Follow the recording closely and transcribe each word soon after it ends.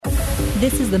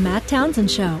This is the Matt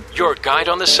Townsend Show. Your guide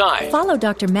on the side. Follow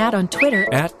Dr. Matt on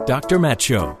Twitter At Dr. Matt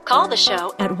Show. Call the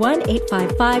show at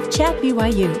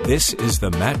 1-855-CHAT-BYU. This is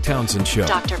the Matt Townsend Show.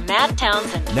 Dr. Matt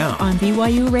Townsend. Now on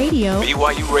BYU Radio.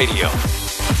 BYU Radio.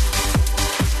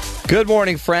 Good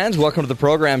morning, friends. Welcome to the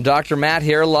program. Dr. Matt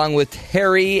here, along with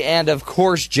Terry and, of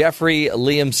course, Jeffrey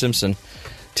Liam Simpson.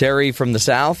 Terry from the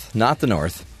south, not the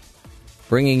north,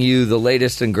 bringing you the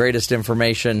latest and greatest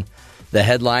information. The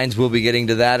headlines, we'll be getting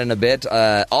to that in a bit.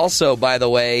 Also, by the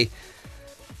way,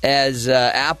 as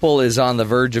Apple is on the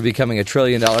verge of becoming a $1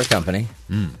 trillion company,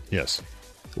 yes,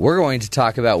 we're going to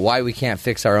talk about why we can't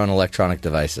fix our own electronic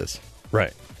devices.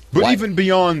 Right. But Why? even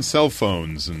beyond cell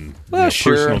phones and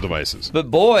Sure. personal devices.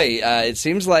 But boy, it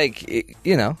seems like,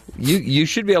 you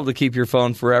should be able to keep your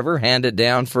phone forever, hand it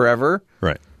down forever,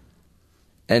 Right.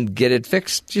 and get it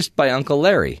fixed just by Uncle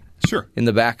Larry. Sure. In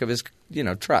the back of his,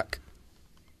 truck.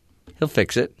 He'll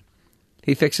fix it.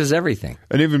 He fixes everything.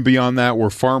 And even beyond that, where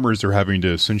farmers are having to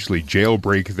essentially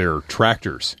jailbreak their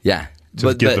tractors Yeah.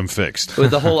 to get them fixed.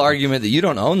 With the whole argument that you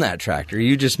don't own that tractor,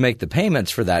 you just make the payments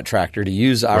for that tractor to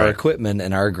use our Right. equipment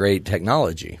and our great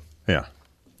technology. Yeah.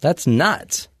 That's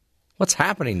nuts. What's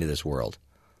happening to this world?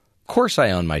 Of course I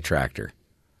own my tractor.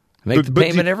 I make the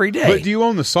payment every day. But do you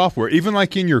own the software? Even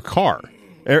like in your car.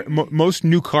 Most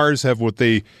new cars have what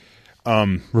they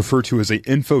refer to as an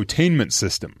infotainment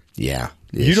system. Yeah.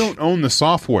 You don't own the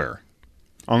software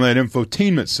on that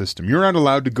infotainment system. You're not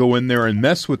allowed to go in there and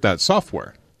mess with that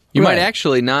software. You Right. might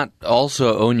actually not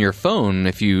also own your phone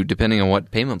depending on what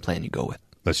payment plan you go with.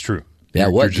 That's true. Yeah,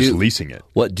 You're just leasing it.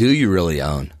 What do you really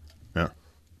own? Yeah.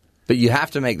 But you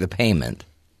have to make the payment,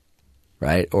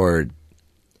 right? Or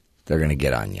they're going to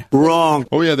get on you. Wrong.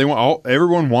 Oh yeah,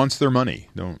 everyone wants their money.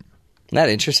 Don't. Isn't that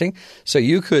interesting? So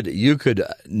you could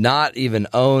not even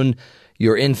own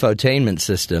your infotainment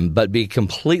system, but be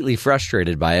completely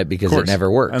frustrated by it because it never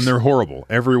works. And they're horrible.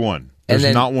 Everyone.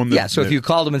 There's not one that... So if you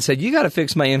called them and said, you got to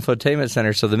fix my infotainment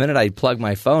center so the minute I plug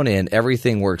my phone in,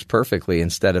 everything works perfectly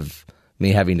instead of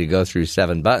me having to go through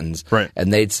 7 buttons. Right.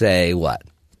 And they'd say, what?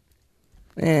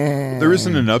 There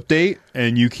isn't an update,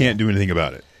 and you can't do anything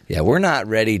about it. Yeah, we're not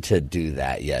ready to do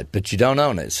that yet, but you don't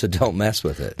own it, so don't mess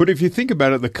with it. But if you think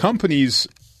about it, the companies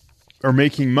are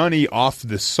making money off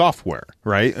this software,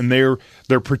 right? And they're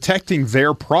protecting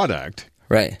their product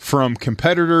Right. from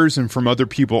competitors and from other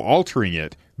people altering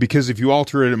it. Because if you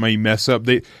alter it, it may mess up.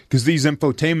 Because these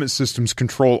infotainment systems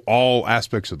control all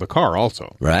aspects of the car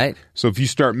also. Right. So if you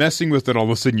start messing with it, all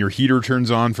of a sudden your heater turns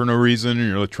on for no reason and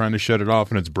you're trying to shut it off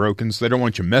and it's broken. So they don't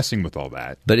want you messing with all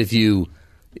that. But if you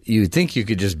think you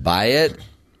could just buy it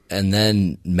and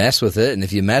then mess with it, and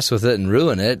if you mess with it and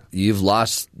ruin it, you've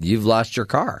lost your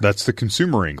car. That's the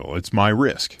consumer angle. It's my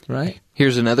risk. Right.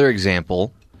 Here's another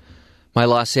example. My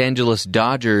Los Angeles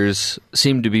Dodgers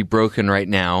seem to be broken right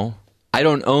now. I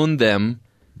don't own them,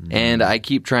 and I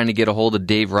keep trying to get a hold of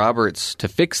Dave Roberts to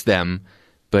fix them,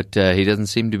 but he doesn't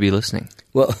seem to be listening.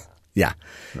 Well, yeah.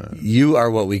 You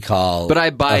are what we call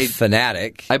a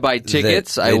fanatic. I buy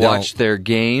tickets. I watch their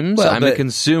games. I'm a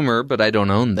consumer, but I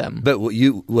don't own them. But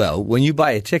when you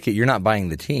buy a ticket, you're not buying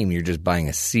the team. You're just buying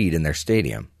a seat in their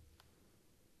stadium.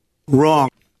 Wrong.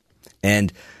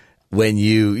 And when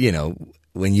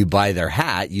you buy their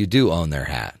hat, you do own their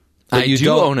hat. But I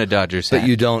do own a Dodgers hat. But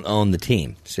you don't own the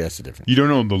team. See, that's the difference. You don't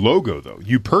own the logo, though.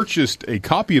 You purchased a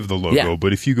copy of the logo,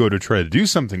 but if you go to try to do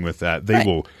something with that, they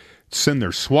will send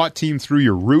their SWAT team through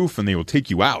your roof and they will take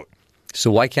you out.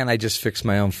 So why can't I just fix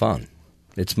my own phone?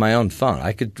 It's my own phone.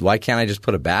 Why can't I just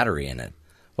put a battery in it?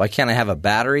 Why can't I have a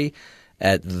battery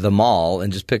at the mall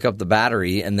and just pick up the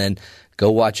battery and then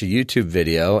go watch a YouTube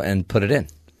video and put it in?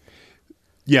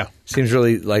 Yeah. Seems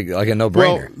really like a no-brainer.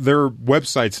 Well, there are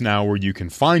websites now where you can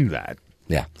find that.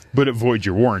 Yeah. But it voids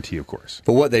your warranty, of course.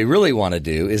 But what they really want to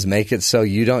do is make it so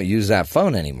you don't use that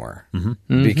phone anymore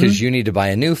because you need to buy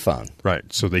a new phone. Right.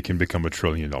 So they can become $1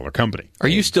 trillion company. Are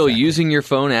you still using your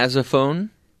phone as a phone?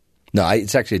 No,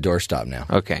 it's actually a doorstop now.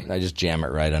 Okay. I just jam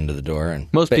it right under the door.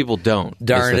 And Most people don't.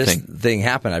 Darn, this this thing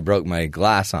happened. I broke my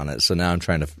glass on it, so now I'm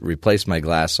trying to replace my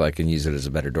glass so I can use it as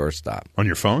a better doorstop. On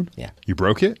your phone? Yeah. You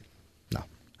broke it? No.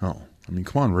 Oh. I mean,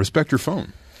 come on. Respect your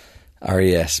phone.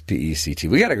 RESPECT.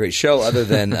 We got a great show other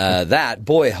than that.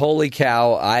 Boy, holy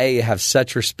cow, I have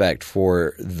such respect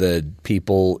for the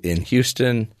people in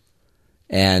Houston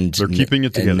and they're keeping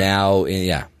it together. And now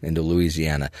into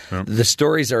Louisiana. Yep. The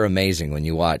stories are amazing when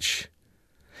you watch.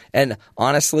 And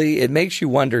honestly, it makes you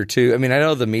wonder too. I mean, I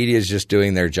know the media is just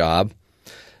doing their job,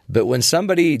 but when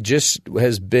somebody just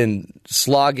has been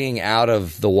slogging out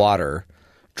of the water,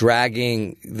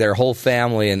 dragging their whole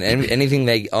family and anything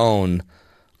they own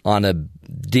on a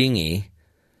dinghy,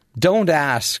 don't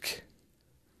ask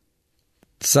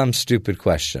some stupid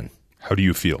question. How do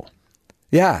you feel?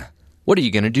 Yeah. What are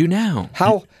you going to do now?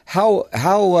 How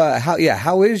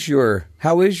is your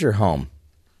home?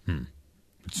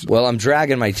 Well, I'm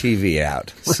dragging my TV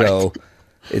out, so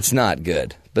it's not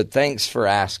good. But thanks for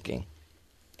asking.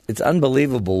 It's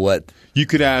unbelievable what You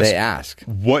could ask, they ask.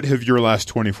 What have your last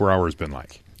 24 hours been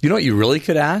like? You know what you really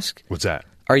could ask? What's that?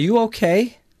 Are you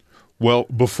okay? Well,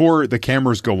 before the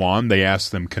cameras go on, they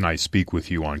ask them, can I speak with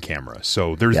you on camera?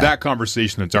 So there's that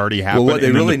conversation that's already happened. Well, what they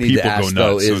and then really the need to people ask,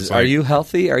 go nuts. though, So is, it's are you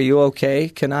healthy? Are you okay?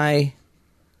 Can I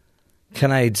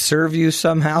serve you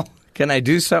somehow? Can I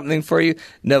do something for you?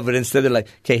 No, but instead they're like,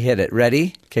 okay, hit it.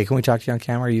 Ready? Okay, can we talk to you on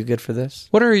camera? Are you good for this?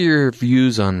 What are your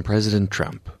views on President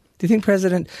Trump? Do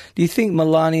you think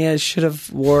Melania should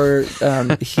have wore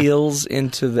heels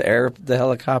into the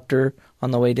helicopter on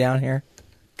the way down here?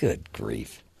 Good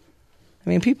grief. I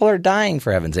mean, people are dying,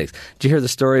 for heaven's sakes. Did you hear the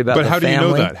story about the family? But how do you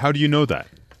know that? How do you know that?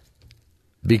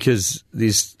 Because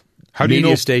these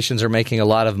media stations are making a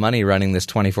lot of money running this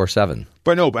 24/7.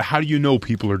 But how do you know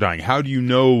people are dying? How do you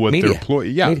know what their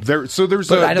employee? Yeah, there's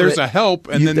a help,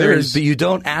 and then there's. But you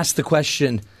don't ask the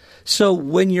question. So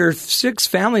when your 6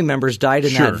 family members died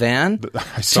in that van,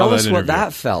 tell us what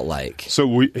that felt like.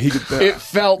 So it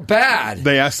felt bad.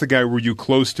 They asked the guy, "Were you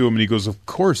close to him?" And he goes, "Of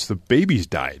course, the babies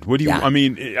died." What do you? I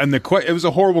mean, and it was a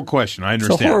horrible question. I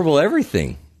understand. It's a horrible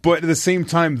everything. But at the same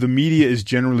time, the media is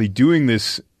generally doing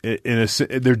this.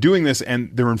 They're doing this,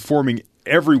 and they're informing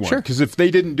everyone. Because if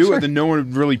they didn't do it, then no one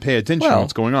would really pay attention to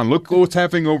what's going on. Look what's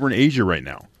happening over in Asia right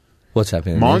now. What's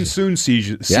happening? Monsoon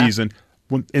season.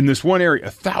 In this one area,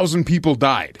 1,000 people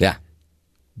died. Yeah.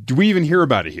 Do we even hear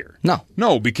about it here?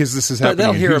 No, because this is happening.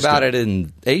 They'll in hear Houston. about it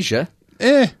in Asia.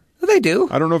 They do.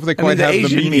 I don't know if they quite have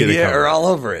Asian the media are all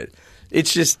over it.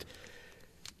 It's just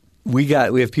we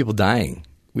have people dying.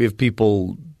 We have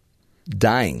people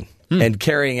dying and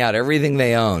carrying out everything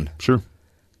they own. Sure.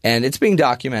 And it's being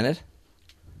documented.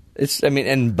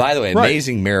 And by the way,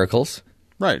 amazing miracles.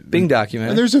 Right. Being documented.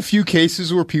 And there's a few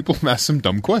cases where people ask some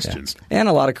dumb questions. Yeah. And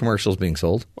a lot of commercials being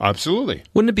sold. Absolutely.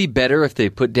 Wouldn't it be better if they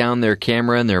put down their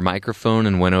camera and their microphone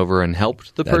and went over and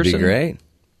helped the person?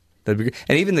 That'd be great.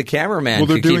 And even the cameraman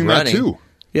they're could doing keep that running. Too.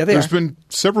 Yeah, There's been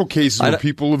several cases where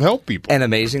people have helped people. And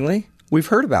amazingly, we've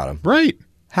heard about them. Right.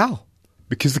 How?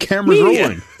 Because the camera's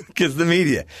rolling. Because the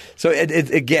media. So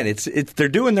again, they're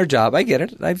doing their job. I get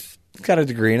it. I've got a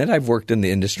degree in it. I've worked in the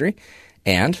industry.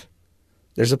 And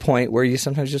there's a point where you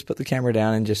sometimes just put the camera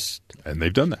down and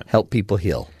they've done that. Help people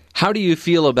heal. How do you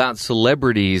feel about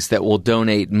celebrities that will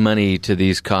donate money to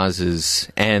these causes,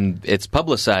 and it's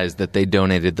publicized that they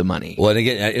donated the money? Well, and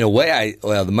again, in a way,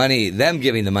 the money, them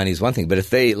giving the money is one thing, but if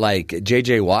they, like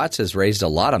J.J. Watts has raised a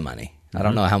lot of money. I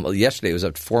don't know how much. Yesterday it was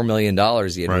up to $4 million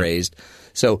he had raised.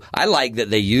 So I like that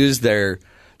they use their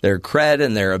cred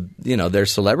and their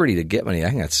celebrity to get money. I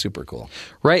think that's super cool.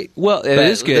 Right. Well, it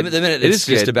is good. The minute it's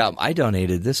just about, I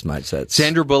donated this much. That's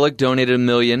Sandra Bullock donated $1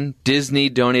 million. Disney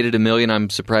donated $1 million. I'm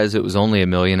surprised it was only $1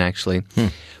 million, actually.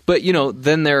 But,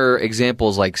 then there are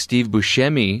examples like Steve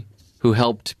Buscemi, who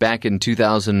helped back in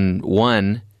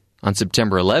 2001 on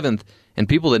September 11th, and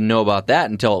people didn't know about that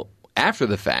until after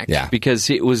the fact. Yeah. Because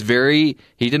he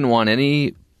didn't want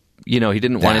any... he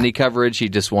didn't want any coverage. He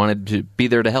just wanted to be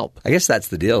there to help. I guess that's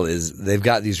the deal. Is they've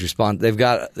got these they've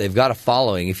got a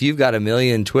following. If you've got 1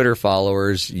 million Twitter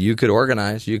followers, you could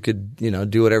organize. You could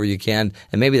do whatever you can,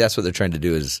 and maybe that's what they're trying to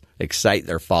do is excite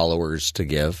their followers to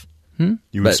give. You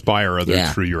inspire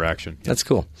others through your action. That's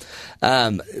cool.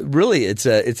 Really, it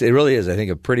really is. I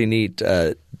think a pretty neat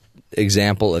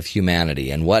example of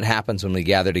humanity and what happens when we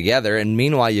gather together. And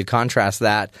meanwhile, you contrast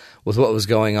that with what was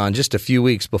going on just a few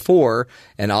weeks before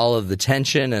and all of the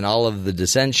tension and all of the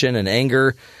dissension and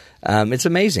anger. It's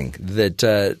amazing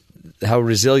that how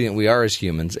resilient we are as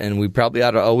humans, and we probably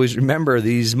ought to always remember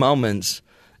these moments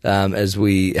as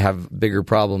we have bigger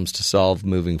problems to solve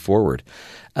moving forward.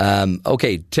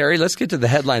 Okay, Terry, let's get to the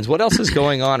headlines. What else is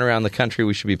going on around the country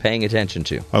we should be paying attention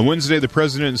to? On Wednesday, the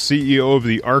president and CEO of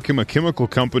the Arkema Chemical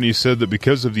Company said that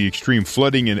because of the extreme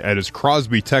flooding at his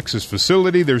Crosby, Texas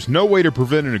facility, there's no way to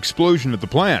prevent an explosion at the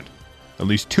plant. At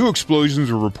least 2 explosions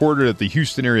were reported at the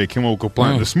Houston area chemical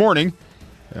plant this morning.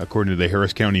 According to the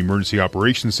Harris County Emergency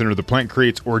Operations Center, the plant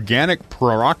creates organic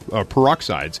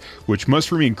peroxides, which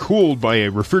must remain cooled by a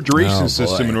refrigeration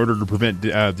system in order to prevent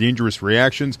dangerous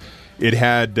reactions. It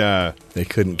had they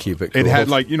couldn't keep it cooled. It had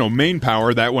main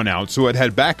power that went out, so it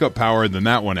had backup power, then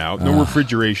that went out. No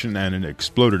refrigeration, and it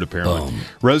exploded apparently.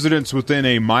 Residents within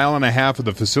a mile and a half of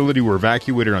the facility were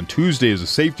evacuated on Tuesday as a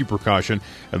safety precaution.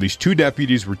 At least 2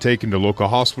 deputies were taken to local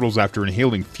hospitals after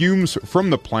inhaling fumes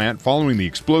from the plant following the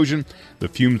explosion. The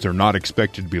fumes are not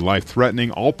expected to be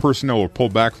life-threatening. All personnel were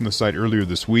pulled back from the site earlier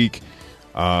this week.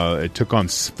 It took on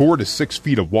 4 to 6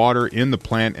 feet of water in the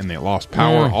plant, and they lost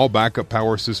power. All backup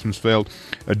power systems failed.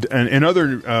 And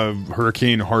other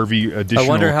Hurricane Harvey additional... I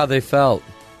wonder how they felt.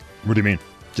 What do you mean?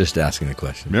 Just asking the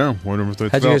question. Yeah, wonder what they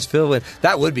How'd felt. you guys feel when...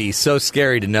 That would be so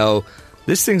scary to know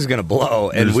this thing's going to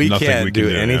blow, and There's we nothing can't we can do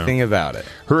do, anything yeah. about it.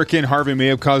 Hurricane Harvey may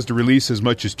have caused a release as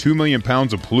much as 2 million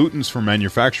pounds of pollutants from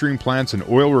manufacturing plants and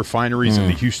oil refineries in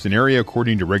the Houston area,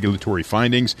 according to regulatory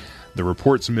findings. The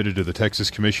report submitted to the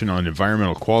Texas Commission on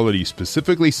Environmental Quality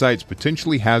specifically cites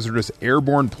potentially hazardous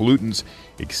airborne pollutants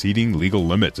exceeding legal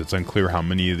limits. It's unclear how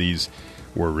many of these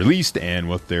were released and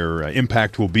what their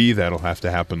impact will be. That'll have to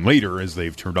happen later as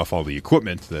they've turned off all the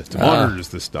equipment that monitors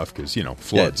this stuff because,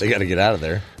 floods. Yeah, they got to get out of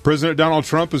there. President Donald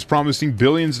Trump is promising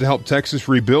billions to help Texas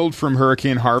rebuild from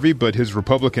Hurricane Harvey, but his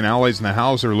Republican allies in the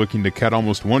House are looking to cut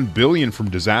almost $1 billion from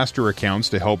disaster accounts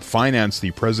to help finance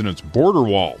the president's border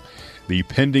wall. The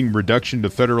pending reduction to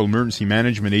Federal Emergency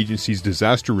Management Agency's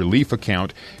disaster relief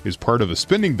account is part of a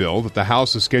spending bill that the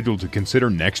House is scheduled to consider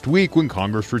next week when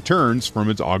Congress returns from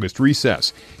its August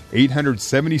recess.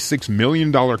 $876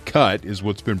 million cut is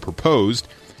what's been proposed,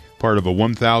 part of a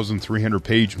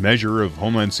 1,300-page measure of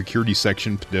Homeland Security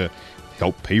section to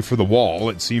help pay for the wall.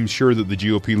 It seems sure that the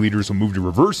GOP leaders will move to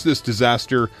reverse this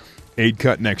disaster aid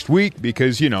cut next week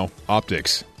because,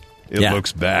 optics. It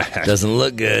looks bad. Doesn't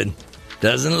look good.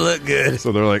 Doesn't look good.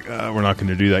 So they're like, we're not going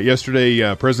to do that.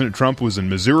 Yesterday, President Trump was in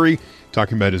Missouri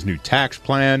talking about his new tax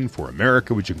plan for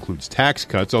America, which includes tax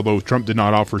cuts, although Trump did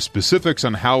not offer specifics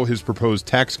on how his proposed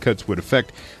tax cuts would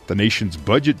affect the nation's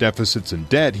budget deficits and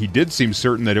debt. He did seem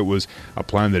certain that it was a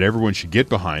plan that everyone should get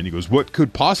behind. He goes, what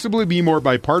could possibly be more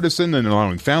bipartisan than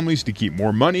allowing families to keep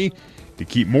more money, to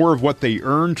keep more of what they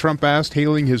earn, Trump asked,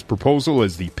 hailing his proposal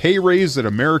as the pay raise that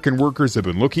American workers have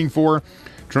been looking for.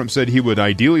 Trump said he would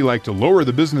ideally like to lower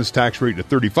the business tax rate to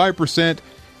 35%,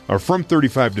 or from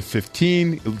 35 to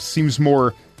 15. It seems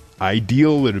more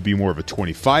ideal that it would be more of a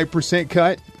 25%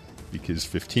 cut, because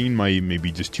 15 may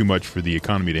be just too much for the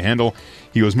economy to handle.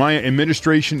 He goes, my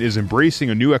administration is embracing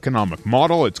a new economic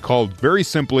model. It's called, very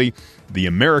simply, the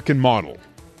American model.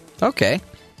 Okay.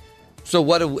 So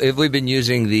what have we been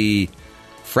using the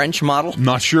French model?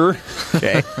 Not sure.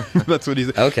 Okay. That's what he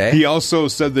said. Okay. He also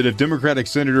said that if Democratic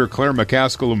Senator Claire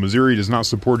McCaskill of Missouri does not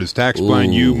support his tax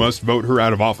plan, you must vote her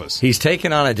out of office. He's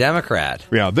taken on a Democrat.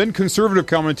 Yeah. Then conservative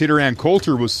commentator Ann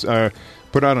Coulter was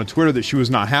put out on Twitter that she was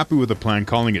not happy with the plan,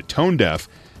 calling it tone deaf,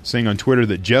 saying on Twitter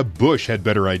that Jeb Bush had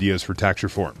better ideas for tax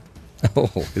reform. Oh,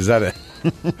 is that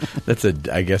that's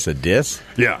I guess a diss?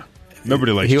 Yeah.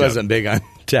 Nobody likes He Jeb. wasn't big on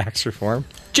tax reform.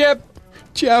 Jeb!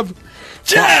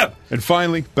 And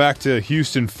finally, back to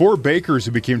Houston. 4 bakers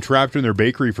who became trapped in their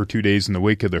bakery for 2 days in the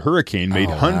wake of the hurricane made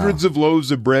hundreds of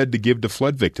loaves of bread to give to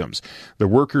flood victims. The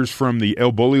workers from the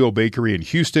El Bolio Bakery in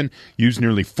Houston used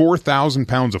nearly 4,000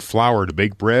 pounds of flour to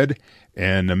bake bread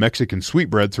and Mexican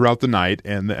sweetbread throughout the night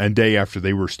and day after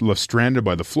they were left stranded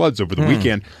by the floods over the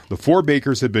weekend. The 4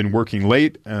 bakers had been working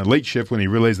late shift when they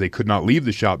realized they could not leave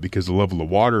the shop because the level of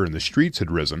water in the streets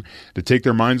had risen. To take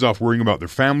their minds off worrying about their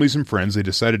families and friends, they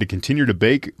decided to continue to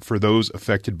bake for those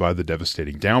affected by the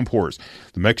devastating downpours.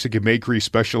 The Mexican bakery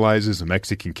specializes in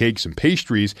Mexican cakes and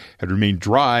pastries, had remained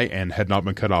dry and had not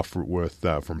been cut off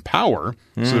from power,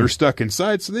 so they're stuck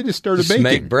inside, so they just started baking.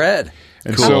 Make bread.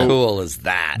 And How so cool is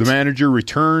that? The manager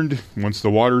returned once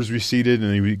the waters receded,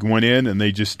 and they went in, and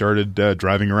they just started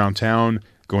driving around town,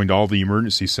 going to all the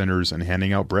emergency centers and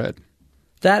handing out bread.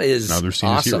 That is now they're seen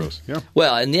awesome. as heroes. Yeah.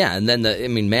 Well, and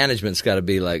then management's got to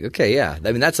be like, okay, yeah.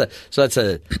 I mean, that's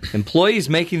a employees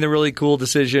making the really cool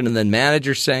decision, and then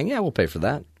managers saying, yeah, we'll pay for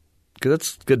that because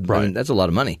that's good. Right. I mean, that's a lot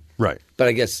of money, Right. But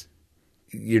I guess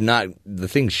the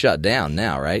thing's shut down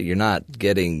now, right? You're not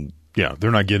getting. Yeah,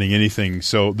 they're not getting anything.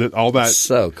 So all that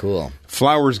So cool.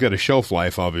 flour's got a shelf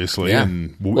life, obviously. Yeah.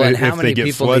 And and how if many they get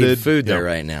people flooded, need food there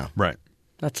yeah. right now? Right.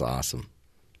 That's awesome.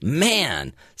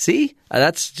 Man, see?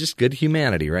 That's just good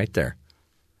humanity right there.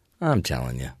 I'm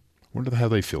telling you. Wonder how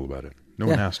they feel about it. No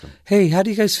one asked them. Hey, how do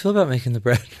you guys feel about making the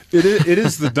bread? It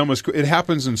is the dumbest. It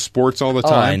happens in sports all the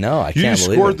time. I know. I can't You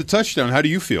believe scored it. the touchdown. How do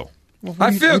you feel?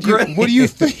 I feel great. What do you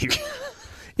think?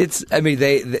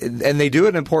 They do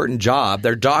an important job.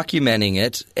 They're documenting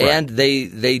it, and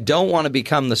they don't want to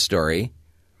become the story,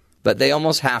 but they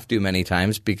almost have to many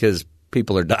times because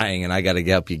people are dying, and I got to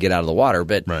help you get out of the water.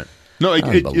 But Right. No,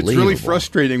 it's really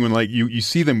frustrating when you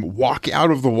see them walk out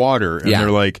of the water and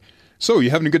they're like, "So, you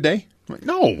having a good day?" I'm like,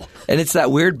 no. And it's that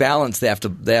weird balance they have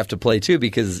to play too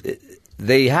because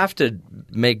they have to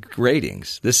make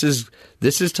ratings. This is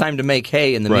time to make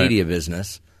hay in the media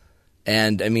business.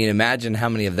 And, I mean, imagine how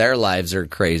many of their lives are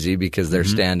crazy because they're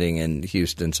standing in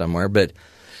Houston somewhere. But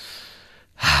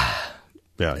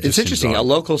Yeah, it it's just interesting. seems A odd.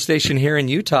 local station here in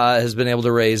Utah has been able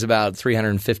to raise about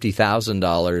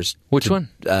 $350,000. Which one?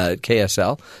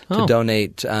 KSL, to Oh.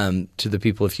 donate to the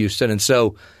people of Houston. And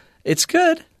so it's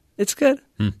good. It's good.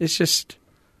 It's just,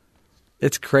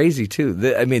 it's crazy,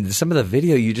 too. I mean, some of the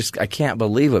video, I can't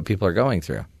believe what people are going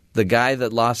through. The guy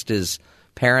that lost his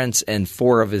parents and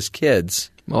 4 of his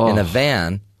kids in a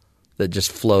van that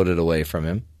just floated away from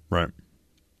him. Right.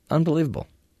 Unbelievable.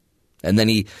 And then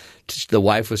the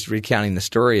wife was recounting the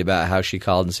story about how she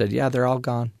called and said, yeah, they're all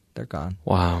gone. They're gone.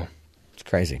 Wow. It's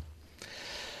crazy.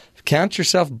 Count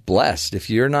yourself blessed if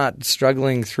you're not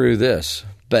struggling through this,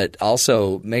 but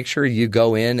also make sure you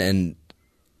go in and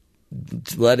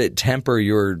let it temper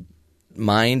your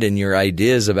mind and your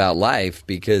ideas about life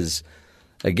because,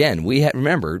 again,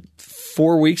 remember,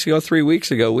 3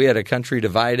 weeks ago, we had a country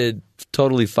divided,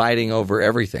 totally fighting over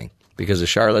everything because of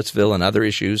Charlottesville and other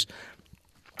issues.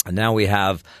 And now we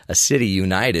have a city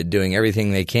united doing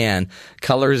everything they can.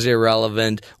 Color is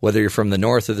irrelevant. Whether you're from the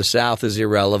north or the south is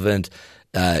irrelevant.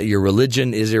 Your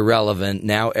religion is irrelevant.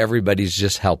 Now everybody's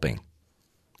just helping.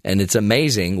 And it's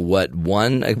amazing what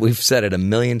we've said it a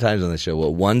million times on the show,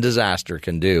 what one disaster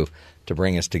can do to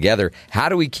bring us together. How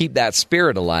do we keep that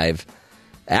spirit alive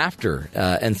after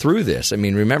and through this? I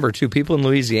mean, remember, too, people in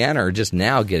Louisiana are just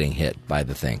now getting hit by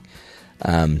the thing.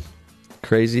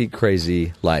 Crazy,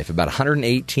 crazy life. About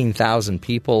 118,000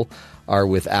 people are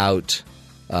without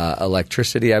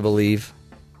electricity, I believe,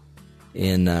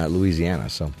 in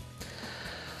Louisiana. So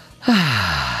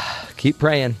keep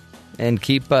praying and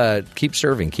keep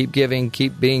serving, keep giving,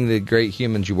 keep being the great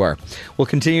humans you are. We'll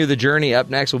continue the journey. Up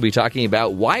next, we'll be talking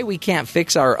about why we can't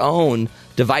fix our own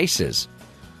devices.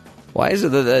 Why is it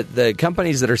that the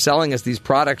companies that are selling us these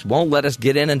products won't let us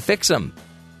get in and fix them?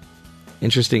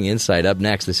 Interesting insight up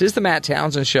next. This is the Matt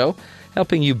Townsend Show,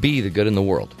 helping you be the good in the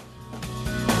world.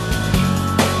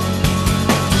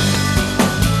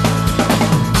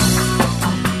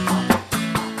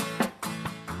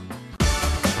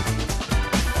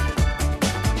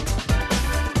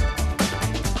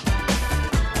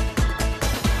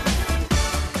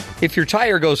 If your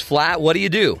tire goes flat, what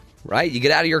do? Right? You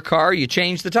get out of your car, you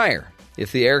change the tire.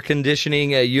 If the air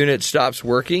conditioning unit stops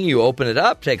working, you open it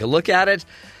up, take a look at it.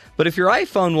 But if your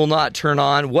iPhone will not turn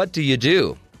on, what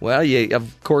do? Well,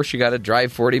 of course, you got to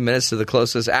drive 40 minutes to the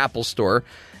closest Apple store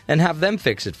and have them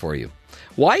fix it for you.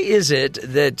 Why is it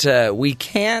that we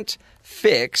can't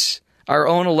fix our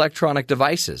own electronic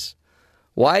devices?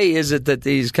 Why is it that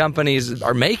these companies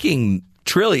are making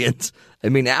trillions? I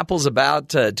mean, Apple's about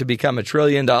to become $1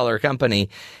 trillion company,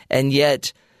 and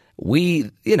yet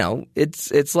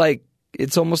it's like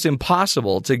it's almost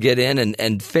impossible to get in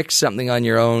and fix something on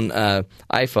your own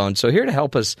iPhone. So here to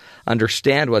help us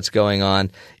understand what's going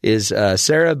on is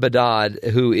Sarah Bedard,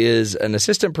 who is an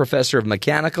assistant professor of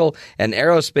mechanical and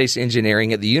aerospace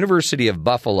engineering at the University of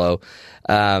Buffalo,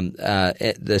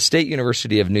 at the State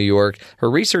University of New York. Her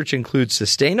research includes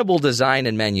sustainable design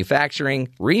and manufacturing,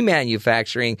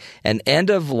 remanufacturing, and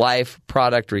end-of-life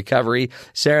product recovery.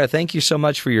 Sarah, thank you so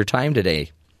much for your time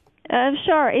today.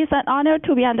 Sure. It's an honor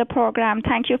to be on the program.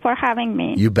 Thank you for having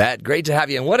me. You bet. Great to have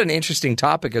you. And what an interesting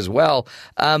topic as well.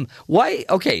 Why?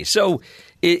 Okay, so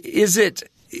is it?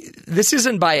 This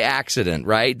isn't by accident,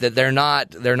 right? That they're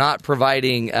not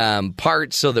providing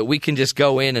parts so that we can just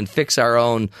go in and fix our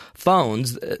own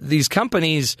phones. These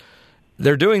companies,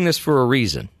 they're doing this for a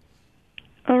reason.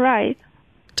 All right.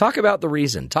 Talk about the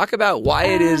reason. Talk about why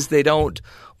it is they don't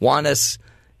want us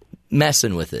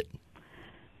messing with it.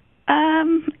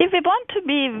 If we want to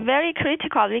be very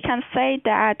critical, we can say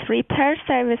that repair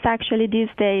service actually these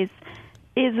days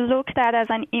is looked at as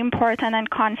an important and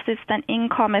consistent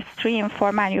income stream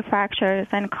for manufacturers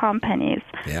and companies.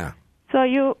 Yeah. So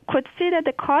you could see that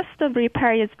the cost of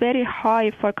repair is very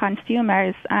high for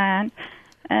consumers, and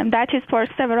that is for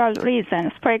several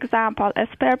reasons. For example,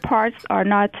 spare parts are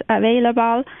not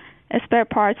available, spare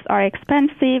parts are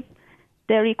expensive,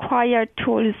 the required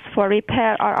tools for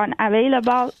repair are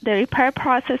unavailable. The repair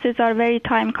processes are very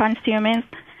time-consuming.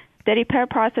 The repair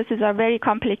processes are very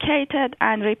complicated,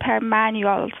 and repair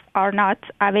manuals are not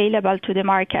available to the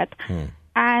market.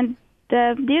 And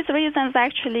these reasons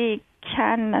actually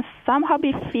can somehow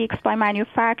be fixed by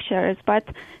manufacturers. But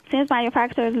since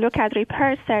manufacturers look at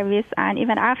repair service and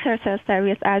even after-sales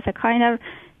service as a kind of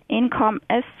income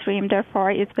stream,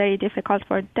 therefore it's very difficult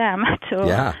for them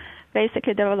to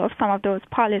basically develop some of those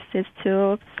policies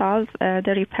to solve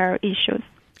the repair issues.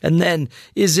 And then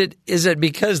is it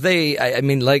because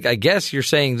I guess you're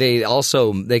saying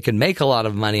they can make a lot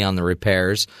of money on the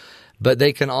repairs, but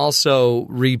they can also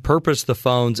repurpose the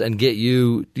phones and get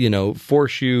you,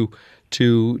 force you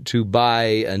to buy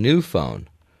a new phone,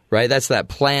 right? That's that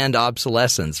planned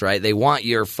obsolescence, right? They want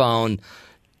your phone.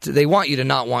 They want you to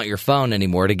not want your phone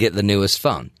anymore to get the newest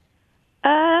phone.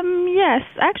 Yes,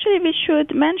 actually, we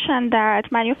should mention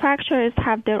that manufacturers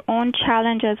have their own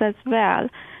challenges as well.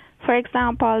 For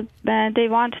example, they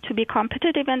want to be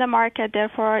competitive in the market,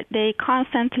 therefore they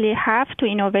constantly have to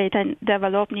innovate and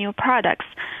develop new products.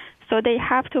 So they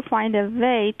have to find a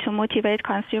way to motivate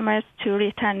consumers to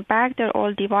return back their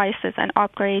old devices and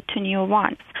upgrade to new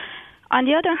ones. On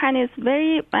the other hand, it's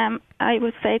very, I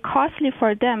would say, costly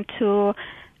for them to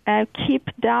keep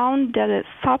down the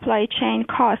supply chain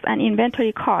costs and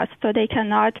inventory costs, so they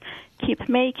cannot keep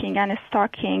making and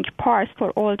stocking parts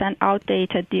for old and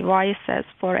outdated devices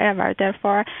forever.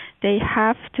 Therefore, they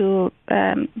have to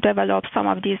develop some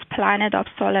of these planned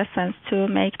obsolescence to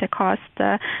make the cost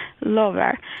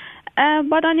lower.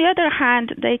 But on the other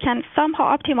hand, they can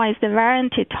somehow optimize the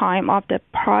warranty time of the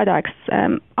products.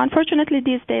 Unfortunately,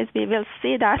 these days we will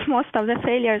see that most of the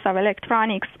failures of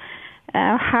electronics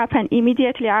happen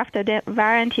immediately after the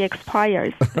warranty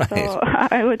expires. Right. So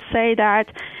I would say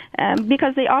that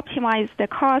because they optimize the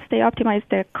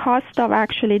cost of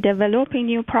actually developing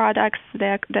new products,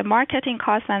 the marketing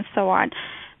costs, and so on.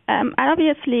 And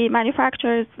obviously,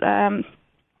 manufacturers'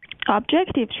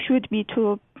 objective should be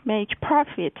to make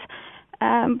profit.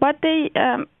 But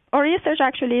our research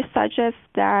actually suggests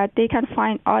that they can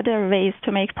find other ways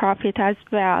to make profit as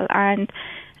well. And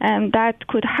that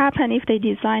could happen if they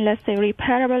design, let's say,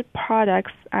 repairable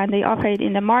products and they operate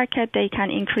in the market. They can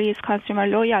increase consumer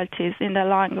loyalties in the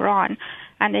long run,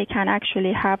 and they can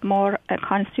actually have more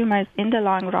consumers in the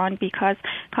long run because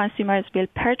consumers will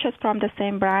purchase from the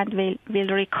same brand, will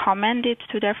recommend it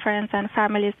to their friends and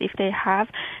families if they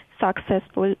have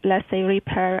successful, let's say,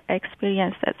 repair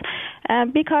experiences.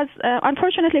 Because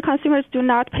unfortunately, consumers do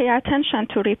not pay attention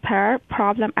to repair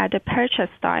problem at the purchase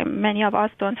time. Many of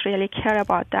us don't really care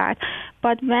about that.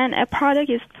 But when a product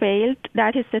is failed,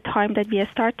 that is the time that we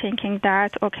start thinking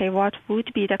that, okay, what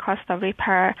would be the cost of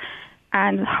repair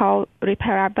and how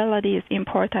repairability is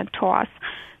important to us.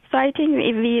 So I think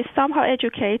if we somehow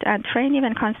educate and train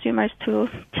even consumers to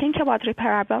think about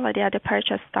repairability at the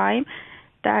purchase time,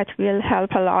 that will help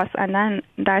a lot, and then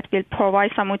that will provide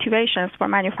some motivations for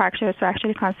manufacturers to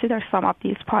actually consider some of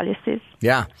these policies.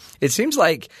 Yeah, it seems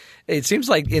like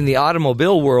in the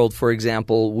automobile world, for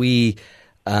example, we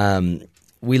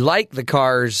like the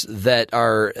cars that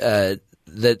are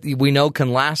that we know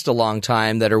can last a long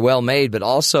time, that are well made, but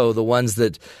also the ones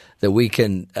that we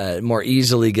can more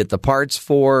easily get the parts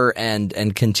for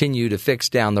and continue to fix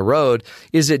down the road.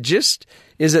 Is it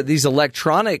these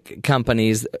electronic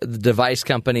companies, device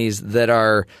companies that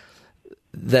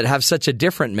have such a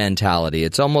different mentality?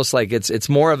 It's almost like it's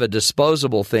more of a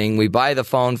disposable thing. We buy the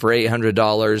phone for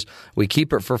 $800, we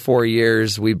keep it for 4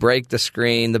 years, we break the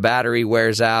screen, the battery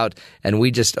wears out, and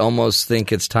we just almost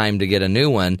think it's time to get a new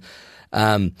one.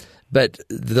 But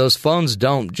those phones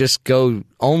don't just go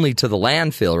only to the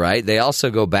landfill, right? They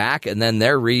also go back, and then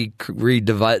they're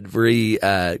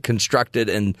reconstructed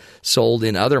and sold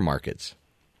in other markets.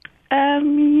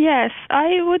 Yes,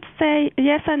 I would say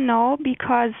yes and no,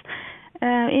 because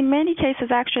in many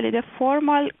cases, actually, the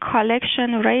formal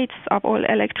collection rates of all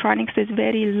electronics is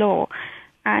very low.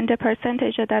 And the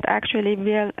percentage that actually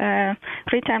will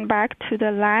return back to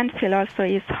the landfill also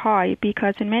is high,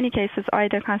 because in many cases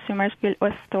either consumers will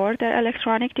store their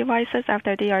electronic devices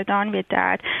after they are done with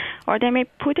that, or they may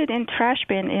put it in trash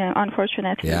bin,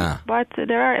 unfortunately. Yeah. But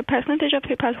there are a percentage of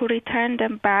people who return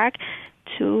them back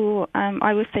to,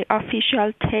 I would say,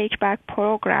 official take-back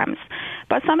programs.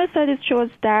 But some studies shows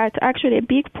that actually a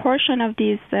big portion of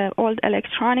these old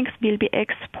electronics will be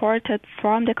exported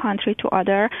from the country to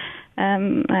other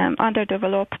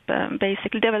underdeveloped,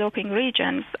 basically developing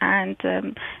regions, and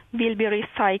will be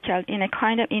recycled in a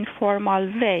kind of informal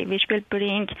way, which will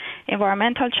bring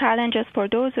environmental challenges for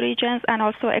those regions and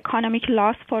also economic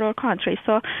loss for our country.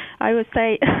 So I would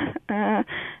say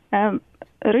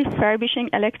refurbishing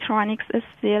electronics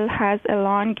still has a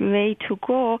long way to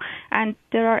go, and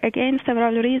there are again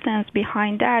several reasons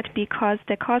behind that, because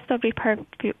the cost of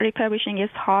refurbishing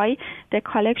is high, the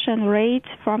collection rate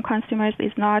from consumers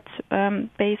is not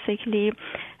basically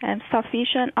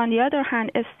sufficient. On the other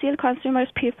hand, still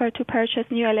consumers prefer to purchase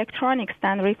new electronics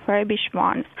than refurbished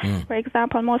ones. For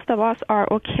example, most of us are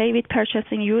okay with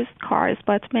purchasing used cars,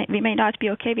 but we may not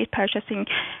be okay with purchasing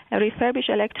refurbished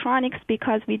electronics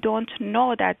because we don't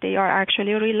know that they are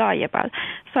actually reliable.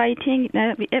 So I think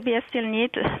we still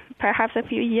need perhaps a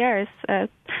few years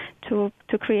to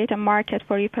to create a market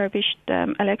for refurbished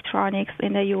electronics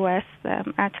in the U.S.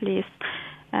 At least.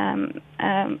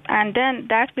 And then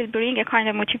that will bring a kind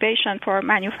of motivation for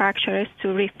manufacturers to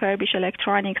refurbish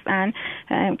electronics and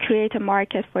create a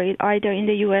market for it either in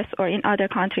the U.S. or in other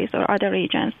countries or other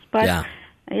regions. But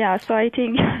so I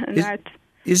think that...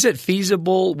 Is it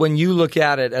feasible, when you look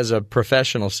at it as a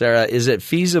professional, Sarah, is it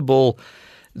feasible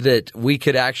that we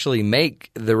could actually make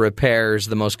the repairs,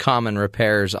 the most common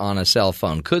repairs on a cell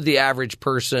phone? Could the average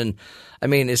person, I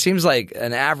mean, it seems like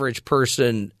an average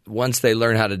person, once they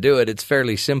learn how to do it, it's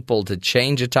fairly simple to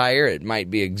change a tire. It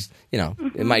might be,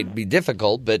 it might be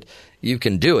difficult, but you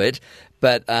can do it.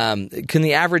 But can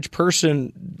the average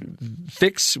person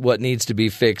fix what needs to be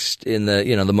fixed in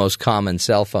the most common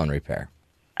cell phone repair?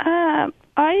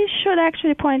 I should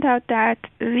actually point out that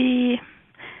we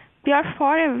are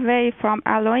far away from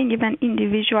allowing even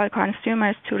individual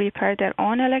consumers to repair their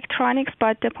own electronics,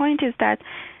 but the point is that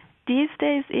these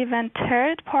days even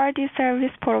third-party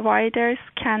service providers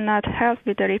cannot help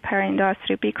with the repair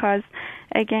industry because,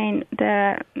 again,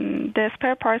 the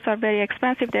spare parts are very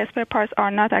expensive. The spare parts are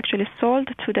not actually sold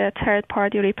to the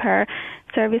third-party repair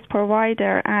service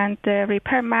provider, and the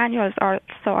repair manuals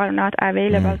are not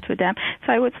available to them.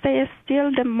 So I would say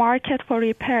still the market for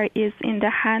repair is in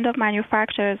the hand of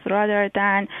manufacturers rather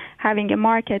than having a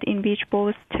market in which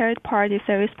both third-party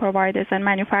service providers and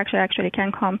manufacturers actually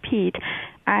can compete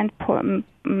and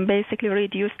basically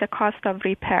reduce the cost of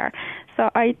repair. So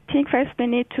I think first we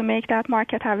need to make that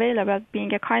market available,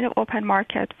 being a kind of open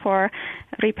market for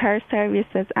repair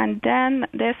services. And then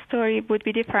the story would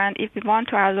be different if we want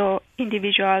to allow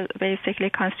individual, basically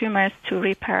consumers to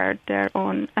repair their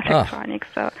own electronics.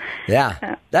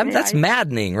 That's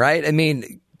maddening, right? I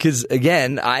mean, because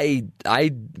again,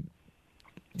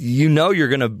 you're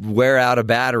going to wear out a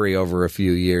battery over a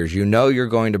few years. You're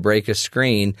going to break a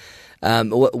screen.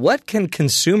 What can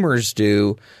consumers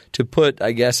do to put,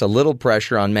 I guess, a little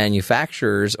pressure on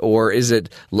manufacturers? Or is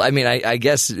it, I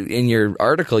guess in your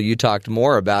article you talked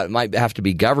more about it might have to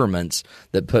be governments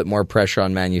that put more pressure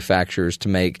on manufacturers to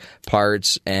make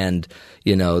parts and,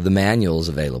 the manuals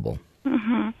available.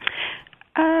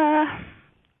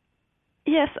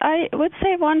 Yes, I would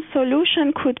say one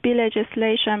solution could be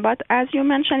legislation, but as you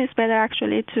mentioned, it's better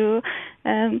actually to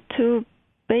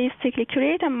basically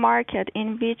create a market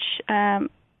in which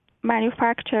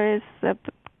manufacturers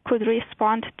could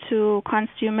respond to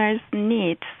consumers'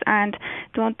 needs, and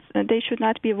they should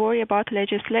not be worried about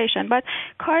legislation. But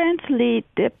currently,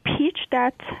 the pitch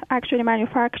that actually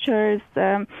manufacturers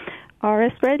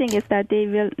are spreading is that they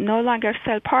will no longer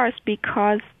sell parts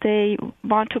because they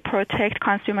want to protect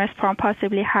consumers from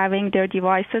possibly having their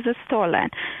devices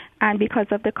stolen. And because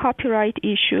of the copyright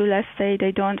issue, let's say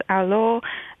they don't allow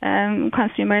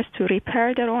consumers to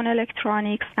repair their own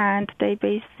electronics, and they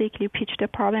basically pitch the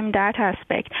problem in that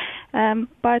aspect.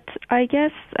 But I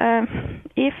guess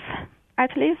if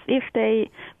they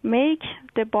make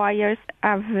the buyers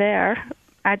aware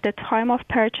at the time of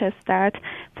purchase that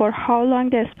for how long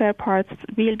the spare parts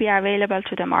will be available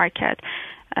to the market,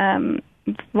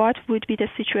 what would be the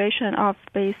situation of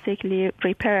basically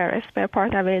repair, spare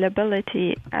part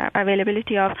availability of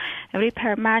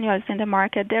repair manuals in the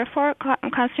market. Therefore,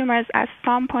 consumers at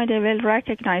some point they will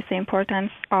recognize the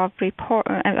importance of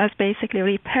basically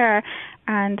repair,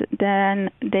 and then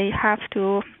they have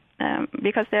to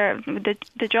because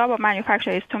the job of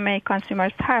manufacturer is to make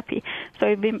consumers happy. So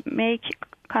if we make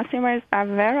consumers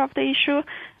aware of the issue,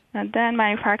 and then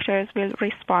manufacturers will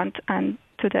respond to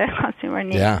the consumer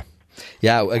needs.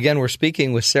 Yeah. Again, we're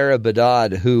speaking with Sarah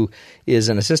Bedard, who is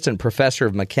an assistant professor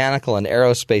of mechanical and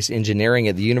aerospace engineering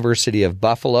at the University of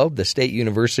Buffalo, the State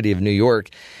University of New York.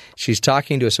 She's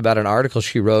talking to us about an article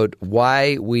she wrote,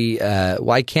 Why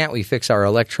Can't We Fix Our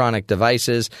Electronic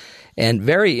Devices? And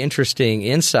very interesting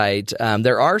insight.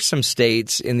 There are some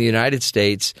states in the United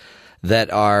States that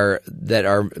are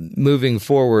moving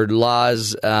forward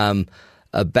laws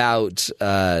about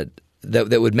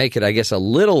that would make it, I guess, a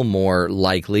little more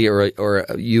likely, or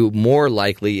you more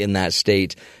likely in that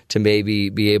state to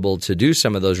maybe be able to do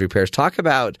some of those repairs. Talk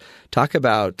about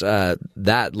that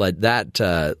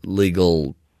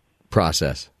legal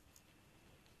process.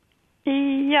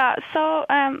 Yeah, so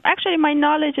actually my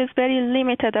knowledge is very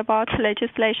limited about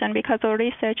legislation because our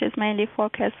research is mainly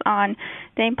focused on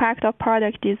the impact of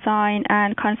product design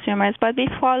and consumers. But we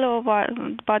follow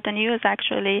what the news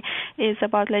actually is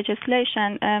about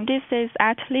legislation. These days,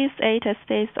 at least 8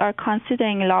 states are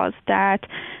considering laws that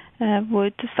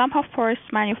would somehow force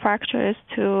manufacturers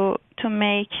to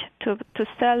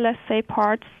sell, let's say,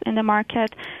 parts in the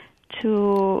market,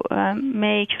 to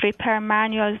make repair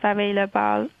manuals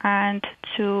available, and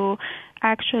to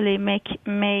actually make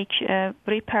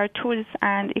repair tools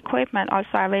and equipment also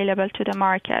available to the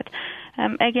market.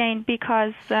 Again,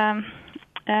 because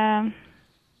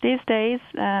these days,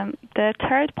 the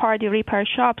third-party repair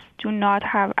shops do not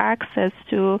have access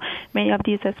to many of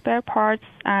these spare parts,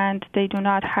 and they do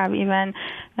not have even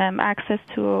access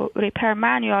to repair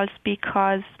manuals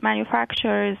because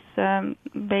manufacturers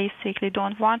basically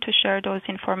don't want to share those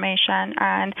information,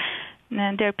 and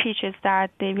their pitch is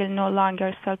that they will no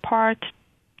longer sell parts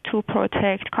to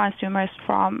protect consumers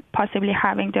from possibly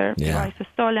having their devices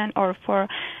stolen, or for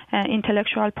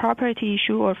intellectual property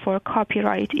issue, or for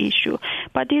copyright issue.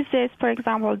 But these days, for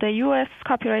example, the U.S.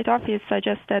 Copyright Office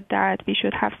suggested that we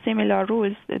should have similar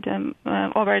rules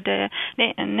over the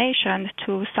nation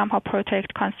to somehow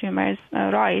protect consumers'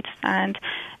 rights, and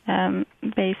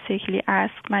basically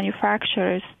ask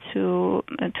manufacturers to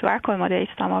accommodate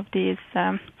some of these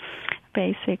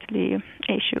basically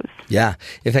issues. Yeah.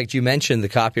 In fact, you mentioned the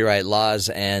copyright laws,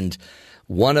 and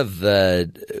one of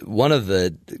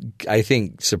the I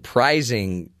think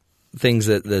surprising things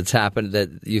that's happened, that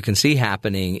you can see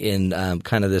happening in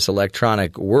kind of this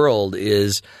electronic world,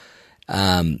 is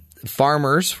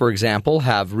farmers, for example,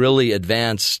 have really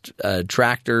advanced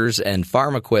tractors and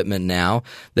farm equipment now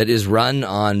that is run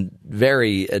on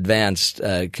very advanced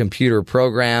computer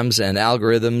programs and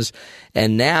algorithms.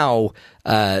 And now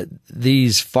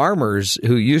these farmers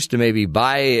who used to maybe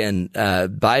buy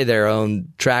their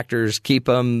own tractors, keep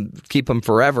them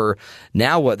forever,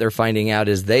 now what they're finding out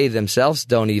is they themselves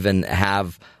don't even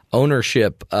have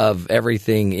ownership of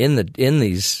everything in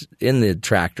the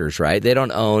tractors, right? They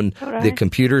don't own the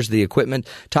computers, the equipment.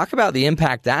 Talk about the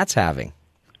impact that's having.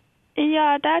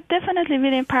 Yeah, that definitely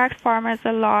will impact farmers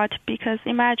a lot, because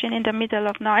imagine in the middle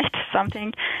of night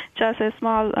just a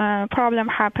small problem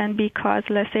happened because,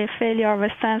 let's say, failure of a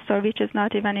sensor, which is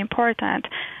not even important,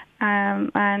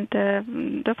 and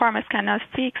the farmers cannot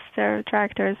fix their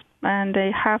tractors, and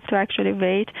they have to actually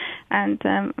wait. And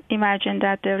imagine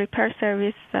that the repair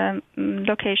service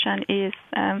location is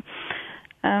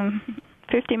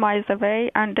 50 miles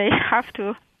away, and they have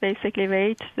to basically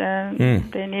wait.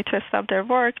 They need to stop their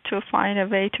work to find a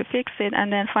way to fix it,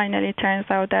 and then finally it turns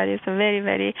out that it's a very,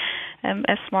 very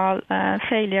a small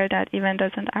failure that even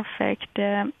doesn't affect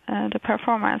the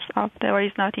performance of or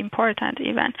is not important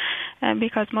even,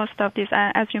 because most of these,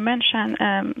 as you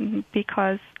mentioned,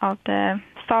 because of the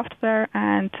software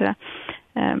and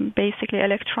basically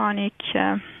electronic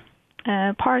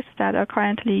parts that are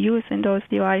currently used in those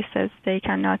devices, they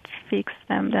cannot fix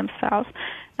them themselves,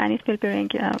 and it will bring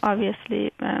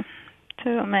obviously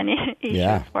too many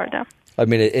issues for them. I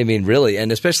mean, really,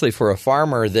 and especially for a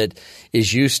farmer that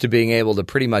is used to being able to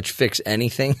pretty much fix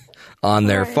anything on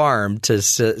their farm to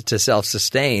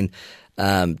self-sustain.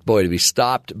 To be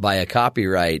stopped by a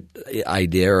copyright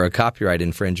idea or a copyright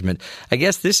infringement, I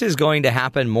guess this is going to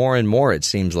happen more and more, it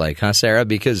seems like, huh, Sarah?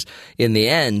 Because in the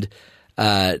end,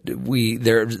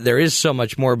 there is so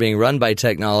much more being run by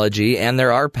technology, and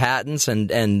there are patents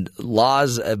and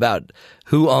laws about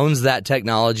who owns that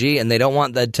technology, and they don't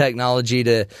want that technology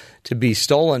to be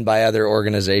stolen by other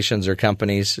organizations or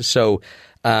companies. So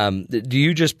do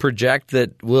you just project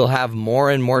that we'll have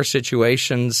more and more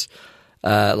situations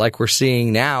like we're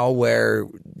seeing now, where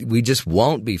we just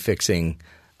won't be fixing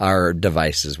our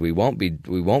devices? We won't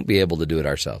be able to do it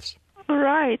ourselves.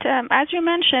 Right. As you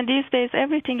mentioned, these days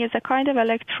everything is a kind of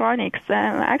electronics.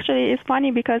 Actually, it's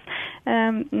funny because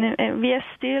we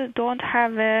still don't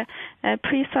have a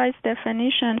precise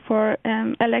definition for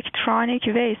electronic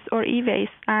waste or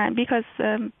e-waste, because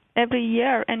every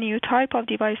year a new type of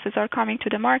devices are coming to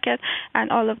the market,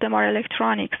 and all of them are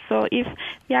electronic. So if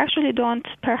we actually don't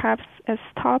perhaps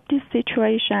stop this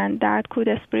situation, that could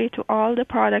spread to all the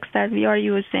products that we are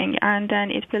using, and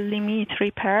then it will limit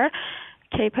repair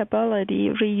capability,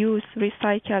 reuse,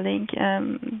 recycling,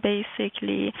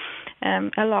 basically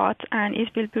a lot, and it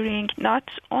will bring not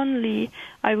only,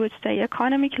 I would say,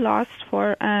 economic loss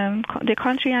for the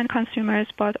country and consumers,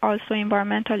 but also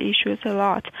environmental issues a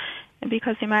lot.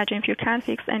 Because imagine if you can't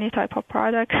fix any type of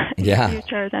product in the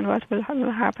future, then what will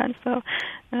happen? So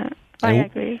I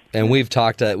agree. And we've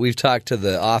talked to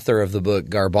the author of the book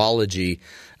Garbology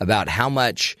about how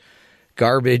much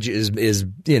garbage is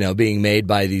being made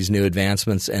by these new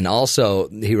advancements, and also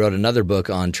he wrote another book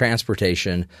on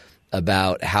transportation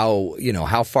about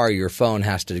how far your phone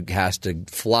has to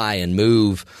fly and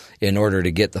move in order to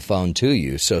get the phone to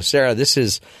you. So Sarah, this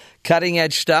is cutting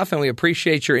edge stuff, and we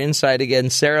appreciate your insight again.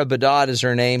 Sarah Bedard is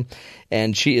her name,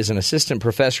 and she is an assistant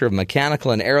professor of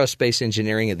mechanical and aerospace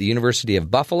engineering at the University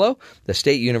of Buffalo, the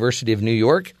State University of New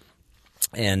York,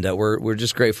 and we're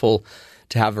just grateful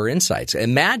to have her insights.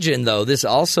 Imagine, though, this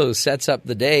also sets up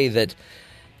the day that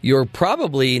you're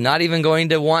probably not even going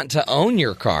to want to own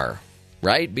your car,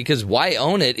 right? Because why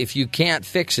own it if you can't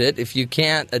fix it, if you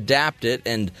can't adapt it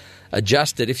and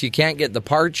adjust it, if you can't get the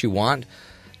parts you want?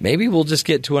 Maybe we'll just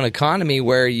get to an economy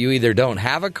where you either don't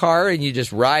have a car and you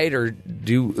just ride or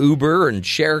do Uber and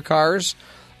share cars,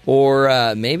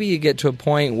 or maybe you get to a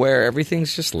point where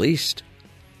everything's just leased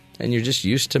and you're just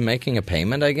used to making a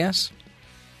payment, I guess.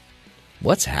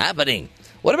 What's happening?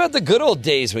 What about the good old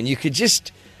days when you could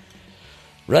just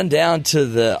run down to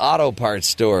the auto parts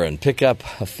store and pick up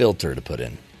a filter to put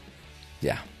in?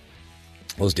 Yeah,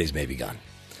 those days may be gone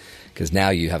because now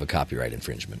you have a copyright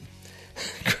infringement.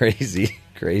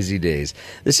 Crazy days.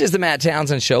 This is the Matt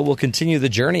Townsend Show. We'll continue the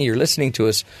journey. You're listening to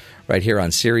us right here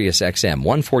on Sirius XM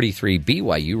 143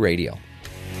 BYU Radio.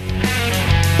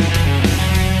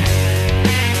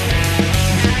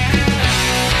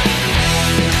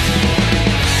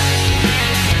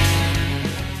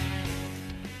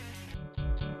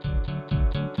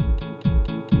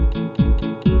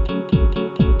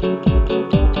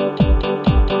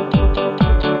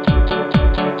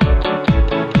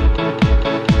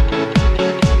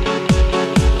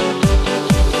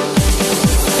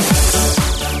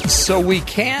 So we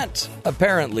can't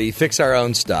apparently fix our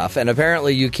own stuff, and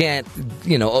apparently you can't,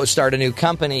 start a new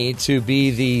company to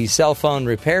be the cell phone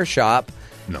repair shop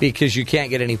because you can't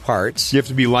get any parts. You have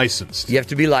to be licensed.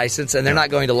 And they're not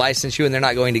going to license you, and they're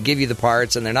not going to give you the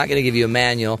parts, and they're not going to give you a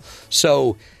manual.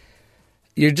 So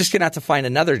you're just going to have to find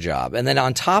another job. And then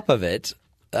on top of it,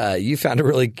 you found a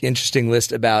really interesting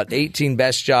list about 18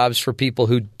 best jobs for people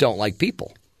who don't like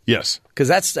people. Yes. Because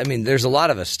there's a lot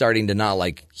of us starting to not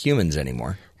like humans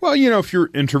anymore. Well, if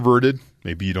you're introverted,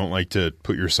 maybe you don't like to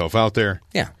put yourself out there.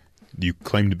 Yeah. You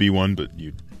claim to be one, but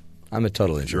I'm a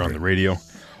total introvert. You're on the radio.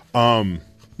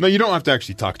 No, you don't have to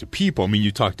actually talk to people. I mean,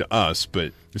 you talk to us,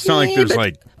 but it's not like there's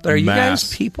but are you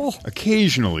guys people?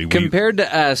 Occasionally. Compared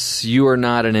to us, you are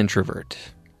not an introvert.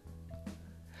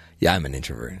 Yeah, I'm an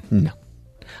introvert. No.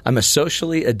 I'm a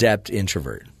socially adept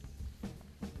introvert.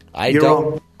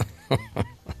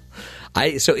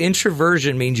 So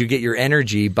introversion means you get your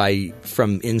energy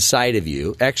from inside of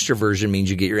you. Extroversion means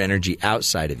you get your energy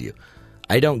outside of you.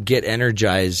 I don't get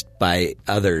energized by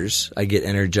others. I get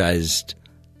energized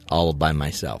all by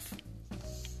myself.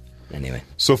 Anyway.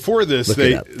 So for this,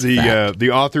 the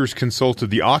authors consulted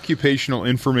the Occupational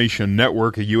Information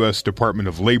Network, a U.S. Department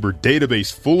of Labor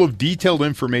database full of detailed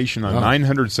information on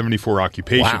 974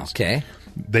 occupations. Wow, okay.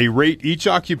 They rate each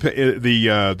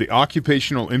the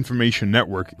Occupational Information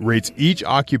Network rates each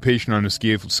occupation on a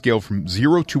scale from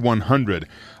 0 to 100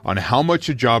 on how much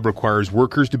a job requires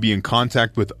workers to be in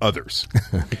contact with others,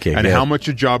 and how much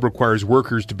a job requires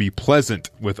workers to be pleasant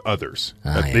with others.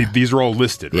 These are all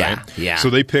listed, right? Yeah. So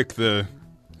they pick the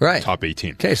top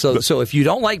 18. Okay, so if you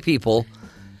don't like people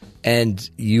and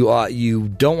you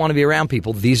don't want to be around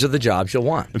people, these are the jobs you'll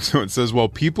want. And so it says, well,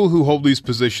 people who hold these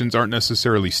positions aren't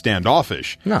necessarily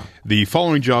standoffish. No. The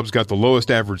following jobs got the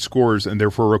lowest average scores and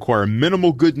therefore require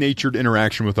minimal good-natured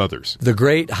interaction with others. The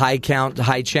great High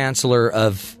Chancellor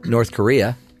of North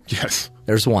Korea. Yes.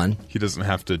 There's one. He doesn't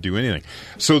have to do anything.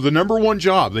 So the number one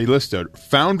job they listed,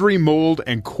 foundry, mold,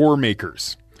 and core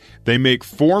makers. They make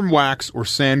form wax or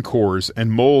sand cores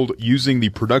and mold using the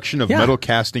production of metal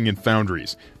casting in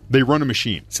foundries. They run a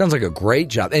machine. Sounds like a great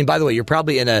job. And by the way, you're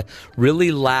probably in a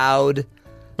really loud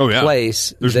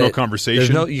place. There's no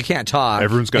conversation. You can't talk.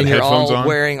 Everyone's got and headphones you're all on.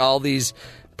 Wearing all these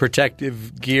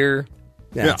protective gear.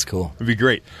 Yeah, that's cool. It'd be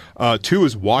great. 2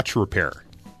 is watch repair.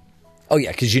 Oh,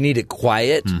 yeah, because you need it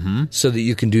quiet so that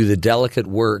you can do the delicate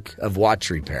work of watch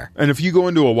repair. And if you go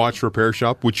into a watch repair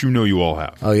shop, which you all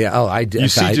have. Oh, yeah. Oh, I did. You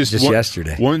see just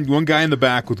yesterday. One guy in the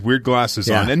back with weird glasses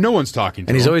on, and no one's talking to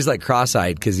him. And he's always like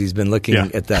cross-eyed because he's been looking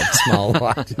at that small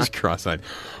watch. He's cross-eyed.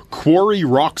 Quarry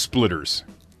rock splitters.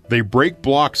 They break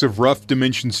blocks of rough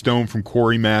dimension stone from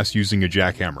quarry mass using a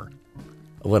jackhammer.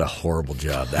 What a horrible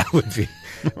job that would be.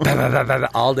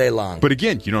 All day long. But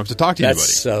again, you don't have to talk to anybody.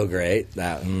 That's so great.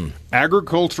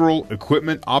 Agricultural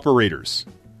equipment operators.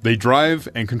 They drive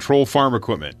and control farm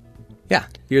equipment. Yeah.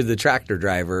 You're the tractor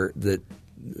driver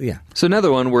So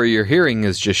another one where your hearing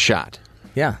is just shot.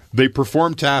 Yeah. They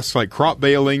perform tasks like crop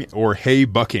baling or hay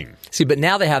bucking. See, but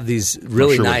now they have these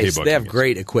really nice, they have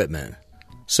great equipment.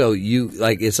 So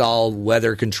it's all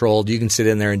weather controlled. You can sit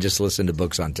in there and just listen to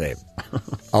books on tape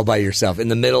all by yourself in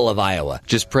the middle of Iowa.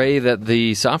 Just pray that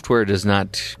the software does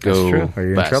not go That's true. Or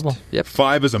you're in trouble. Yep.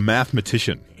 5 is a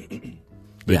mathematician.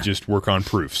 They just work on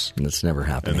proofs. That's never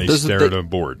happened. And they stare at a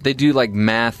board. They do like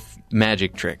math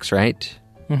magic tricks, right?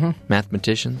 Mm-hmm.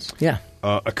 Mathematicians. Yeah.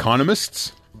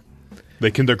 Economists.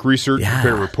 They conduct research, Yeah.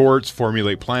 prepare reports,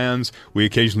 formulate plans. We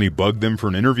occasionally bug them for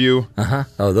an interview. Uh-huh.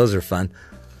 Oh, those are fun.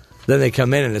 Then they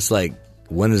come in and it's like,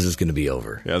 when is this going to be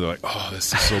over? Yeah, they're like, oh,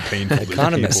 this is so painful. These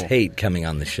Economists people. hate coming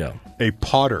on the show. A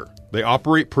potter. They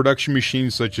operate production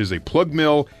machines such as a plug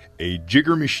mill, a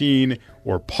jigger machine,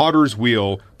 or potter's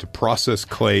wheel to process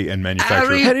clay and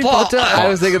manufacture. Harry Potter. I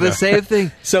was thinking the same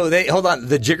thing. So hold on,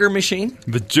 the jigger machine?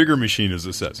 The jigger machine, as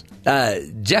it says.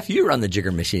 Jeff, you run the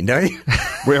jigger machine, don't you?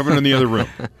 We have it in the other room.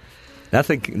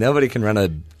 Nobody can run a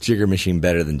jigger machine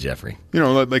better than Jeffrey. You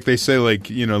know, like they say,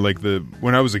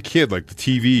 when I was a kid, like the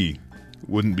TV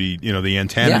wouldn't be, the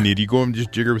antenna Yeah. need. You go and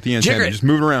just jigger with the antenna, Jigger it. just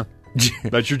move it around.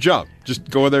 That's your job. Just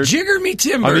go there. Jigger me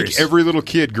timbers. I think every little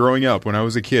kid growing up, when I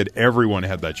was a kid, everyone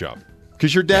had that job.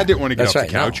 Because your dad didn't want to get That's off right,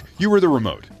 the couch. no. You were the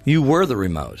remote. You were the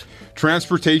remote.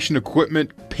 Transportation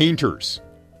equipment painters.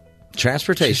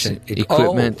 Transportation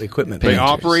Equipment. equipment. They painters.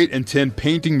 operate and tend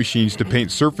painting machines to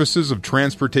paint surfaces of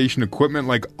transportation equipment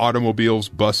like automobiles,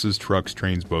 buses, trucks,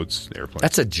 trains, boats, airplanes.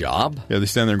 That's a job. Yeah, they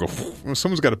stand there and go, well,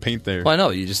 someone's got to paint there. Well, I know.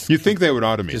 You You'd think they would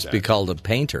automate just that. be called a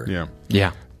painter. Yeah.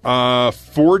 Yeah.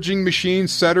 Forging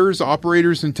machines, setters,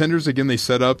 operators, and tenders. Again, they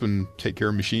set up and take care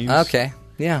of machines. Okay.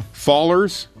 Yeah.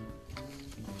 Fallers.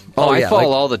 Oh, I yeah, fall like-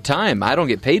 all the time. I don't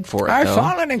get paid for it,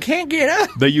 though. and can't get up.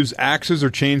 They use axes or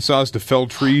chainsaws to fell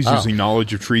trees using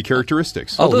knowledge of tree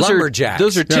characteristics. Oh, those lumberjacks.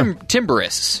 Those are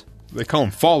timberists. They call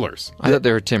them fallers. I thought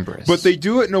they were timberists. But they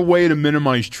do it in a way to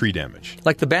minimize tree damage.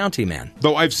 Like the Bounty Man.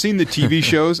 Though I've seen the TV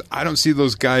shows, I don't see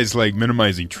those guys like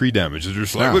minimizing tree damage. They're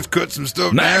just like, No. let's cut some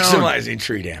stuff down. Maximizing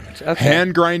tree damage. Okay.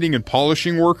 Hand grinding and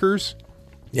polishing workers,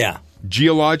 Yeah.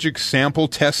 geologic sample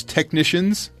test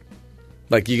technicians.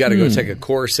 Like you got to go take a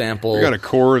core sample. We got a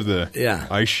core of the Yeah.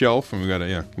 ice shelf, and we got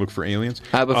to look for aliens.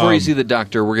 Before you see the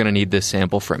doctor, we're going to need this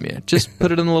sample from you. Just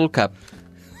put it in a little cup.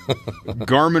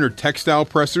 Garment or textile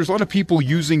press. There's a lot of people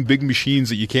using big machines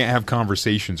that you can't have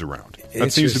conversations around.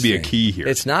 That seems to be a Interesting. key here.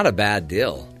 It's not a bad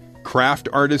deal. Craft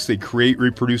artists, they create,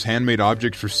 reproduce handmade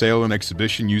objects for sale and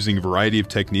exhibition using a variety of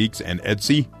techniques. And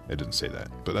Etsy, I didn't say that,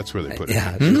 but that's where they put it.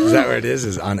 Yeah. Is that where it is?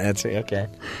 Is on Etsy? Okay.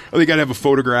 Oh, you got to have a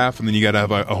photograph, and then you got to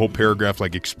have a whole paragraph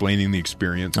like explaining the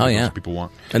experience. Oh, what yeah. most people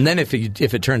want. And then if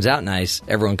it turns out nice,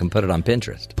 everyone can put it on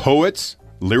Pinterest. Poets,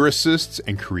 lyricists,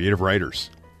 and creative writers.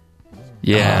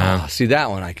 Yeah. Oh, see, that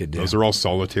one I could do. Those are all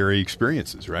solitary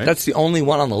experiences, right? That's the only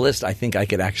one on the list I think I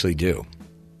could actually do.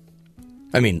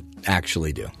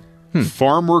 Actually do.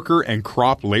 Farm worker and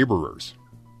crop laborers.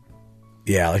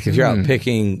 Yeah, like if you're out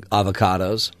picking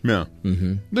avocados. Yeah.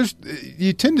 Mm-hmm.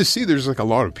 You tend to see there's like a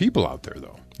lot of people out there,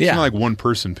 though. It's Yeah. not like one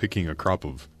person picking a crop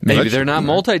of Maybe they're not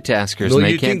multitaskers and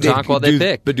they can't talk while they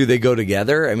pick. But do they go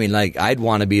together? I'd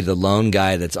want to be the lone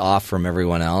guy that's off from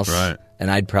everyone else. Right. And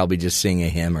I'd probably just sing a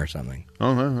hymn or something.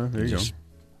 Oh, well, there you Just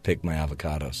pick my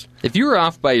avocados. If you were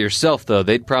off by yourself, though,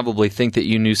 they'd probably think that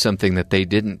you knew something that they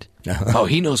didn't. Oh,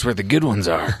 he knows where the good ones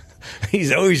are.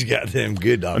 He's always got them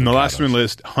good avocados. And the last one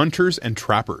list, hunters and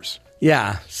trappers.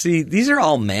 Yeah. See, these are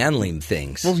all manly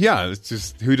things. Well, yeah, it's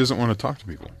just who doesn't want to talk to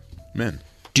people? Men.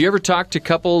 Do you ever talk to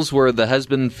couples where the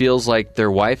husband feels like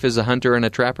their wife is a hunter and a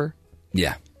trapper?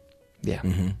 Yeah. Yeah.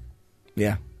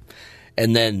 Yeah.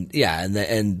 And then,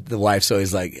 and the wife's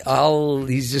always like, oh,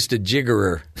 he's just a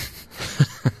jiggerer.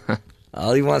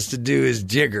 All he wants to do is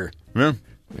jigger. Yeah.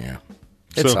 Yeah.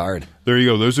 It's So, hard. There you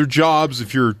go. Those are jobs.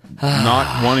 If you're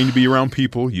not wanting to be around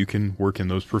people, you can work in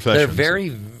those professions. They're very,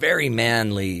 very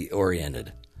manly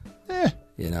oriented.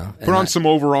 You know? Put on some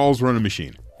overalls, run a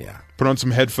machine. Yeah. Put on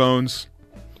some headphones.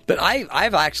 But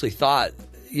I've actually thought,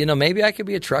 maybe I could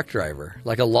be a truck driver,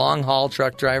 like a long haul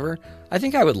truck driver. I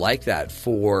think I would like that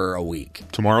for a week.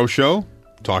 Tomorrow's show,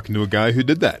 talking to a guy who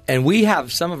did that. And we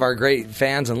have some of our great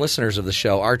fans and listeners of the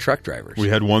show are truck drivers. We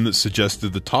had one that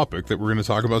suggested the topic that we're going to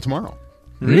talk about tomorrow.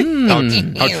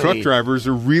 How truck drivers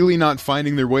are really not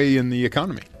finding their way in the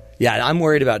economy. Yeah, I'm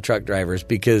worried about truck drivers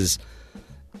because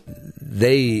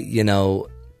they,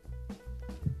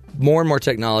 more and more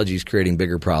technology is creating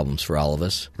bigger problems for all of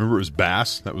us. Remember it was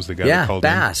Bass? That was the guy that Yeah, called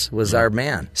Bass was our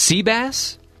man. Sea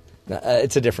bass?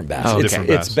 It's a different Bass. Oh, it's, different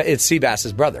it's, Bass. it's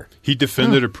Seabass's brother. He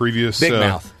defended a previous Big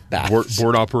mouth Bass.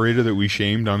 board operator that we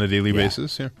shamed on a daily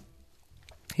basis. Yeah.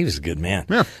 He was a good man.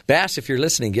 Yeah. Bass, if you're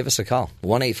listening, give us a call.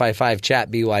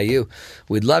 1-855-CHAT-BYU.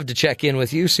 We'd love to check in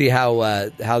with you, see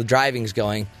how driving's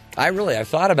going. I've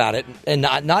thought about it, and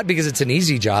not because it's an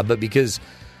easy job, but because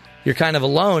you're kind of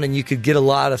alone and you could get a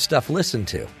lot of stuff listened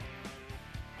to.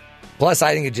 Plus,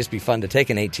 I think it'd just be fun to take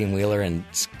an 18-wheeler and,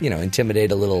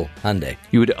 intimidate a little Hyundai.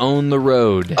 You would own the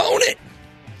road. Own it!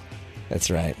 That's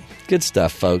right. Good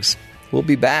stuff, folks. We'll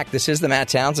be back. This is the Matt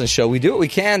Townsend Show. We do what we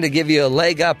can to give you a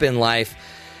leg up in life.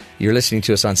 You're listening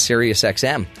to us on Sirius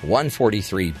XM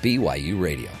 143 BYU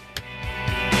Radio.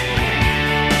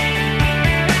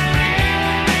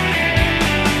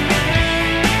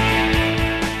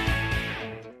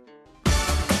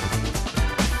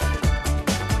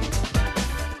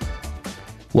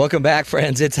 Welcome back,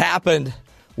 friends. It's happened.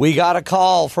 We got a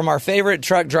call from our favorite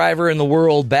truck driver in the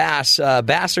world, Bass.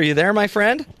 Bass, are you there, my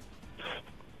friend?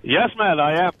 Yes, man,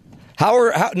 I am.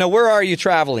 Where are you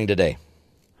traveling today?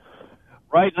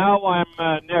 Right now, I'm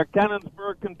near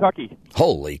Cannonsburg, Kentucky.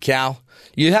 Holy cow.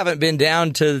 You haven't been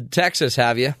down to Texas,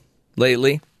 have you,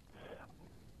 lately?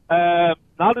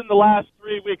 Not in the last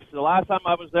 3 weeks. The last time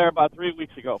I was there about 3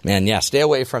 weeks ago. Man, yeah, stay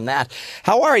away from that.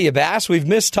 How are you, Bass? We've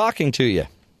missed talking to you.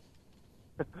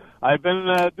 I've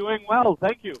been doing well,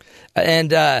 thank you. And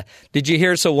did you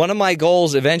hear, so one of my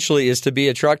goals eventually is to be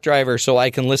a truck driver so I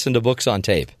can listen to books on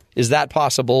tape. Is that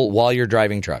possible while you're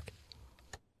driving truck?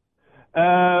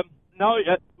 No,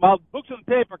 well, books on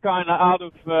tape are kind of out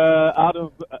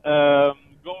of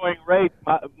going rate.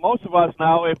 Most of us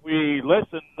now, if we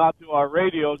listen not to our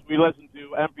radios, we listen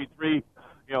to MP3,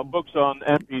 books on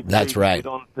MP3. That's right. We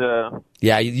don't,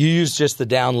 Yeah, you use just the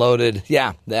downloaded.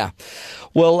 Yeah.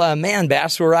 Well, man,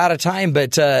 Bass, we're out of time,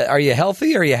 but are you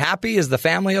healthy? Are you happy? Is the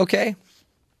family okay?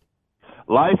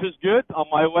 Life is good. On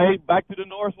my way back to the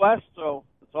Northwest, so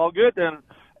it's all good. And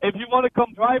if you want to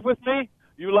come drive with me,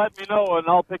 you let me know, and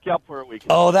I'll pick you up for a week.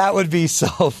 Oh, that would be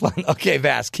so fun. Okay,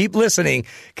 Bass, keep listening,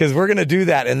 because we're going to do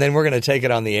that, and then we're going to take it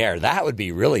on the air. That would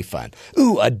be really fun.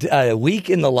 Ooh, a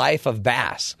week in the life of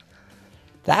Bass.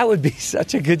 That would be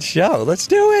such a good show. Let's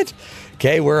do it.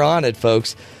 Okay, we're on it,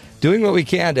 folks. Doing what we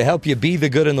can to help you be the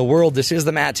good in the world. This is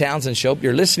the Matt Townsend Show.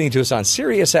 You're listening to us on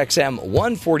Sirius XM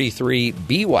 143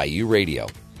 BYU Radio.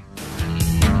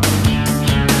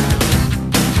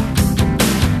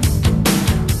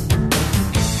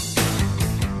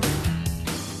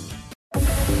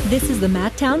 This is the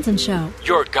Matt Townsend Show.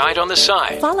 Your guide on the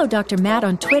side. Follow Dr. Matt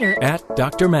on Twitter At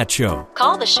Dr. Matt Show.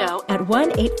 Call the show at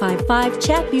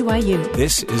 1-855-CHAT-BYU.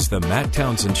 This is the Matt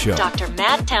Townsend Show. Dr.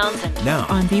 Matt Townsend Now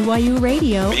on BYU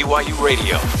Radio. BYU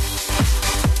Radio.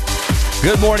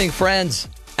 Good morning, friends.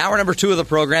 Hour number 2 of the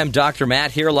program. Dr.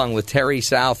 Matt here along with Terry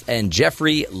South and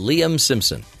Jeffrey Liam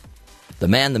Simpson. The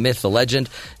man, the myth, the legend.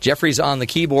 Jeffrey's on the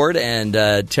keyboard, and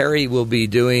Terry will be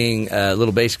doing a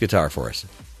little bass guitar for us.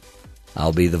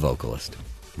 I'll be the vocalist.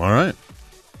 All right.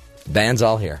 Band's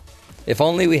all here. If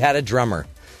only we had a drummer.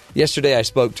 Yesterday I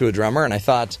spoke to a drummer, and I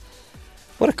thought,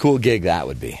 what a cool gig that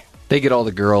would be. They get all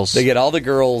the girls. They get all the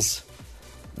girls.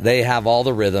 They have all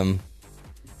the rhythm.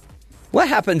 What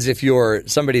happens if you're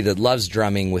somebody that loves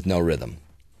drumming with no rhythm?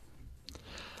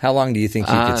 How long do you think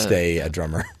you could stay a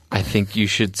drummer? I think you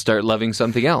should start loving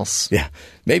something else. Yeah.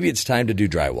 Maybe it's time to do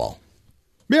drywall.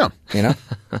 Yeah. You know?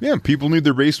 Yeah, people need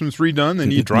their basements redone. They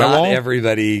need drywall. Not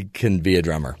everybody can be a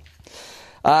drummer.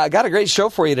 Got a great show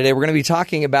for you today. We're going to be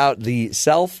talking about the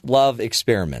self-love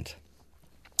experiment.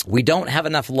 We don't have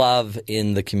enough love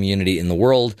in the community, in the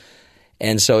world.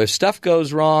 And so if stuff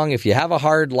goes wrong, if you have a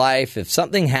hard life, if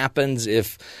something happens,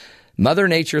 if Mother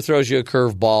Nature throws you a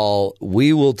curveball,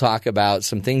 we will talk about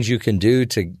some things you can do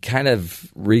to kind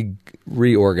of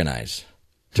reorganize,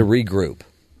 to regroup.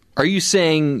 Are you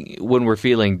saying when we're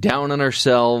feeling down on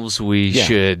ourselves, we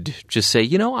should just say,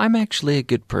 I'm actually a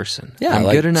good person. Yeah, I'm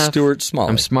like good enough. Stuart Smalley.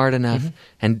 I'm smart enough.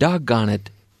 And doggone it,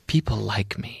 people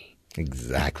like me.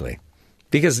 Exactly.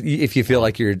 Because if you feel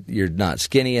like you're not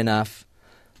skinny enough,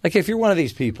 like if you're one of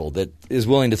these people that is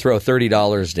willing to throw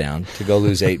 $30 down to go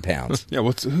lose 8 pounds. Yeah,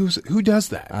 who does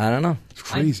that? I don't know. It's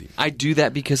crazy. I do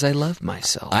that because I love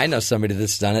myself. I know somebody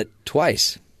that's done it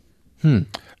twice.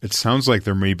 It sounds like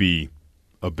there may be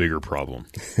a bigger problem.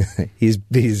 He's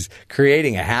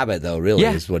creating a habit, though, really,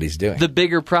 is what he's doing. The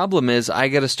bigger problem is I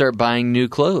got to start buying new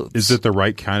clothes. Is it the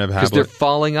right kind of habit? Because they're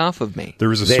falling off of me.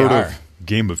 There is a of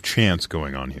game of chance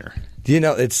going on here.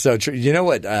 It's so true. You know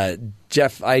what,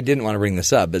 Jeff, I didn't want to bring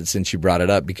this up, but since you brought it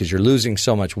up, because you're losing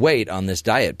so much weight on this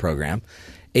diet program,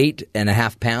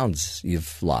 8.5 pounds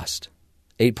you've lost.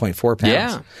 8.4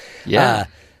 pounds. Yeah.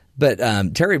 But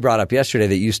Terry brought up yesterday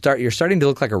that you're starting to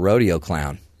look like a rodeo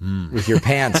clown. With your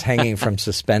pants hanging from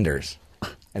suspenders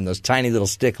and those tiny little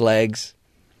stick legs.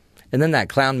 And then that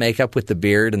clown makeup with the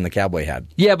beard and the cowboy hat.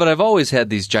 Yeah, but I've always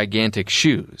had these gigantic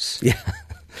shoes. Yeah.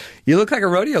 You look like a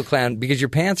rodeo clown because your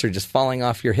pants are just falling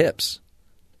off your hips.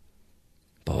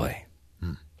 Boy,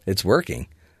 it's working.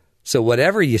 So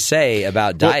whatever you say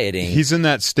about dieting. He's in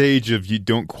that stage of you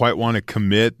don't quite want to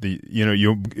commit.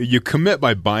 You commit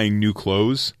by buying new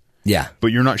clothes. Yeah. but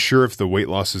you're not sure if the weight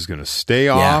loss is going to stay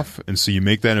off, and so you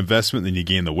make that investment, then you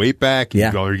gain the weight back, and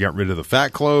you've already got rid of the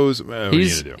fat clothes. What are you going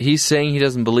to do? He's saying he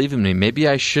doesn't believe in me. Maybe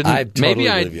I shouldn't. I totally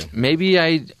believe you. Maybe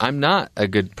I'm not a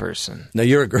good person. No,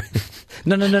 you're a great...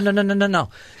 No.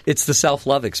 It's the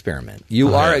self-love experiment.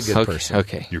 You are a good person.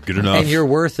 Okay. You're good enough. And you're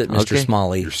worth it, Mr.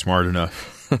 Smalley. You're smart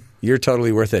enough. You're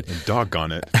totally worth it. And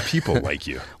doggone it, people like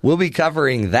you. We'll be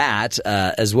covering that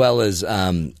as well as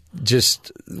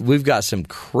we've got some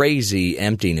crazy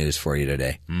empty news for you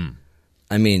today.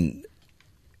 I mean,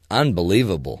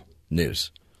 unbelievable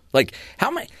news. Like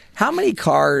how many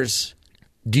cars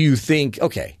do you think?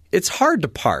 Okay, it's hard to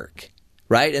park,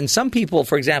 right? And some people,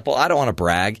 for example, I don't want to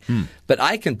brag, but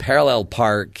I can parallel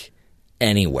park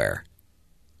anywhere.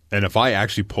 And if I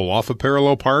actually pull off a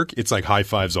parallel park, it's like high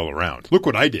fives all around. Look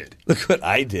what I did. Look what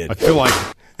I did. I feel like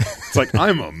it's like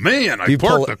I'm a man. I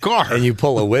parked the car. And you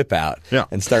pull a whip out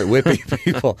and start whipping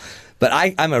people. But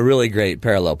I'm a really great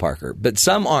parallel parker. But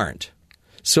some aren't.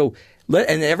 So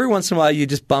and every once in a while you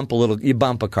just bump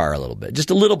a car a little bit. Just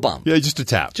a little bump. Yeah, just a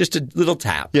tap. Just a little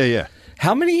tap. Yeah.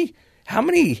 How many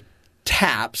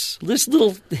taps, just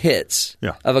little hits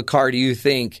of a car do you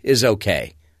think is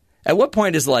okay? At what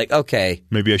point is like, okay,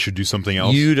 maybe I should do something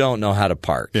else? You don't know how to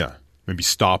park. Yeah. Maybe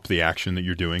stop the action that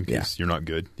you're doing because you're not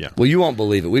good. Yeah. Well, you won't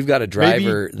believe it. We've got a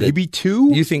driver. Maybe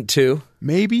two? You think two?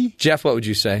 Maybe. Jeff, what would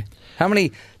you say? How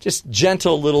many just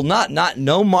gentle little, not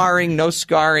no marring, no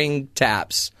scarring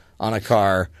taps on a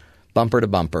car, bumper to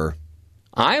bumper?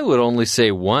 I would only say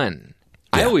one.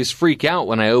 Yeah. I always freak out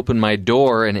when I open my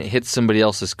door and it hits somebody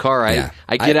else's car.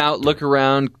 I get out, look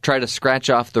around, try to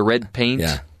scratch off the red paint.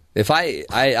 Yeah. If I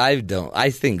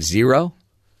think zero.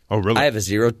 Oh, really? I have a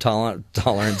zero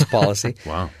tolerance policy.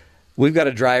 Wow. We've got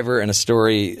a driver in a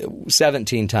story.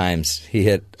 17 times he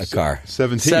hit a car.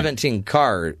 17. 17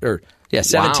 cars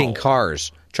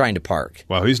trying to park.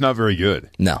 Wow, he's not very good.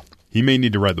 No. He may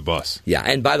need to ride the bus. Yeah,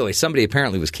 and by the way, somebody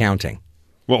apparently was counting.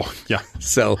 Well, yeah.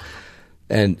 So,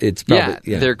 and it's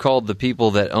probably they're called the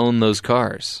people that own those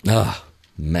cars. Oh.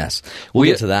 Mess. We'll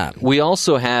get to that. We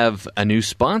also have a new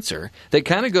sponsor that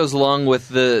kind of goes along with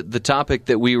the topic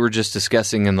that we were just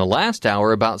discussing in the last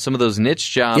hour about some of those niche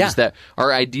jobs that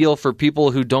are ideal for people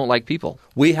who don't like people.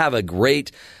 We have a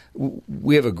great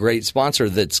sponsor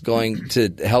that's going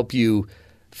to help you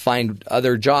find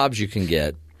other jobs you can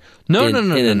get. No.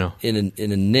 In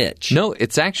a niche. No,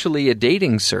 it's actually a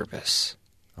dating service.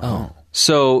 Oh.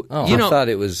 So, I thought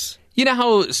it was... You know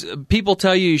how people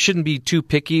tell you shouldn't be too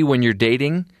picky when you're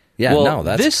dating? Yeah, well,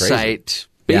 that's this crazy. Site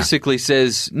basically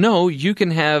says, no, you can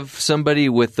have somebody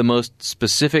with the most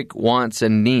specific wants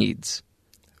and needs.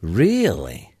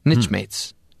 Really? Niche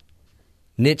mates.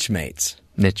 Niche mates.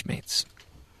 Niche mates.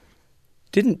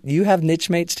 Didn't you have niche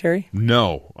mates, Terry?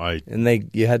 No.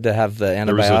 You had to have the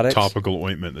antibiotics? There was a topical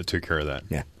ointment that took care of that.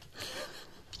 Yeah.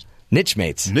 Niche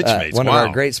mates. Niche mates. One of our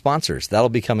great sponsors. That'll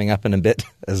be coming up in a bit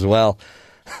as well.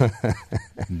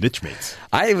 Niche mates.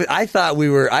 I thought we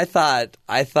were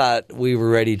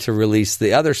ready to release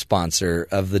the other sponsor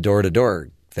of the door-to-door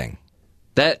thing.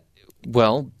 That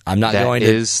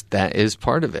is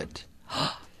part of it.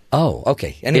 Oh,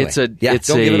 okay. Anyway, it's a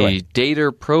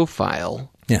dater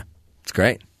profile. Yeah, it's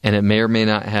great, and it may or may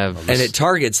not have. And it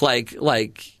targets like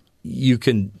you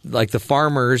can the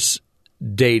farmers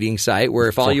dating site where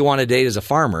if all you want to date is a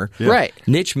farmer, right?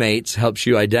 Niche Mates helps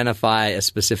you identify a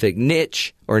specific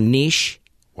niche or niche.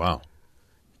 Wow.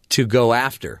 To go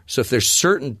after. So if there's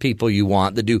certain people you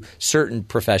want that do certain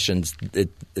professions,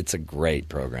 it's a great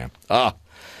program. Oh,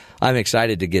 I'm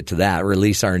excited to get to that.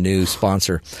 Release our new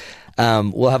sponsor.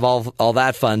 We'll have all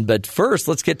that fun. But first,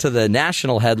 let's get to the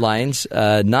national headlines.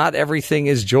 Not everything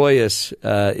is joyous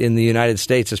in the United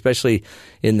States, especially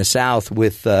in the South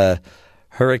with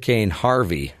Hurricane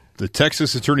Harvey. The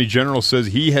Texas Attorney General says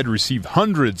he had received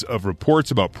hundreds of reports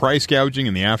about price gouging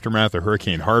in the aftermath of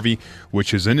Hurricane Harvey,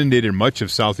 which has inundated much of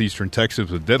southeastern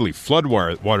Texas with deadly flood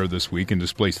water this week and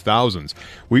displaced thousands.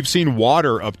 We've seen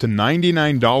water up to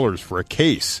 $99 for a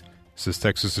case, says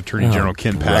Texas Attorney General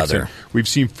Ken Paxton. We've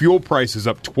seen fuel prices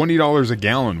up $20 a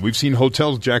gallon. We've seen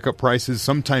hotels jack up prices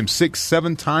sometimes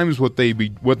 6-7 times what they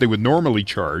would normally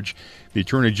charge. The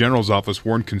Attorney General's office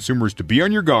warned consumers to be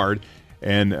on your guard.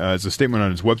 And as a statement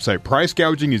on his website, price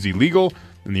gouging is illegal,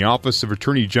 and the Office of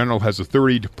Attorney General has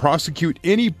authority to prosecute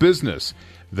any business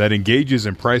that engages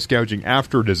in price gouging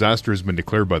after a disaster has been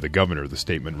declared by the governor, the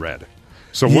statement read.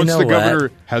 So once the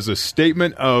governor has a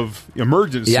statement of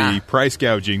emergency price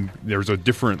gouging, there's a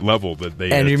different level that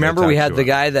they. And you remember we had the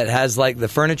guy that has the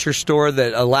furniture store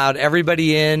that allowed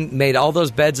everybody in, made all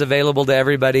those beds available to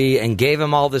everybody, and gave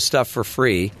them all this stuff for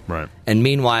free. Right. And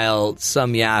meanwhile,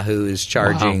 some Yahoo is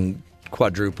charging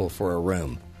quadruple for a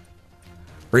room.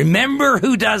 Remember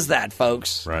who does that,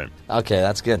 folks. Right. Okay,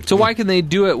 that's good. So why can they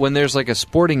do it when there's like a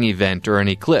sporting event or an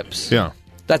eclipse? Yeah.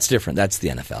 That's different. That's the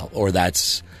NFL, or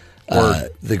that's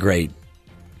the great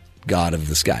God of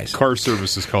the skies. Car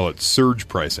services call it surge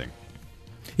pricing.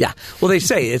 Yeah. Well, they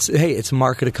say it's a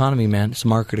market economy, man. It's a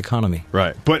market economy.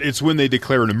 Right. But it's when they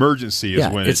declare an emergency is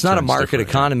when it's not a turns market different.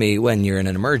 economy when you're in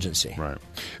an emergency. Right.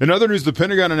 In other news, the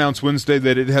Pentagon announced Wednesday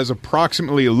that it has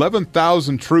approximately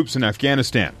 11,000 troops in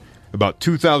Afghanistan, about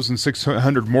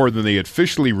 2,600 more than they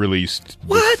officially released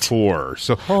before.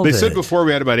 So they said before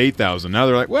we had about 8,000. Now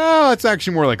they're like, well, it's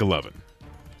actually more like 11.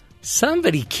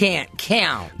 Somebody can't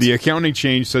count. The accounting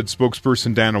change, said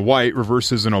spokesperson Dana White,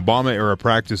 reverses an Obama-era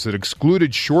practice that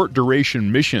excluded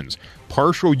short-duration missions,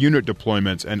 partial unit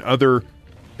deployments, and other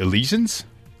elisions?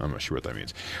 I'm not sure what that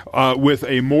means. With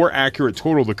a more accurate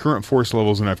total, the current force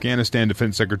levels in Afghanistan,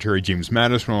 Defense Secretary James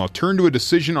Mattis will now turn to a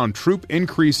decision on troop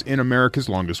increase in America's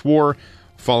longest war,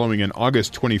 following an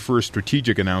August 21st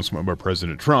strategic announcement by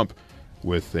President Trump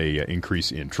with a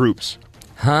increase in troops.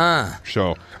 Huh.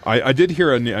 So I did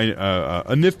hear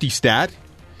a nifty stat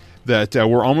that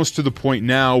we're almost to the point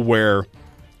now where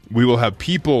we will have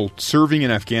people serving in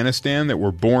Afghanistan that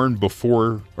were born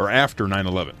before or after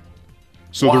 9/11.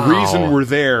 So the reason we're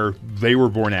there, they were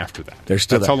born after that. They're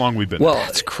still That's there. how long we've been Well, there.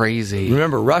 That's crazy.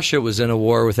 Remember, Russia was in a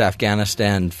war with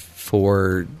Afghanistan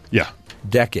for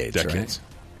decades, right?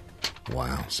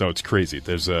 Wow. So it's crazy.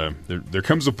 There's there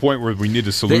comes a point where we need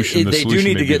a solution. They do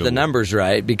need to get the numbers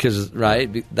right because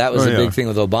that was the big thing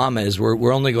with Obama is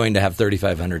we're only going to have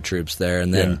 3,500 troops there,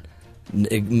 and then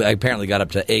it apparently got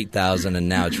up to 8,000, and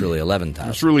now it's really 11,000.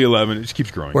 It's really 11. It just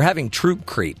keeps growing. We're having troop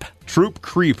creep. Troop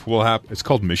creep will happen. It's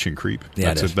called mission creep.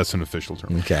 Yeah, That's an official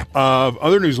term. Okay.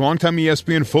 Other news, longtime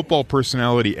ESPN football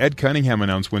personality Ed Cunningham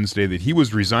announced Wednesday that he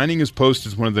was resigning his post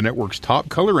as one of the network's top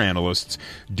color analysts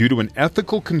due to an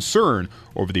ethical concern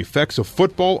over the effects of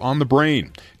football on the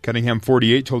brain. Cunningham,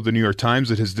 48, told the New York Times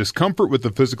that his discomfort with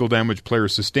the physical damage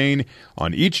players sustain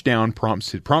on each down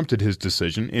prompted his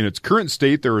decision. In its current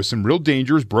state, there are some real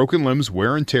dangers, broken limbs,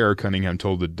 wear and tear, Cunningham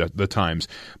told the Times.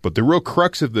 But the real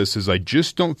crux of this is I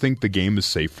just don't think the game is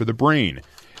safe for the brain.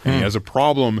 And he has a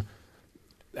problem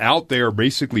out there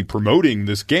basically promoting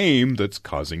this game that's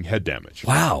causing head damage.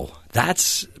 Wow.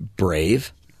 That's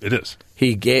brave. It is.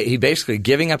 He basically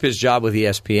giving up his job with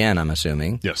ESPN, I'm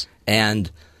assuming. Yes. And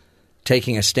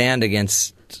taking a stand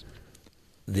against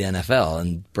the NFL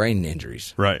and brain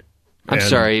injuries. Right. I'm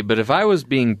sorry, but if I was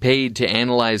being paid to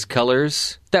analyze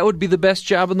colors, that would be the best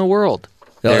job in the world.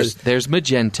 There's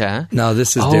magenta. No, this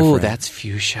is different. different. Oh, that's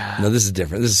fuchsia. No, this is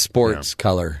different. This is sports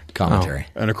color commentary.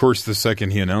 And of course, the second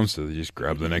he announced it, they just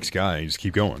grab the next guy and just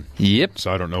keep going. Yep.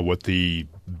 So I don't know what the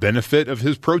benefit of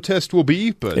his protest will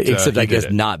be, but except I guess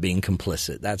it. not being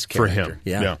complicit. That's For character. him.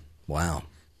 Yeah. Wow.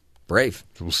 Brave.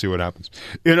 So we'll see what happens.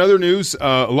 In other news,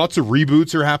 lots of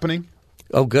reboots are happening.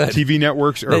 Oh, good. TV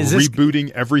networks are rebooting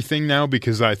everything now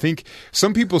because I think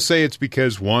some people say it's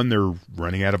because, one, they're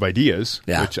running out of ideas,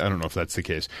 which I don't know if that's the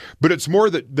case. But it's more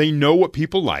that they know what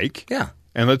people like. Yeah.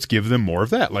 And let's give them more of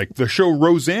that. Like the show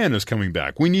Roseanne is coming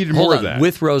back. We needed more of that.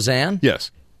 With Roseanne?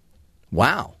 Yes.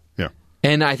 Wow. Yeah.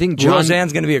 And I think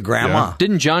Roseanne's going to be a grandma. Yeah.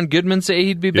 Didn't John Goodman say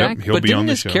he'd be back? He'll but be didn't on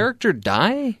the his show. character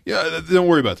die? Yeah, don't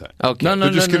worry about that. Okay. No,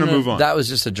 They're just going to move on. That was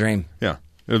just a dream. Yeah.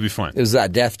 It'll be fine. It was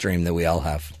that death dream that we all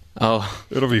have. Oh.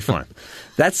 It'll be fine.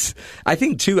 I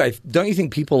think, too, don't you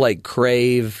think people like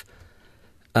crave,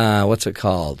 what's it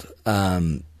called?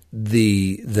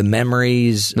 The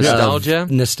memories. Nostalgia?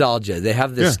 Nostalgia. They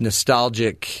have this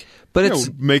nostalgic. But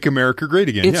it's make America great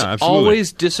again. It's yeah, absolutely.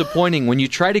 always disappointing when you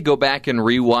try to go back and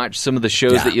rewatch some of the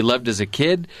shows that you loved as a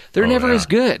kid. They're never as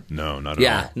good. No, not at all.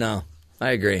 Yeah, no,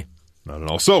 I agree. Not at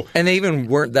all. So, and they even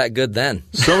weren't that good then.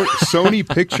 Sony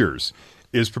Pictures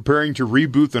is preparing to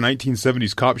reboot the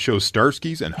 1970s cop show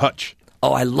Starsky's and Hutch.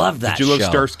 Oh, I love that show. Did you love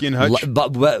Starsky and Hutch?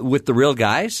 But with the real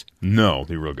guys? No,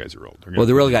 the real guys are old. Well,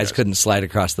 the real guys couldn't slide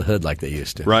across the hood like they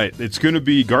used to. Right. It's going to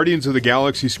be Guardians of the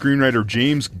Galaxy screenwriter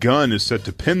James Gunn is set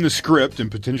to pen the script and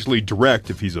potentially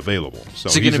direct if he's available. So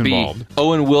is it he's going to be involved.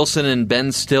 Owen Wilson and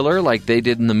Ben Stiller like they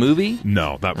did in the movie?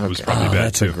 No, that was probably bad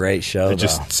that's too. a great show, It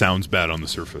just sounds bad on the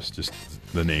surface. Just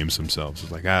the names themselves.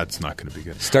 It's like, it's not going to be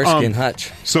good. Starsky and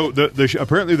Hutch. So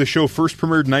apparently the show first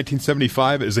premiered in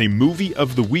 1975 as a movie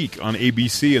of the week on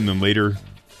ABC and then later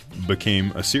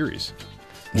became a series.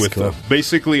 With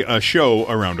basically a show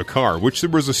around a car, which there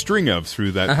was a string of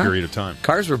through that period of time.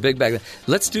 Cars were big back then.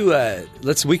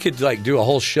 We could do a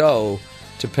whole show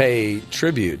to pay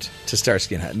tribute to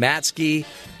Starsky and Hutch. Matsky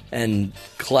and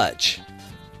Clutch.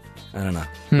 I don't know.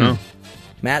 No.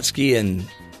 Matsky and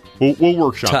We'll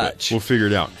workshop Touch. it. We'll figure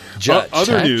it out. Touch.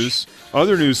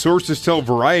 Other news. Sources tell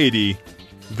Variety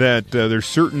that there's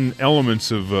certain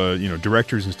elements of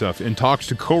directors and stuff in talks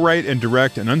to co-write and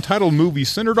direct an untitled movie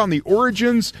centered on the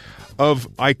origins of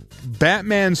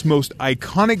Batman's most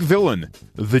iconic villain,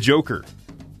 the Joker.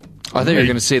 I thought you were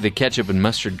going to say the ketchup and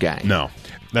mustard guy. No,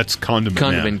 that's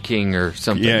Condiment Man. King or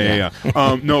something. Yeah.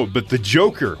 No, but the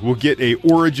Joker will get a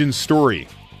origin story.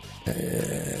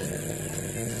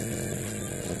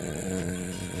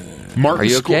 Are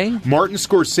you okay? Martin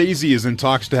Scorsese is in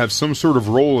talks to have some sort of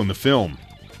role in the film.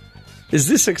 Is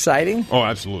this exciting? Oh,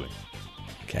 absolutely.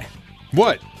 Okay.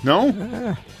 What?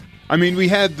 No? I mean, we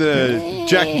had the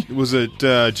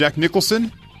Jack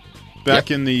Nicholson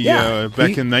back in the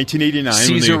back in 1989.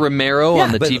 Caesar Romero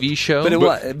on the TV show.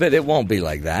 But it won't be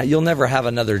like that. You'll never have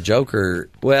another Joker.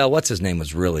 Well, what's his name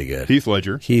was really good. Heath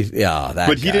Ledger. He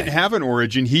didn't have an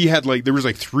origin. He had there was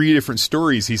 3 different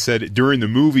stories he said during the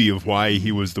movie of why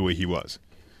he was the way he was.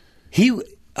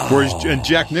 Whereas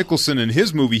Jack Nicholson in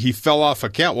his movie, he fell off a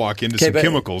catwalk into some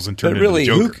chemicals and turned into the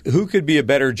Joker. Who could be a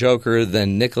better Joker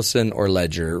than Nicholson or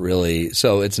Ledger, really?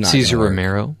 So it's not Caesar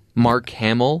Romero, Mark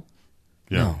Hamill.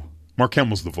 Yeah. No. Mark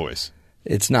Hamill's the voice.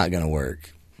 It's not going to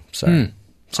work. Sorry.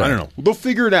 I don't know. They'll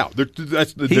figure it out.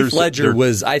 Heath Ledger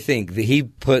I think, he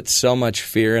put so much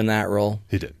fear in that role.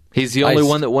 He did. He's the only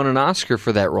one that won an Oscar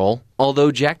for that role,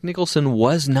 although Jack Nicholson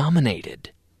was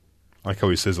nominated. I like how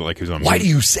he says it like he's on. Why do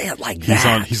you say it like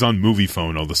that? He's on movie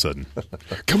phone all of a sudden.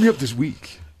 Coming up this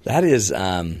week. That is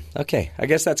okay. I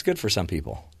guess that's good for some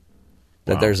people.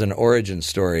 That there's an origin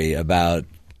story about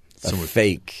a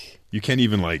fake. You can't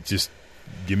even just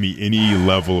give me any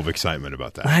level of excitement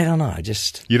about that. I don't know.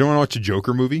 You don't want to watch a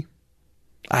Joker movie?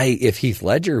 If Heath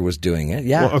Ledger was doing it,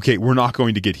 yeah. Well, okay, we're not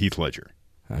going to get Heath Ledger.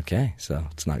 Okay, so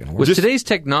it's not going to work. With today's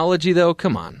technology, though,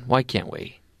 come on, why can't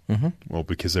we? Mm-hmm. Well,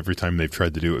 because every time they've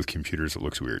tried to do it with computers, it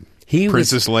looks weird.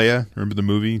 Princess Leia, remember the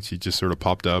movie? She just sort of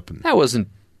popped up. And that wasn't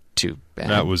too bad.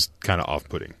 That was kind of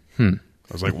off-putting. I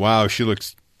was like, wow, she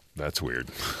looks... That's weird.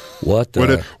 What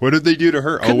did they do to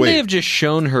her? Couldn't they have just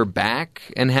shown her back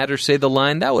and had her say the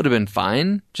line? That would have been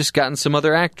fine. Just gotten some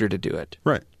other actor to do it.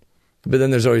 Right. But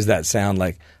then there's always that sound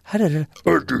like... What?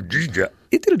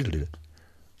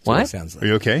 What? It sounds like. Are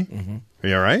you okay? Mm-hmm. Are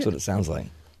you all right? That's what it sounds like.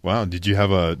 Wow, did you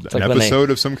have an episode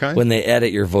of some kind? When they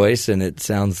edit your voice and it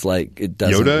sounds like it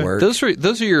doesn't Yoda? work. Those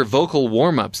are your vocal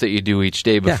warm-ups that you do each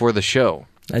day before the show.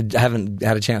 I haven't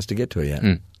had a chance to get to it yet,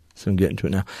 so I'm getting to it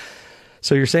now.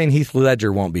 So you're saying Heath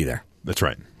Ledger won't be there? That's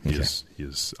right. He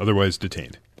is otherwise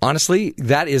detained. Honestly,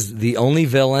 that is the only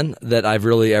villain that I've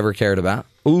really ever cared about.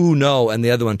 Ooh, no, and the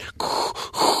other one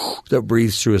that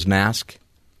breathes through his mask.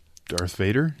 Darth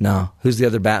Vader? No. Who's the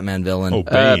other Batman villain? Oh,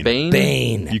 Bane.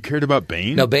 Bane. You cared about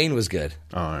Bane? No, Bane was good.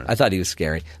 All right. I thought he was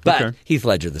scary. But Heath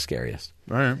Ledger the scariest.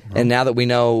 All right. Well. And now that we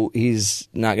know he's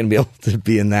not going to be able to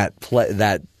be in that play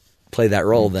that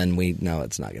role, then we know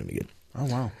it's not going to be good. Oh,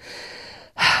 wow.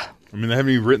 I mean, they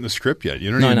haven't even written the script yet.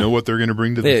 You don't even know what they're going to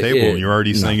bring to the table, and you're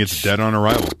already saying it's dead on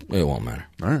arrival. It won't matter.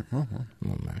 All right. Well. It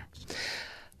won't matter.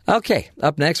 Okay,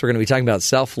 up next, we're going to be talking about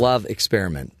self-love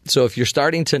experiment. So if you're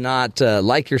starting to not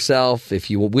like yourself, if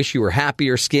you wish you were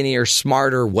happier, skinnier,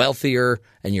 smarter, wealthier,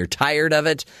 and you're tired of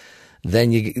it,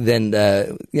 then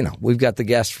we've got the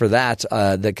guest for that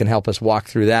that can help us walk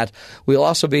through that. We'll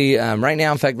also be right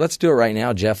now. In fact, let's do it right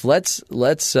now, Jeff. Let's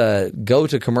go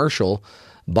to commercial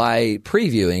by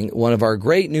previewing one of our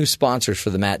great new sponsors for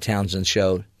the Matt Townsend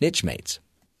Show, NicheMates.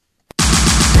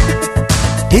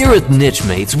 Here at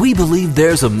NicheMates, we believe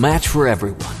there's a match for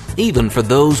everyone, even for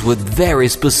those with very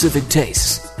specific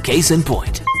tastes. Case in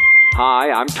point.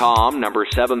 Hi, I'm Tom, number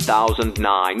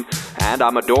 7009, and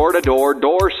I'm a door-to-door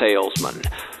door salesman.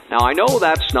 Now, I know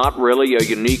that's not really a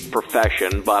unique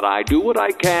profession, but I do what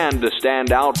I can to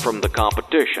stand out from the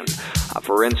competition.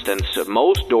 For instance,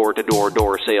 most door-to-door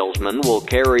door salesmen will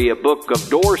carry a book of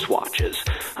door swatches.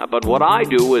 But what I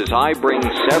do is I bring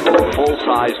several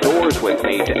full-size doors with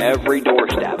me to every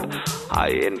doorstep.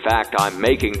 In fact, I'm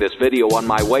making this video on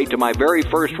my way to my very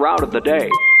first route of the day.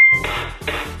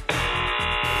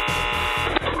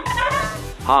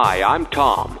 Hi, I'm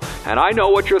Tom, and I know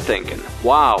what you're thinking.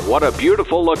 Wow, what a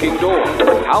beautiful looking door.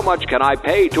 How much can I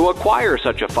pay to acquire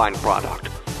such a fine product?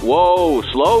 Whoa,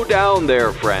 slow down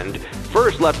there, friend.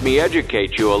 First, let me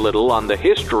educate you a little on the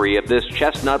history of this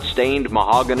chestnut-stained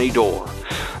mahogany door.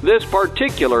 This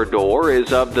particular door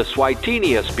is of the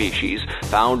Swietenia species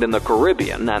found in the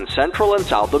Caribbean and Central and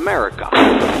South America.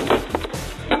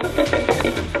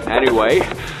 Anyway,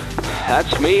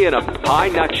 that's me in a pie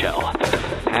nutshell.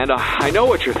 And I know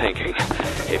what you're thinking.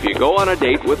 If you go on a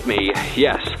date with me,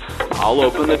 yes, I'll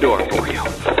open the door for you.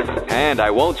 And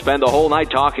I won't spend the whole night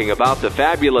talking about the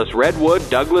fabulous redwood,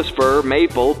 Douglas fir,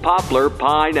 maple, poplar,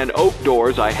 pine, and oak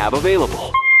doors I have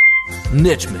available.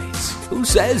 Niche Mates. Who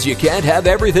says you can't have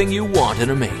everything you want in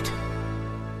a mate?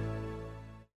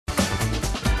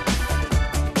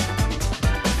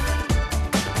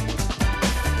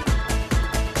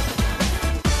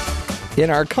 In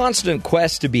our constant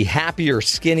quest to be happier,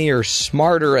 skinnier,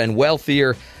 smarter, and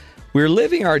wealthier, we're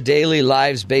living our daily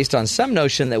lives based on some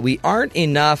notion that we aren't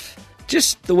enough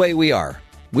just the way we are.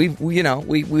 We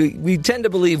tend to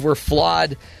believe we're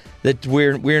flawed, that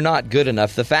we're not good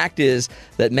enough. The fact is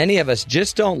that many of us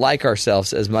just don't like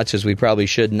ourselves as much as we probably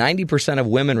should. 90% of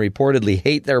women reportedly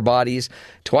hate their bodies.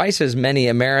 Twice as many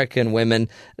American women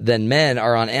than men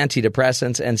are on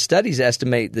antidepressants, and studies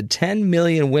estimate that 10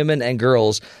 million women and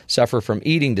girls suffer from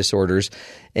eating disorders.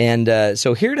 And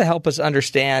so here to help us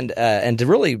understand and to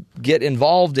really get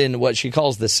involved in what she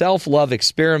calls the self-love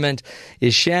experiment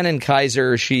is Shannon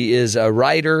Kaiser. She is a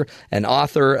writer and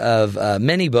author of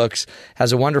many books,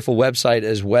 has a wonderful website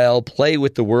as well,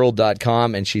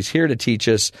 playwiththeworld.com, and she's here to teach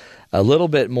us a little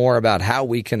bit more about how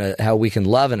we can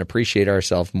love and appreciate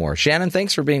ourselves more. Shannon,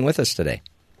 thanks for being with us today.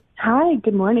 Hi,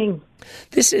 good morning.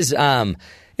 This is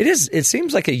it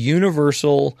seems like a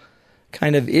universal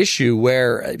kind of issue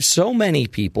where so many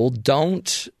people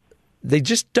just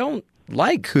don't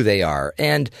like who they are.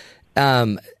 And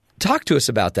talk to us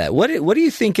about that. What do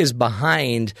you think is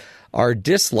behind our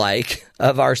dislike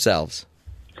of ourselves?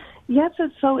 Yes,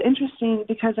 it's so interesting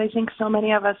because I think so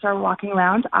many of us are walking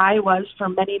around. I was for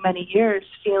many, many years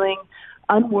feeling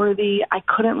unworthy. I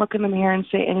couldn't look in the mirror and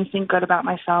say anything good about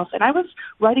myself. And I was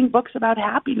writing books about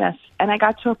happiness. And I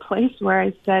got to a place where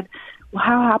I said, well,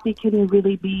 how happy can you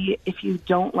really be if you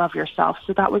don't love yourself?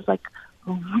 So that was like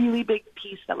a really big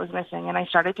piece that was missing. And I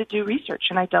started to do research,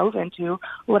 and I dove into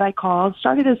what I call,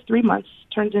 started as 3 months,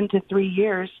 turned into 3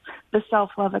 years, the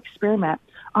self-love experiment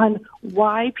on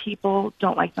why people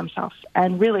don't like themselves.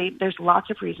 And really, there's lots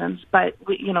of reasons, but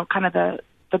kind of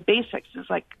the basics is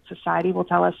like society will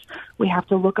tell us we have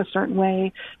to look a certain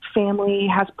way. Family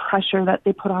has pressure that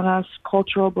they put on us,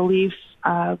 cultural beliefs.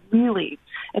 Really,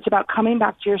 it's about coming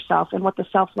back to yourself. And what the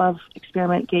self-love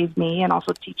experiment gave me and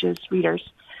also teaches readers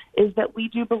is that we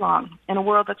do belong in a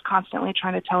world that's constantly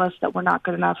trying to tell us that we're not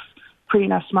good enough, pretty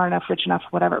enough, smart enough, rich enough,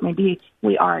 whatever it may be.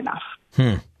 We are enough.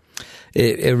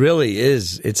 It really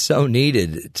is. It's so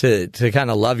needed to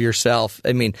kind of love yourself.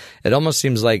 I mean, it almost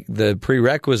seems like the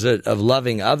prerequisite of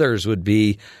loving others would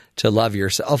be to love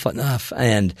yourself enough.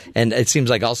 And it seems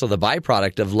like also the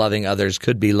byproduct of loving others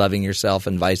could be loving yourself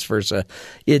and vice versa.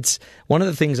 It's one of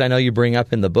the things I know you bring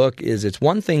up in the book is it's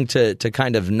one thing to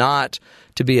kind of not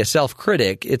to be a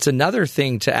self-critic. It's another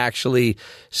thing to actually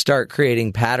start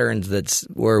creating patterns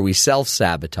where we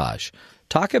self-sabotage.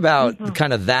 Talk about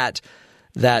kind of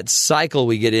that cycle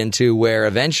we get into where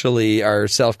eventually our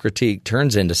self-critique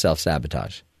turns into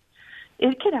self-sabotage.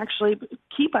 It can actually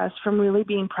keep us from really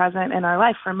being present in our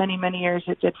life. For many, many years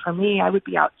it did for me. I would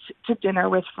be out to dinner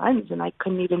with friends and I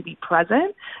couldn't even be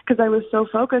present because I was so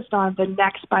focused on the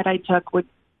next bite I took would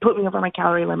put me over my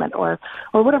calorie limit or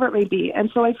whatever it may be. And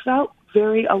so I felt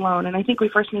very alone. And I think we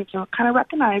first need to kind of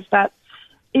recognize that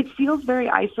it feels very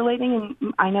isolating,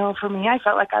 and I know for me, I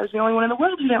felt like I was the only one in the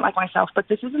world who didn't like myself, but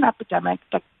this is an epidemic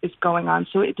that is going on,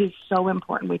 so it is so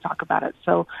important we talk about it.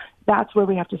 So that's where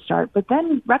we have to start. But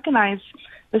then recognize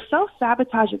the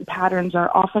self-sabotaging patterns are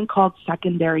often called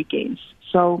secondary gains.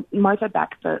 So Martha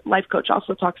Beck, the life coach,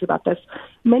 also talks about this.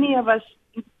 Many of us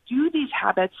do these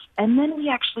habits, and then we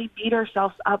actually beat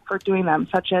ourselves up for doing them,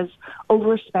 such as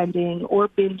overspending or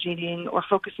binge eating or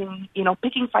focusing,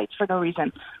 picking fights for no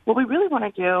reason. What we really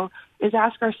want to do is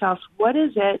ask ourselves, what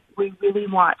is it we really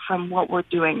want from what we're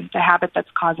doing, the habit that's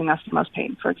causing us the most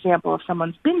pain? For example, if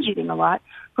someone's binge eating a lot,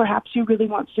 perhaps you really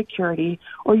want security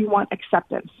or you want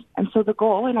acceptance. And so the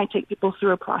goal, and I take people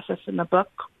through a process in the book,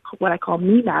 what I call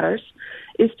Me Matters,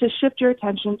 is to shift your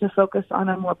attention to focus on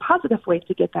a more positive way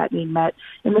to get that need met.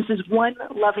 And this is one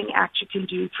loving act you can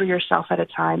do for yourself at a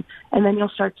time, and then you'll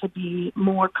start to be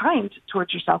more kind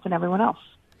towards yourself and everyone else.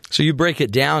 So you break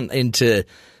it down into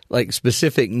like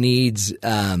specific needs,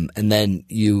 and then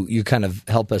you kind of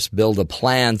help us build a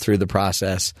plan through the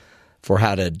process for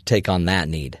how to take on that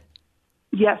need.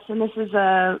 Yes, and this is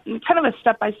a kind of a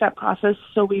step-by-step process,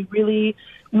 so we really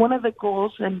one of the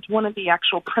goals and one of the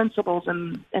actual principles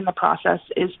in the process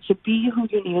is to be who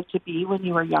you needed to be when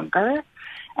you were younger.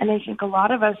 And I think a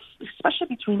lot of us, especially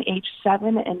between age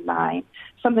 7 and 9,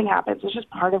 something happens. It's just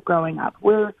part of growing up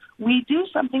where we do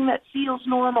something that feels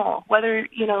normal, whether,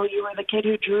 you were the kid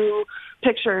who drew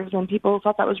pictures and people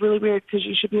thought that was really weird because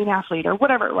you should be an athlete or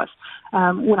whatever it was.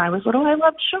 When I was little, I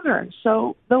loved sugar.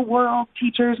 So the world,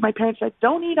 teachers, my parents said,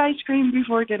 don't eat ice cream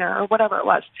before dinner or whatever it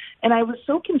was. And I was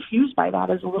so confused by that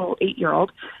as a little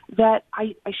 8-year-old that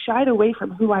I shied away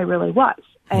from who I really was.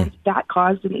 And that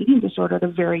caused an eating disorder at a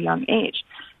very young age.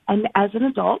 And as an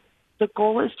adult, the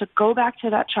goal is to go back to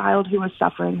that child who was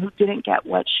suffering, who didn't get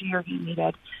what she or he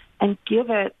needed, and give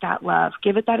it that love,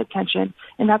 give it that attention.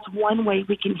 And that's one way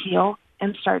we can heal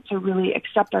and start to really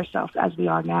accept ourselves as we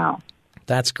are now.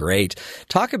 That's great.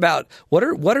 Talk about what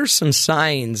are some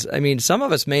signs? I mean, some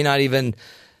of us may not even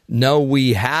know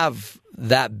we have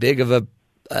that big of a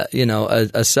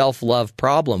self-love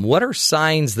problem. What are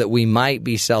signs that we might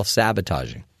be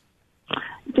self-sabotaging?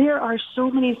 There are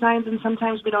so many signs, and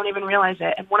sometimes we don't even realize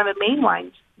it. And one of the main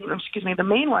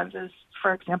ones is,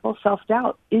 for example,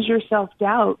 self-doubt. Is your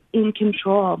self-doubt in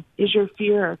control? Is your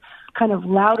fear kind of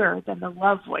louder than the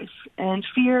love voice? And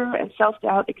fear and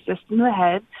self-doubt exist in the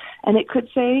head, and it could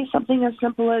say something as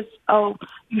simple as, oh,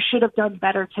 you should have done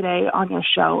better today on your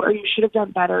show, or you should have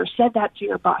done better, or said that to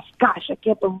your boss. Gosh, I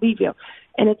can't believe you.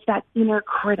 And it's that inner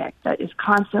critic that is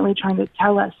constantly trying to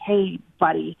tell us, hey,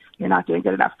 buddy, you're not doing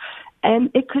good enough.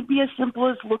 And it could be as simple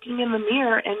as looking in the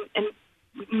mirror and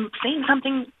saying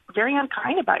something very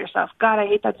unkind about yourself. God, I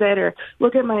hate that zit, or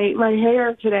look at my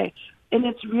hair today. And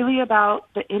it's really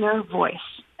about the inner voice.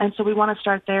 And so we want to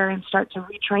start there and start to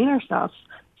retrain ourselves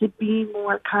to be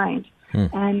more kind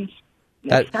and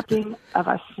accepting of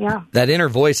us. Yeah. That inner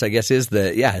voice, I guess, is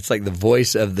it's like the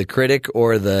voice of the critic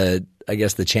or the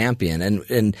champion.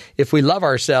 And if we love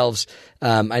ourselves,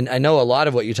 I know a lot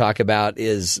of what you talk about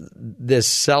is this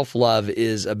self-love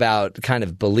is about kind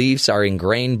of beliefs, our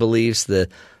ingrained beliefs, the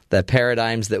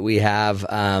paradigms that we have.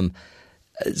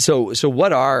 So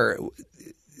what are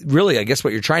really, I guess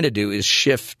what you're trying to do is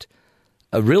shift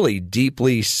a really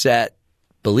deeply set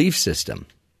belief system.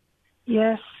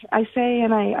 Yes, I say,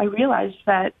 and I realized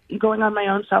that going on my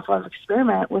own self-love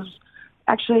experiment was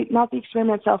actually not the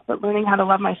experiment itself, but learning how to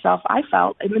love myself, I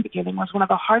felt in the beginning was one of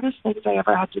the hardest things I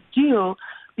ever had to do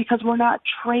because we're not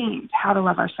trained how to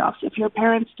love ourselves. If your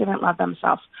parents didn't love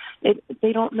themselves,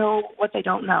 they don't know what they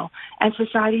don't know. And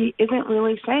society isn't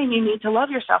really saying you need to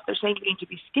love yourself. They're saying you need to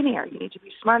be skinnier, you need to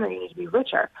be smarter, you need to be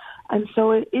richer. And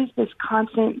so it is this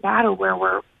constant battle where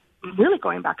we're really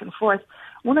going back and forth.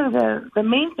 One of the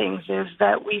main things is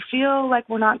that we feel like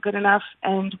we're not good enough,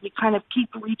 and we kind of keep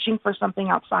reaching for something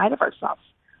outside of ourselves.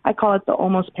 I call it the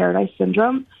almost paradise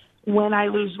syndrome. When I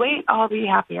lose weight, I'll be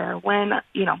happier. When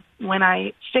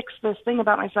I fix this thing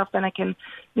about myself, then I can,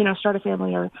 start a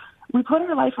family. Or we put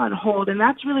our life on hold, and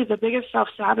that's really the biggest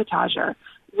self-sabotager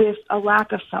with a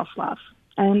lack of self-love.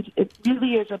 And it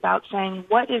really is about saying,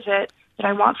 what is it that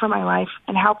I want for my life,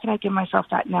 and how can I give myself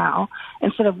that now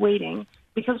instead of waiting?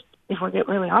 Because if we get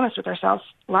really honest with ourselves,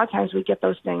 a lot of times we get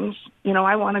those things.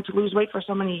 I wanted to lose weight for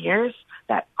so many years.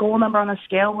 That goal number on the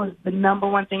scale was the number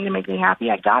one thing to make me happy.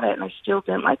 I got it, and I still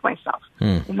didn't like myself.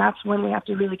 And that's when we have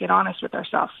to really get honest with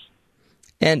ourselves.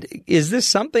 And is this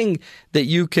something that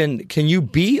you can you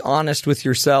be honest with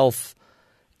yourself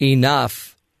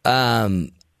enough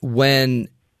when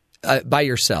by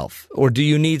yourself? Or do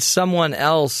you need someone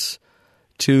else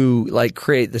to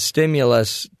create the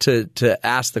stimulus to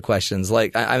ask the questions?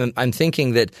 I'm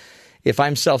thinking that if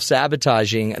I'm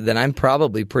self-sabotaging, then I'm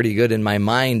probably pretty good in my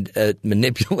mind at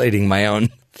manipulating my own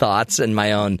thoughts and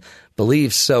my own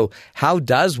beliefs. So how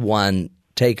does one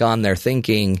take on their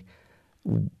thinking,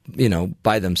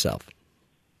 by themselves?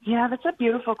 Yeah, that's a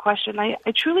beautiful question. I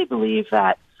truly believe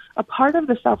that a part of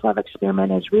the self-love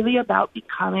experiment is really about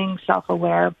becoming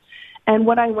self-aware. And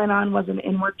what I went on was an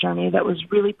inward journey that was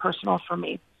really personal for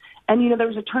me. And, there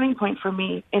was a turning point for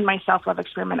me in my self-love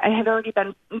experiment. I had already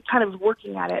been kind of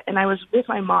working at it, and I was with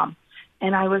my mom,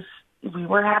 and we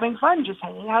were having fun just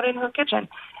hanging out in her kitchen.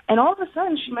 And all of a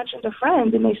sudden, she mentioned a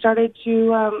friend, and they started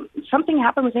to, something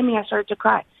happened within me. I started to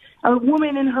cry. A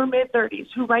woman in her mid-30s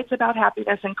who writes about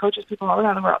happiness and coaches people all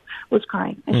around the world was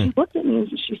crying. And she looked at me and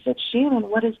she said, Shannon,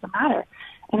 what is the matter?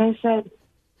 And I said,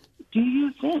 do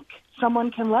you think someone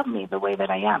can love me the way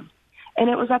that I am? And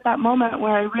it was at that moment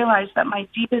where I realized that my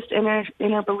deepest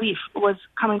inner belief was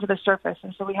coming to the surface.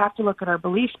 And so we have to look at our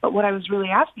beliefs. But what I was really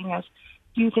asking is,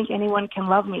 do you think anyone can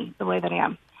love me the way that I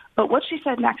am? But what she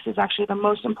said next is actually the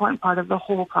most important part of the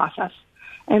whole process.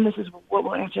 And this is what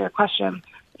will answer your question,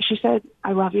 she said,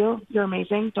 I love you. You're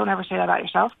amazing. Don't ever say that about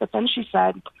yourself. But then she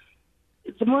said,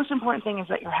 the most important thing is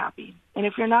that you're happy. And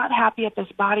if you're not happy at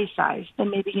this body size, then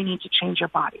maybe you need to change your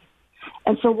body.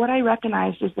 And so what I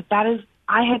recognized is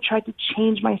I had tried to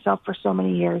change myself for so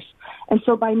many years. And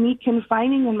so by me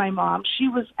confiding in my mom,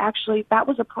 that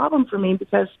was a problem for me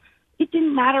because it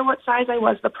didn't matter what size I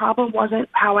was. The problem wasn't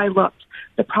how I looked.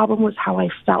 The problem was how I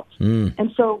felt.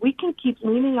 And so we can keep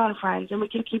leaning on friends and we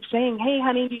can keep saying, hey,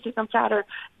 honey, do you think I'm fat? Or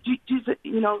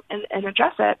and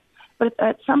address it. But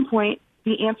at some point,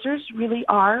 the answers really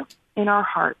are in our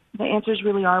heart. The answers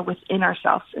really are within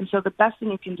ourselves. And so the best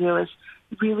thing you can do is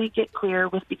really get clear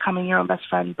with becoming your own best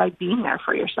friend by being there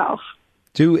for yourself.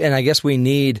 And I guess we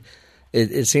need,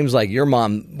 it seems like your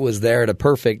mom was there at a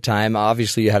perfect time.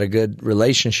 Obviously, you had a good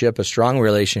relationship, a strong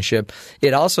relationship.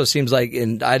 It also seems like,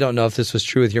 and I don't know if this was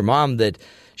true with your mom, that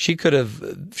she could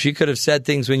have said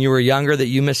things when you were younger that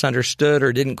you misunderstood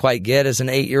or didn't quite get as an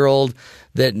 8-year-old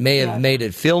that may have made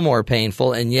it feel more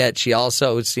painful, and yet she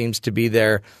also seems to be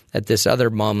there at this other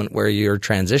moment where you're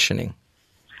transitioning.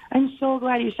 I'm so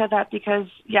glad you said that because,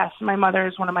 yes, my mother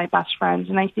is one of my best friends,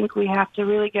 and I think we have to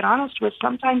really get honest with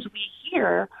sometimes we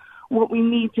hear what we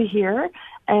need to hear,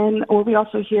 or we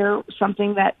also hear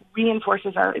something that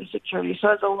reinforces our insecurity. So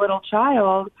as a little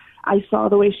child, I saw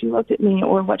the way she looked at me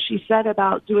or what she said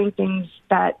about doing things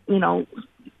that, she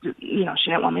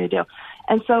didn't want me to do.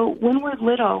 And so when we're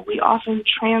little, we often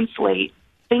translate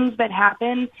things that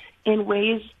happen in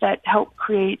ways that help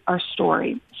create our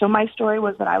story. So my story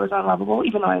was that I was unlovable,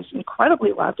 even though I was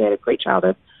incredibly loved. I had a great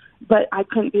childhood, but I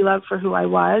couldn't be loved for who I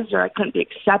was, or I couldn't be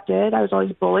accepted. I was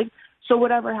always bullied. So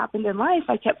whatever happened in life,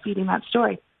 I kept feeding that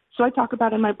story. So I talk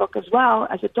about in my book as well,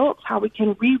 as adults, how we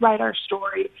can rewrite our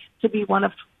story to be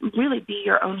really be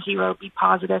your own hero, be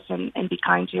positive, and be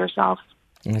kind to yourself.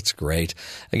 That's great.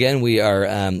 Again, we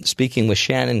are speaking with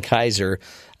Shannon Kaiser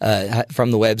from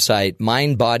the website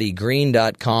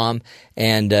mindbodygreen.com,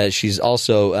 and she's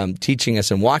also teaching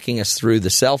us and walking us through the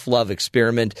self-love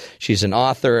experiment. She's an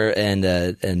author and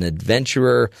an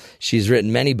adventurer. She's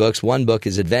written many books. One book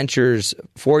is Adventures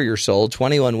for Your Soul,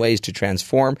 21 Ways to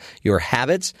Transform Your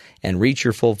Habits and Reach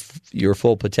Your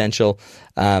Full Potential.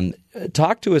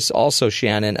 Talk to us also,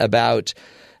 Shannon, about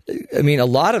a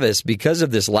lot of us, because of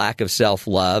this lack of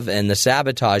self-love and the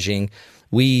sabotaging,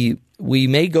 we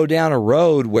may go down a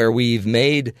road where we've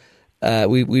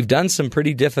done some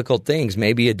pretty difficult things,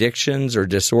 maybe addictions or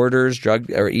disorders,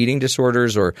 drug or eating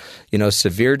disorders, or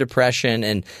severe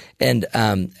depression. And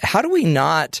how do we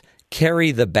not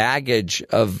carry the baggage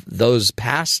of those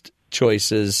past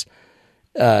choices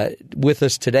with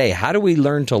us today? How do we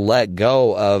learn to let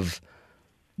go of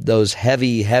those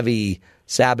heavy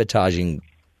sabotaging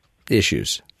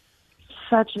issues?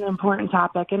 Such an important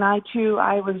topic. And I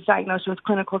was diagnosed with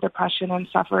clinical depression and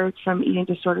suffered from eating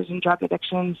disorders and drug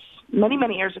addictions many,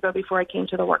 many years ago before I came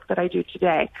to the work that I do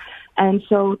today. And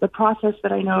so the process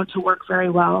that I know to work very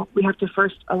well, we have to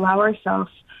first allow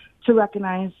ourselves to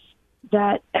recognize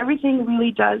that everything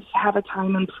really does have a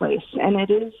time and place. And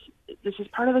this is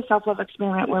part of the self-love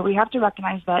experiment where we have to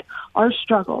recognize that our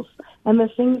struggles and the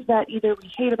things that either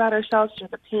we hate about ourselves or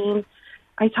the pain,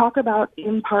 I talk about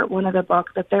in part 1 of the book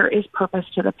that there is purpose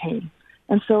to the pain.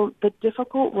 And so the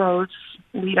difficult roads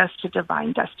lead us to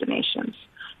divine destinations.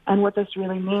 And what this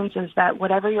really means is that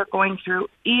whatever you're going through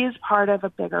is part of a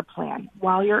bigger plan.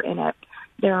 While you're in it,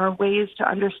 there are ways to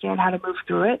understand how to move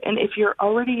through it. And if you're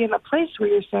already in a place where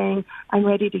you're saying, I'm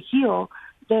ready to heal,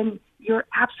 then you're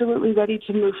absolutely ready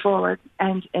to move forward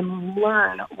and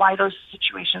learn why those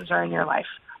situations are in your life.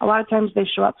 A lot of times they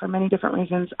show up for many different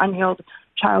reasons: unhealed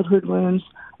childhood wounds,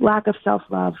 lack of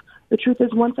self-love. The truth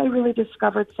is, once I really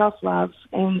discovered self-love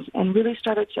and really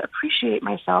started to appreciate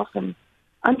myself and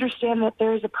understand that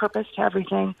there is a purpose to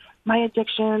everything, my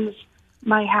addictions,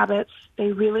 my habits,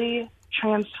 they really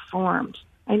transformed.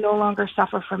 I no longer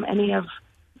suffer from any of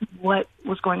what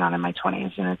was going on in my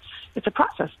 20s, and it's a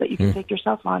process that you can take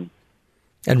yourself on.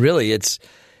 And really,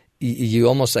 you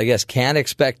almost, I guess, can't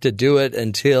expect to do it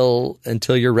until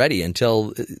you're ready,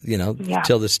 until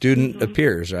the student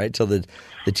appears, right? Till the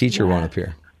teacher won't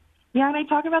appear. Yeah, and I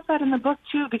talk about that in the book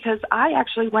too, because I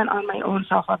actually went on my own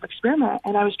self-love experiment,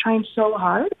 and I was trying so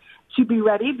hard to be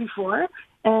ready before.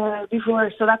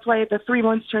 So that's why the 3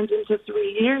 months turned into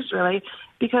 3 years, really,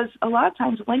 because a lot of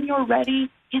times when you're ready,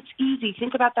 it's easy.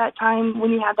 Think about that time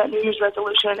when you had that New Year's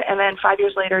resolution, and then 5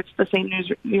 years later, it's the same New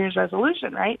Year's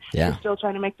resolution, right? Yeah. You're still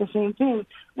trying to make the same thing.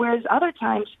 Whereas other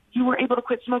times, you were able to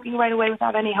quit smoking right away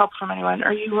without any help from anyone,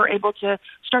 or you were able to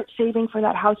start saving for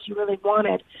that house you really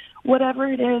wanted. Whatever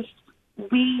it is,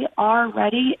 we are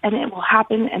ready, and it will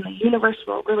happen, and the universe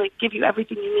will really give you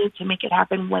everything you need to make it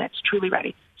happen when it's truly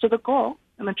ready. So the goal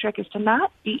and the trick is to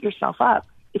not beat yourself up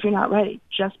if you're not ready.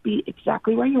 Just be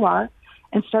exactly where you are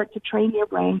and start to train your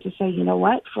brain to say, you know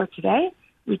what, for today,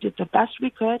 we did the best we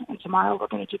could, and tomorrow we're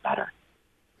going to do better.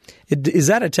 Is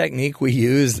that a technique we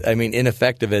use, I mean,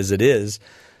 ineffective as it is,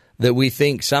 that we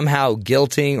think somehow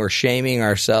guilting or shaming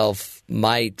ourselves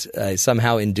might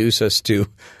somehow induce us to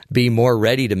be more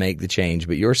ready to make the change?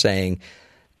 But you're saying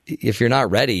if you're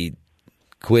not ready,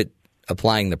 quit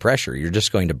applying the pressure. You're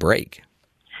just going to break.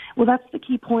 Well, that's the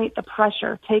key point, the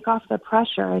pressure. Take off the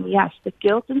pressure. And yes, the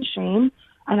guilt and shame,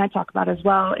 and I talk about as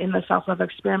well in the self-love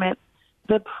experiment,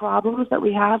 the problems that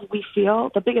we have, we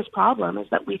feel, the biggest problem is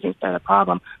that we think they're the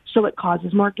problem. So it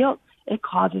causes more guilt. It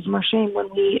causes more shame. When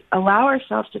we allow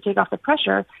ourselves to take off the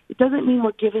pressure, it doesn't mean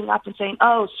we're giving up and saying,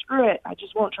 oh, screw it, I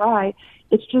just won't try.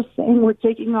 It's just saying we're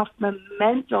taking off the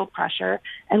mental pressure,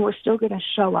 and we're still going to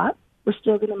show up. We're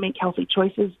still going to make healthy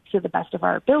choices to the best of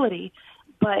our ability.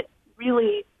 But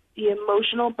really, the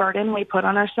emotional burden we put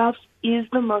on ourselves is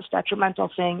the most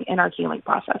detrimental thing in our healing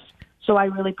process. So I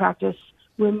really practice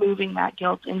removing that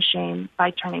guilt and shame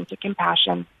by turning to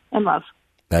compassion and love.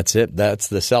 That's it. That's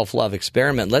the self-love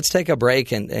experiment. Let's take a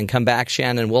break and come back,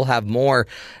 Shannon. We'll have more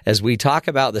as we talk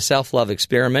about the self-love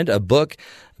experiment, a book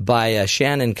by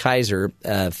Shannon Kaiser,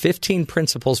 15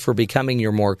 Principles for Becoming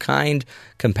Your More Kind,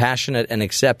 Compassionate, and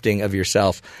Accepting of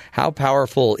Yourself. How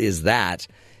powerful is that?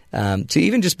 To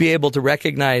even just be able to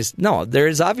recognize, no, there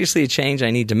is obviously a change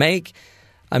I need to make.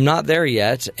 I'm not there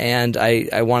yet, and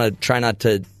I want to try not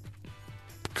to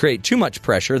create too much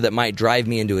pressure that might drive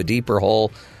me into a deeper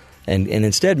hole. And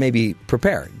instead, maybe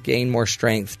prepare, gain more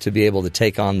strength to be able to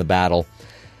take on the battle.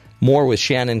 More with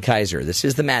Shannon Kaiser. This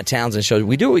is the Matt Townsend Show.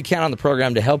 We do what we can on the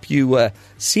program to help you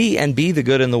see and be the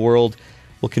good in the world.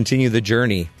 We'll continue the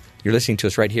journey. You're listening to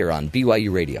us right here on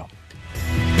BYU Radio.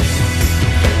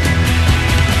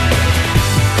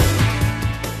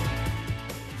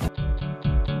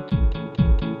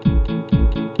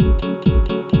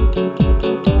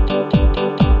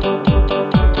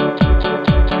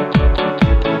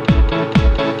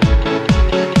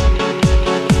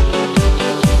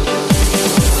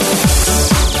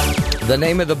 The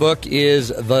name of the book is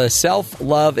The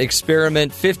Self-Love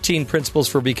Experiment, 15 Principles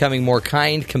for Becoming More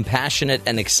Kind, Compassionate,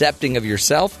 and Accepting of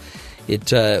Yourself.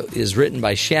 It is written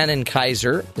by Shannon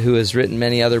Kaiser, who has written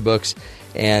many other books.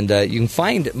 And you can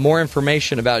find more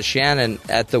information about Shannon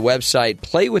at the website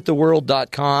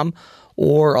playwiththeworld.com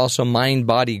or also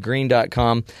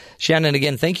mindbodygreen.com. Shannon,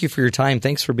 again, thank you for your time.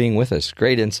 Thanks for being with us.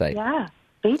 Great insight. Yeah,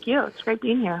 thank you. It's great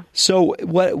being here. So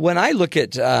when I look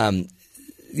at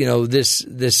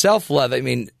this self-love, I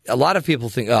mean, a lot of people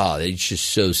think, oh, they're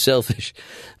just so selfish.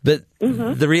 But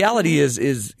the reality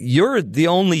is you're the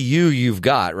only you've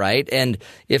got, right? And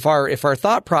if our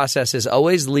thought process is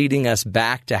always leading us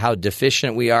back to how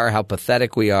deficient we are, how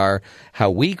pathetic we are, how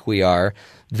weak we are,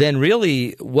 then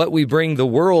really what we bring the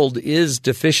world is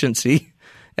deficiency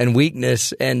and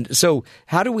weakness. And so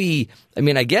how do we – I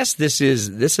mean, I guess this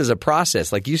is a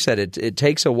process. Like you said, it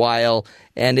takes a while,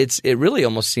 and it really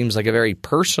almost seems like a very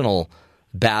personal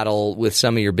battle with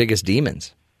some of your biggest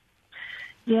demons.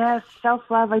 Yes,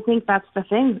 self-love, I think that's the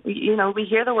thing. We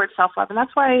hear the word self-love, and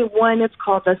that's why, one, it's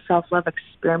called the self-love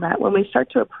experiment. When we start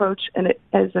to approach it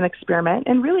as an experiment,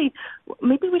 and really,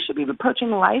 maybe we should be approaching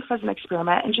life as an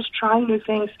experiment and just trying new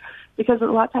things, because a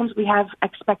lot of times we have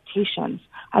expectations.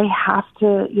 I have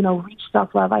to, reach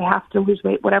self-love. I have to lose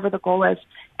weight, whatever the goal is.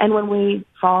 And when we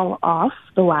fall off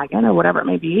the wagon or whatever it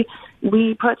may be,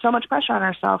 we put so much pressure on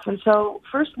ourselves. And so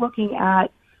first looking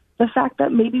at the fact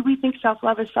that maybe we think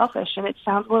self-love is selfish, and it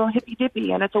sounds a little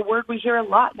hippy-dippy, and it's a word we hear a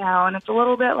lot now, and it's a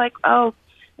little bit like, oh,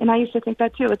 and I used to think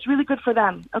that too. It's really good for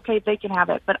them. Okay, they can have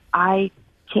it, but I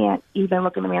can't even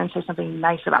look in the mirror and say something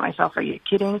nice about myself. Are you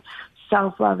kidding?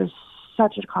 Self-love is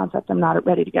such a concept I'm not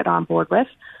ready to get on board with,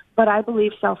 but I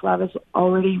believe self-love is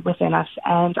already within us,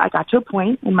 and I got to a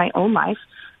point in my own life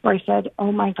where I said,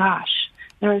 oh my gosh,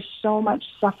 there is so much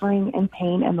suffering and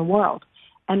pain in the world.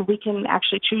 And we can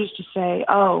actually choose to say,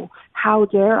 oh, how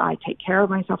dare I take care of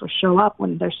myself or show up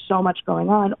when there's so much going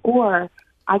on? Or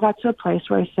I got to a place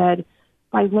where I said,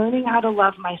 by learning how to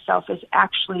love myself is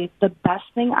actually the best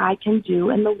thing I can do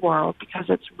in the world, because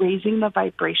it's raising the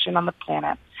vibration on the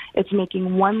planet. It's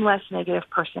making one less negative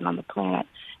person on the planet.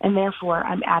 And therefore,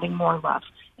 I'm adding more love.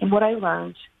 And what I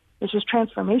learned, this was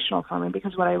transformational for me,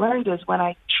 because what I learned is when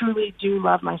I truly do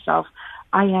love myself,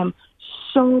 I am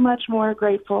so much more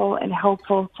grateful and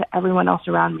helpful to everyone else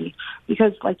around me.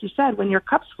 Because, like you said, when your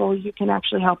cup's full, you can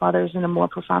actually help others in a more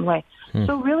profound way.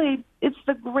 So really, it's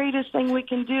the greatest thing we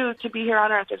can do to be here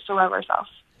on earth is to love ourselves.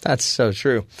 That's so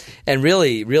true. And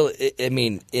really, I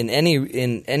mean, in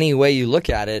any way you look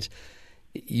at it,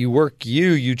 you work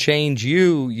you change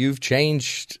you've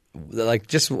changed, like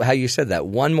just how you said that,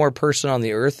 one more person on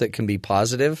the earth that can be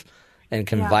positive and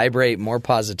can vibrate more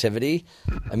positivity.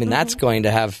 I mean, that's going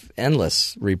to have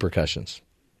endless repercussions.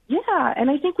 Yeah, and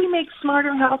I think we make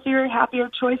smarter, healthier, happier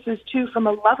choices, too, from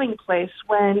a loving place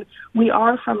when we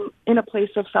are in a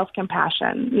place of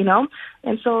self-compassion, you know?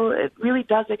 And so it really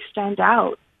does extend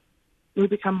out. We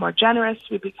become more generous.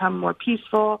 We become more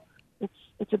peaceful.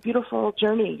 It's a beautiful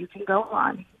journey you can go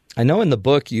on. I know in the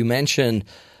book you mention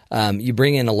you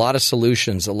bring in a lot of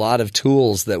solutions, a lot of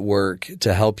tools that work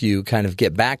to help you kind of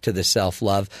get back to the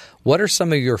self-love. What are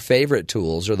some of your favorite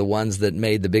tools or the ones that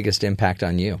made the biggest impact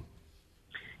on you?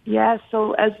 Yeah,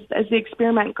 so as the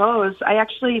experiment goes,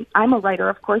 I'm a writer,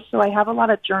 of course, so I have a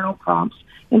lot of journal prompts.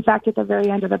 In fact, at the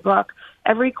very end of the book,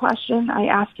 every question I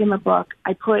ask in the book,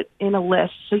 I put in a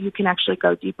list so you can actually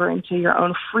go deeper into your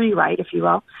own free write, if you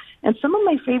will. And some of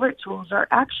my favorite tools are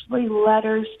actually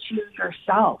letters to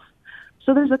yourself.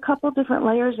 So there's a couple different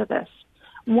layers of this.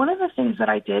 One of the things that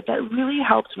I did that really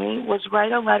helped me was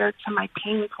write a letter to my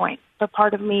pain point, the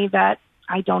part of me that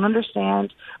I don't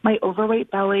understand, my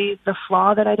overweight belly, the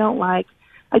flaw that I don't like.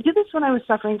 I did this when I was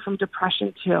suffering from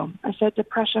depression, too. I said,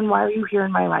 depression, why are you here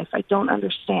in my life? I don't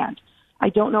understand. I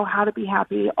don't know how to be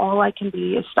happy. All I can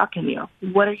be is stuck in you.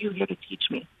 What are you here to teach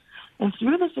me? And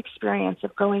through this experience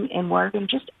of going inward and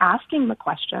just asking the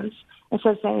questions,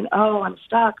 instead of saying, oh, I'm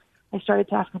stuck, I started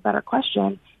to ask a better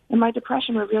question. And my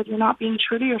depression revealed you're not being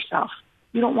true to yourself.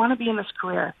 You don't want to be in this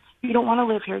career. You don't want to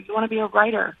live here. You want to be a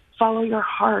writer. Follow your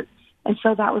heart. And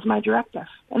so that was my directive.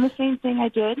 And the same thing I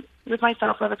did with my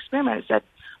self-love experiment. I said,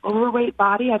 overweight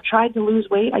body, I've tried to lose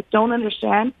weight. I don't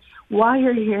understand why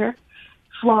you're here.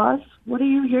 Flaws, what are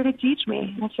you here to teach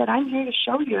me? And I said, I'm here to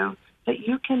show you that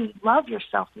you can love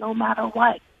yourself no matter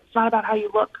what. It's not about how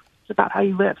you look. It's about how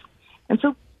you live. And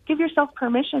so give yourself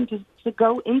permission to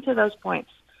go into those points.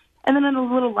 And then in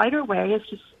a little lighter way, it's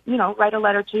just, write a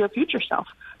letter to your future self,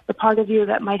 the part of you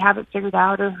that might have it figured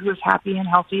out or who is happy and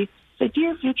healthy. Say,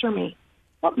 dear future me,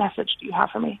 what message do you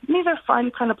have for me? And these are fun,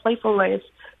 kind of playful ways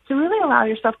to really allow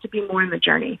yourself to be more in the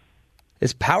journey.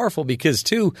 It's powerful because,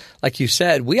 too, like you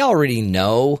said, we already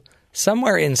know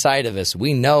somewhere inside of us,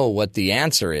 we know what the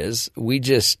answer is. We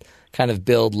just kind of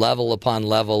build level upon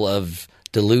level of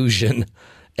delusion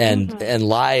and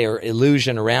lie or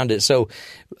illusion around it. So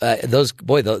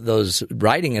those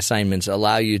writing assignments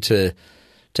allow you to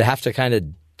have to kind of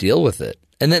deal with it.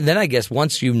 And then I guess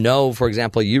once you know, for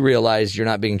example, you realize you're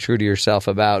not being true to yourself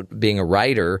about being a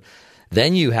writer,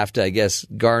 then you have to, I guess,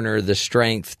 garner the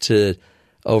strength to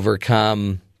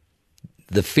overcome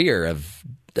the fear of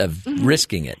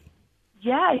risking it.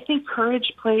 Yeah, I think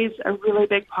courage plays a really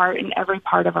big part in every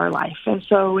part of our life. And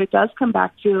so it does come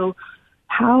back to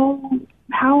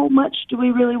how much do we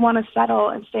really want to settle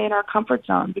and stay in our comfort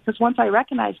zone? Because once I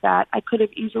recognized that, I could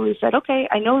have easily said, okay,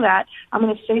 I know that. I'm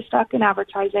going to stay stuck in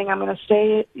advertising. I'm going to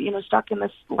stay, stuck in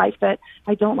this life that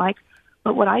I don't like.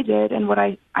 But what I did and what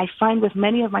I find with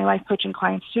many of my life coaching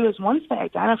clients too is once they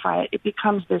identify it, it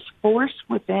becomes this force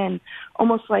within,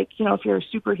 almost like, if you're a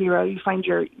superhero, you find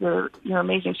your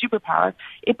amazing superpower,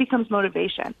 it becomes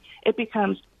motivation. It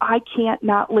becomes, I can't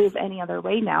not live any other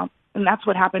way now. And that's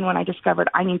what happened when I discovered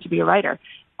I need to be a writer.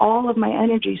 All of my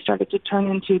energy started to turn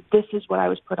into this is what I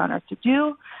was put on earth to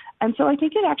do. And so I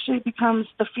think it actually becomes,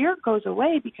 the fear goes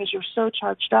away because you're so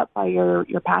charged up by your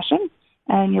passion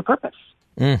and your purpose.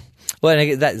 Well,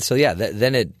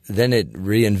 then it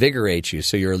reinvigorates you.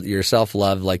 So your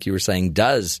self-love, like you were saying,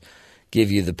 does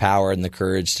give you the power and the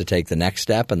courage to take the next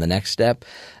step and the next step.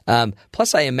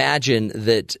 Plus, I imagine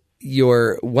that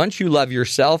once you love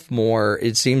yourself more,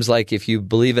 it seems like if you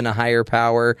believe in a higher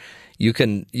power, you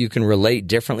can relate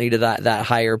differently to that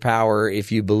higher power.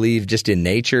 If you believe just in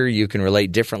nature, you can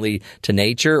relate differently to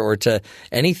nature or to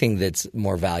anything that's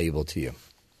more valuable to you.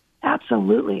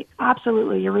 Absolutely.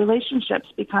 Absolutely. Your relationships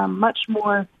become much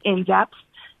more in-depth,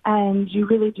 and you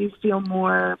really do feel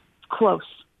more close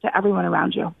to everyone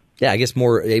around you. Yeah, I guess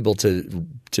more able to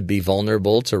be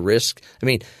vulnerable, to risk. I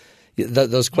mean,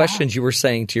 those questions you were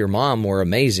saying to your mom were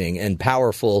amazing and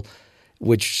powerful,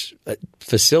 which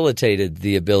facilitated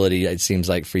the ability, it seems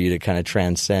like, for you to kind of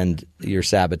transcend your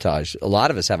sabotage. A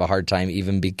lot of us have a hard time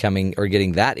even becoming or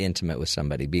getting that intimate with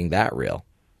somebody, being that real.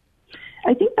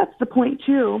 I think that's the point,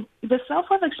 too. The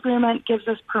self-love experiment gives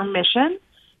us permission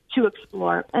to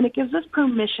explore, and it gives us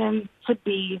permission to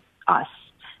be us.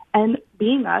 And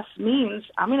being us means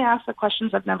I'm going to ask the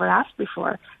questions I've never asked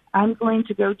before. I'm going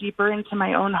to go deeper into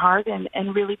my own heart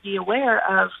and really be aware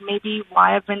of maybe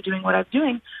why I've been doing what I'm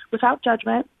doing without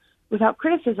judgment, without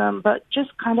criticism, but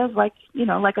just kind of like,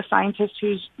 like a scientist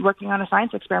who's working on a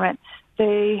science experiment.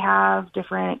 They have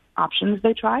different options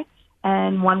they try,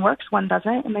 and one works, one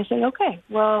doesn't, and they say, okay,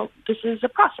 well, this is a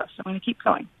process. I'm going to keep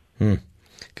going.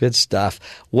 Good stuff.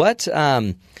 What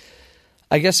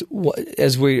I guess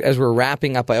as we're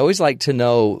wrapping up, I always like to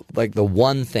know like the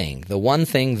one thing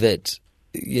that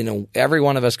every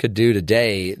one of us could do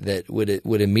today that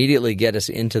would immediately get us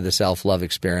into the self-love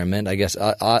experiment. I guess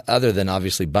other than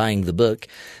obviously buying the book,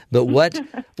 but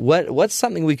what's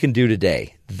something we can do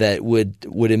today that would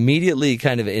immediately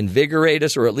kind of invigorate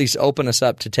us or at least open us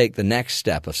up to take the next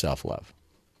step of self-love?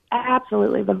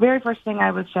 Absolutely. The very first thing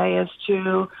I would say is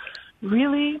to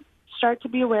really start to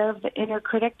be aware of the inner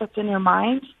critic that's in your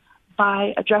mind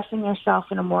by addressing yourself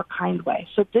in a more kind way.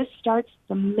 So this starts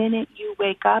the minute you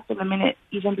wake up and the minute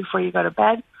even before you go to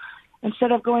bed.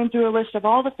 Instead of going through a list of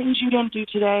all the things you didn't do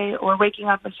today or waking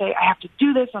up and say, I have to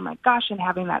do this, oh my gosh, and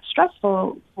having that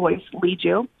stressful voice lead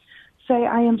you, say,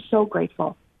 I am so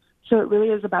grateful. So it really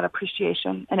is about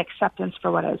appreciation and acceptance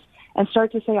for what is. And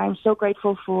start to say, I'm so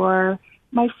grateful for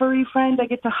my furry friend I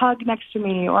get to hug next to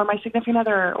me, or my significant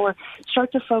other, or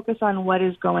start to focus on what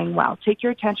is going well. Take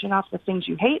your attention off the things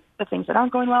you hate, the things that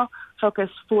aren't going well. Focus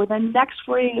for the next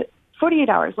 48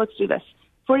 hours. Let's do this.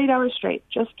 48 hours straight.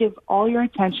 Just give all your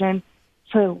attention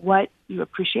to what you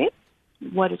appreciate,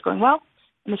 what is going well.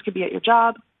 And this could be at your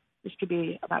job. This could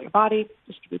be about your body.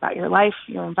 This could be about your life,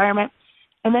 your environment.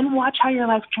 And then watch how your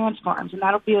life transforms, and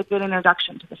that'll be a good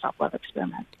introduction to the self-love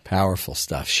experiment. Powerful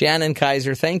stuff. Shannon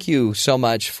Kaiser, thank you so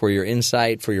much for your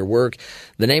insight, for your work.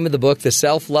 The name of the book, The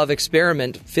Self-Love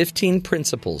Experiment, 15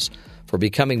 Principles for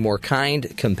Becoming More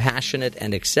Kind, Compassionate,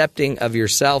 and Accepting of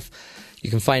Yourself. You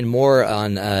can find more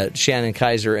on Shannon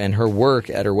Kaiser and her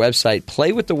work at her website,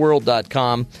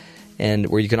 playwiththeworld.com, and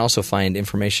where you can also find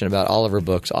information about all of her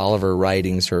books, all of her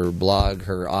writings, her blog,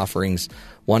 her offerings.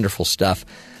 Wonderful stuff.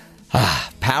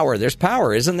 Power. There's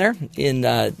power, isn't there? In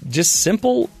just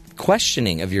simple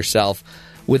questioning of yourself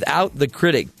without the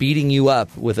critic beating you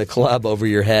up with a club over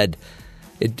your head.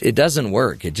 It doesn't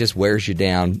work. It just wears you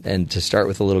down. And to start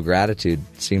with a little gratitude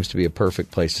seems to be a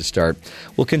perfect place to start.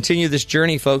 We'll continue this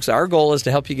journey, folks. Our goal is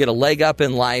to help you get a leg up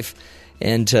in life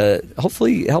and to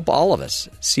hopefully help all of us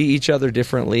see each other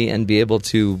differently and be able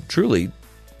to truly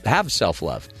have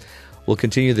self-love. We'll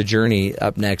continue the journey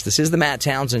up next. This is the Matt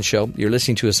Townsend Show. You're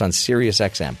listening to us on Sirius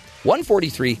XM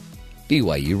 143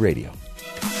 BYU Radio.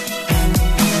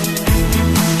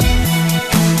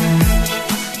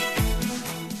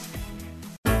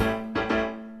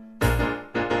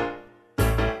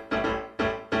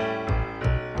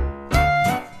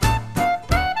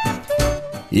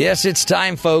 Yes, it's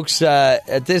time, folks.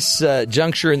 At this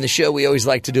juncture in the show, we always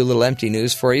like to do a little empty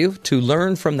news for you to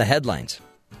learn from the headlines.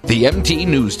 The MT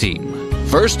News Team.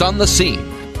 First on the scene,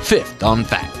 fifth on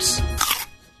facts.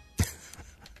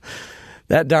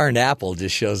 That darn apple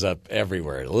just shows up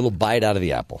everywhere. A little bite out of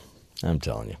the apple. I'm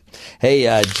telling you.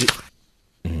 Hey,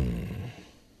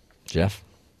 Jeff?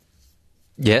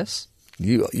 Yes?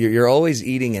 You're always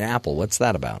eating an apple. What's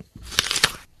that about?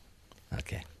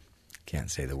 Okay. Can't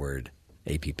say the word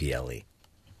APPLE.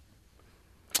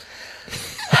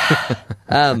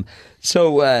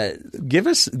 So give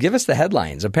us the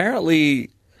headlines. Apparently,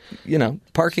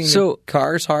 parking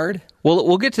cars hard. Well,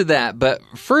 we'll get to that. But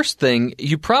first thing,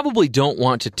 you probably don't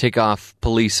want to tick off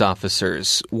police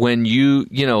officers when you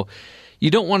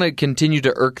don't want to continue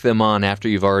to irk them on after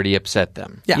you've already upset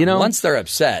them. Yeah, once they're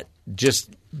upset,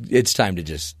 it's time to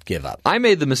just give up. I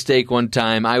made the mistake one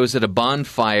time. I was at a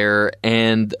bonfire,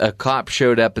 and a cop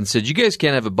showed up and said, you guys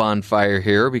can't have a bonfire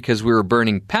here because we were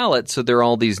burning pallets, so there are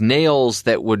all these nails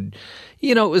that would,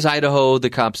 it was Idaho. The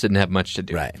cops didn't have much to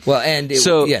do. Right. Well, and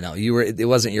it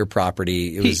wasn't your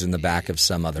property. It was in the back of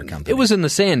some other company. It was in the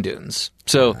sand dunes.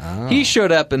 So he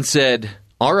showed up and said,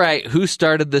 all right, who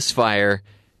started this fire?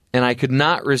 And I could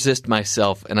not resist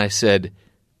myself, and I said,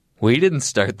 we didn't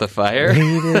start the fire.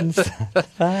 And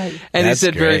he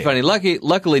said, very funny.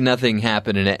 Luckily, nothing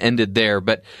happened, and it ended there.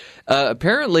 But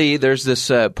apparently, there's this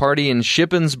party in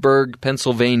Shippensburg,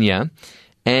 Pennsylvania,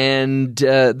 and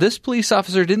this police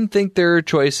officer didn't think their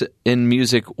choice in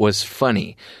music was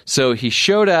funny. So he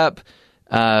showed up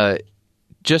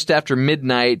just after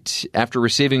midnight after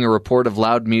receiving a report of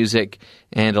loud music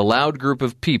and a loud group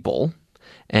of people.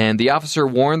 And the officer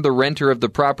warned the renter of the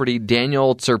property,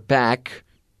 Daniel Zerpak,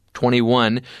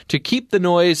 21, to keep the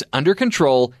noise under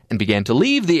control and began to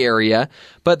leave the area,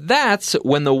 but that's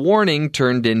when the warning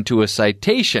turned into a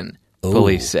citation.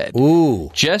 police said. Ooh.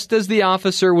 Just as the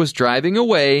officer was driving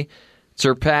away,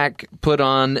 Zerpak put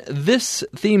on this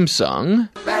theme song.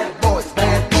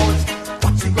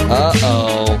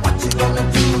 Uh-oh.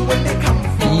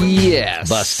 Yes.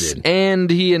 Busted. And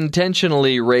he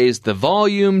intentionally raised the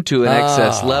volume to an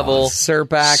excess level.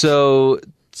 Zerpak. So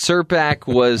Zerpak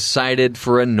was cited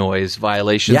for a noise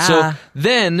violation. Yeah. So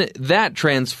then that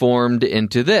transformed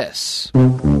into this.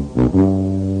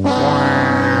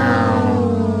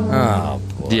 Oh,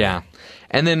 boy. Yeah.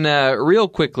 And then real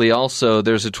quickly also,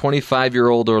 there's a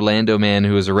 25-year-old Orlando man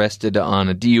who was arrested on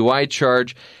a DUI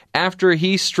charge after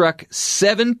he struck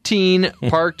 17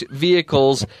 parked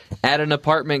vehicles at an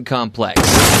apartment complex.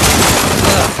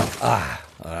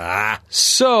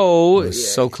 So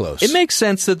close. It makes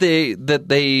sense that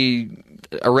they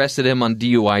arrested him on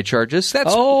DUI charges. I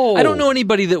don't know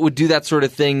anybody that would do that sort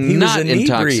of thing He was not inebriated.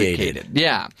 intoxicated.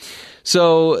 Yeah.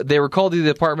 So they were called to the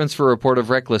apartments for a report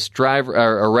of reckless driver.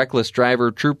 A reckless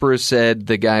driver. Troopers said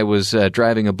the guy was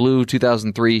driving a blue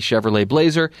 2003 Chevrolet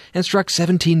Blazer and struck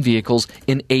 17 vehicles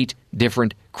in 8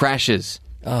 different crashes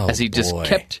as he just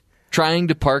kept trying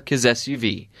to park his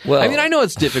SUV. Well, I mean, I know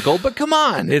it's difficult, but come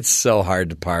on. It's so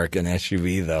hard to park an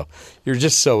SUV, though. You're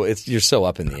so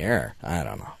up in the air. I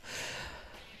don't know.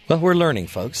 Well, we're learning,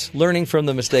 folks. Learning from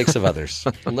the mistakes of others.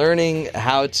 Learning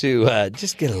how to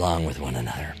just get along with one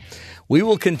another. We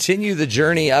will continue the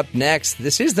journey up next.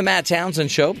 This is the Matt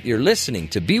Townsend Show. You're listening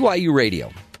to BYU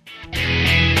Radio.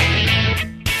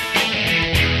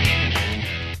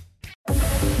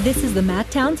 This is the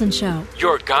Matt Townsend Show.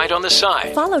 Your guide on the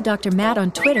side. Follow Dr. Matt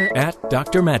on Twitter At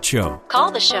Dr. Matt Show. Call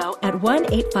the show at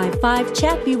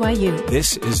 1-855-CHAT-BYU.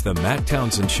 This is the Matt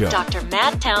Townsend Show. Dr.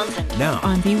 Matt Townsend Now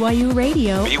on BYU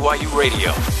Radio. BYU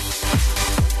Radio.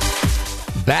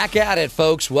 Back at it,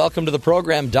 folks. Welcome to the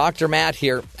program. Dr. Matt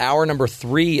here. Hour number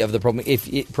 3 of the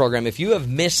program. If you have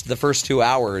missed the first 2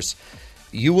 hours,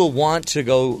 you will want to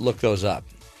go look those up.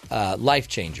 Life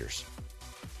changers.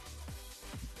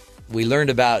 We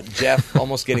learned about Jeff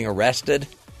almost getting arrested.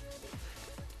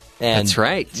 And That's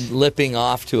right. Lipping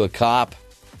off to a cop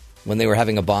when they were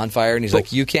having a bonfire. And he's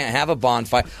like, you can't have a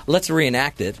bonfire. Let's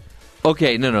reenact it.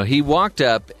 Okay, no. He walked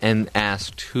up and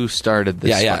asked who started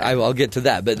this fire. I'll get to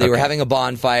that. But they were having a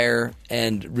bonfire,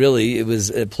 and really it was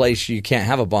a place you can't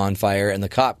have a bonfire. And the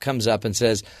cop comes up and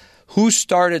says, who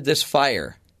started this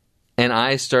fire? And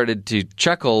I started to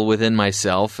chuckle within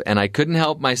myself, and I couldn't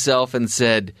help myself and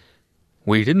said,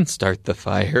 we didn't start the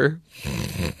fire.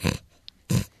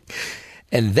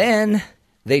 And then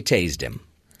they tased him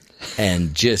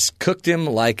and just cooked him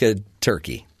like a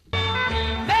turkey.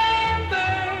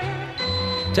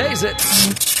 Tase it.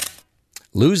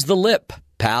 Lose the lip,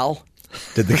 pal.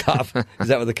 Did the cop? Is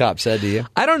that what the cop said to you?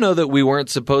 I don't know that we weren't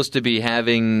supposed to be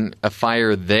having a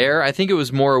fire there. I think it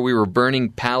was more we were burning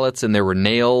pallets and there were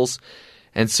nails.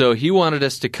 And so he wanted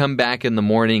us to come back in the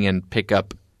morning and pick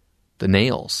up the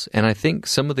nails. And I think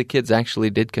some of the kids actually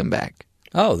did come back.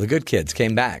 Oh, the good kids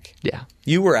came back. Yeah.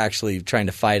 You were actually trying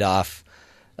to fight off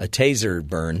a taser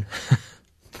burn.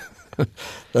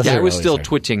 I was still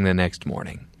twitching the next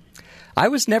morning. I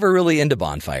was never really into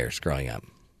bonfires growing up.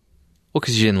 Well,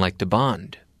 because you didn't like to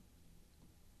bond.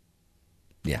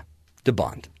 Yeah, to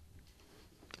bond.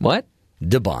 What?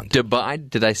 De Bond.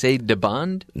 Did I say de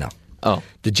bond? No. Oh.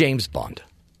 The James Bond.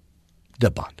 De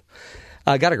Bond.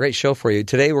 I got a great show for you.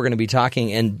 Today we're going to be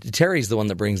talking, and Terry's the one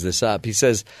that brings this up. He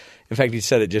says, in fact, he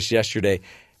said it just yesterday,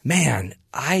 man,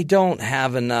 I don't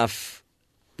have enough,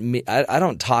 I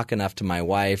don't talk enough to my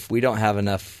wife. We don't have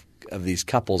enough of these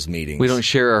couples meetings. We don't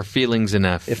share our feelings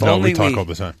enough. If No, only we talk all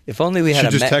the time. If only we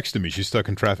had She just texted me. She's stuck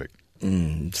in traffic.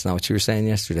 It's not what you were saying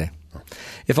yesterday.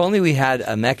 If only we had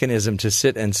a mechanism to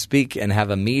sit and speak and have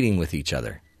a meeting with each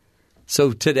other.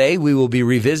 So today we will be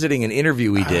revisiting an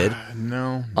interview we did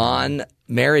on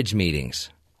marriage meetings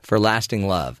for lasting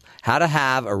love. How to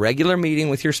have a regular meeting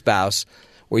with your spouse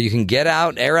where you can get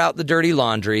out, air out the dirty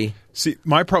laundry. See,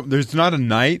 my problem, there's not a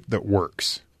night that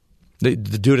works. Do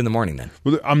it in the morning then.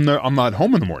 Well, I'm not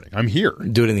home in the morning. I'm here.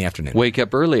 Do it in the afternoon. Wake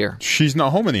up earlier. She's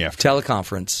not home in the afternoon.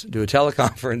 Teleconference. Do a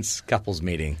teleconference couples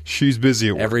meeting. She's busy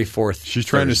at work. Every fourth She's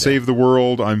trying to Thursday. save the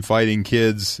world. I'm fighting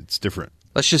kids. It's different.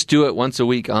 Let's just do it once a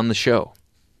week on the show.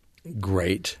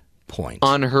 Great point.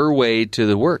 On her way to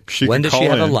the work. When does she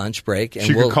have a lunch break? And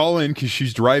She could call in because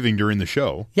she's driving during the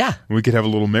show. Yeah. And we could have a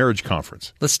little marriage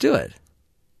conference. Let's do it.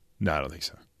 No, I don't think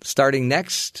so. Starting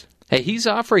next. Hey, he's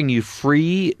offering you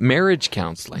free marriage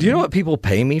counseling. Do you know what people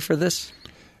pay me for this?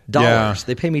 Dollars. Yeah.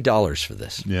 They pay me dollars for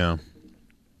this. Yeah.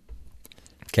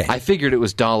 Okay. I figured it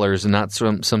was dollars and not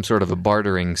some sort of a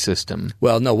bartering system.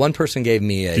 Well, no, one person gave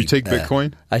me a... Did you take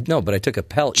Bitcoin? No, but I took a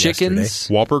pelt Chickens?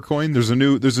 yesterday. Whopper coin? There's a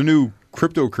new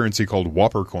cryptocurrency called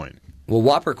Whopper coin. Well,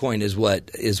 Whopper coin is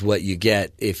what you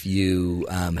get if you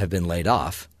have been laid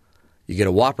off. You get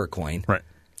a Whopper coin. Right.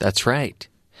 That's right.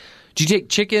 Do you take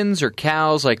chickens or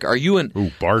cows? Like, are you an...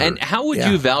 Ooh, barter. And how would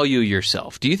you value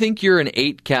yourself? Do you think you're an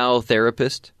 8-cow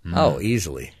therapist? Oh,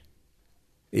 easily.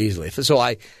 Easily. So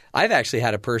I've actually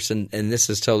had a person, and this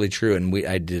is totally true, and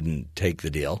I didn't take the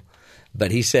deal,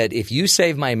 but he said, if you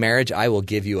save my marriage, I will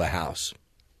give you a house.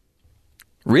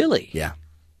 Really? Yeah.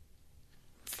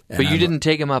 But you didn't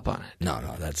take him up on it? No,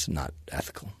 that's not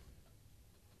ethical.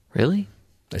 Really?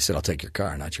 I said, I'll take your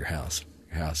car, not your house.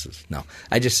 Your house is... No.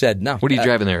 I just said no. What are you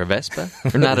driving there, a Vespa?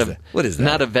 Or not what is that?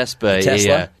 Not a Vespa, a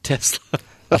Tesla? Tesla.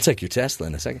 I'll take your Tesla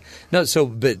in a second. No,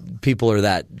 but people are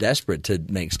that desperate to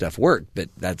make stuff work, but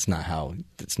that's not how,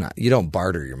 you don't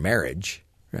barter your marriage,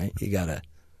 right? You gotta,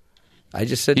 I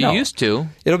just said no. You used to.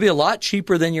 It'll be a lot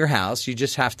cheaper than your house. You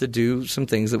just have to do some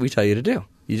things that we tell you to do.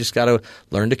 You just got to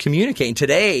learn to communicate. And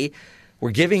today,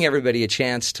 we're giving everybody a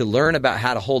chance to learn about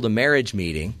how to hold a marriage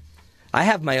meeting. I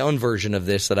have my own version of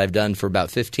this that I've done for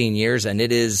about 15 years, and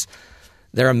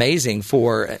they're amazing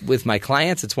with my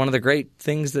clients. It's one of the great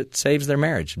things that saves their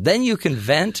marriage. Then you can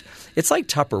vent. It's like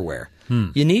Tupperware.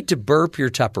 You need to burp your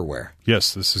Tupperware.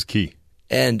 Yes, this is key.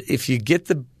 And if you get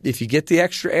the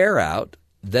extra air out,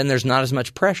 then there's not as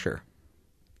much pressure.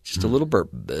 Just a little burp.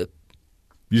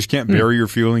 You just can't bury your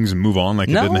feelings and move on like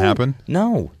it didn't happen?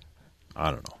 No.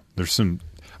 I don't know.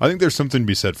 I think there's something to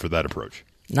be said for that approach.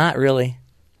 Not really.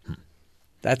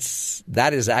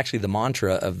 That is actually the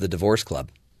mantra of the Divorce Club.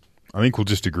 I think we'll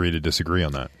just agree to disagree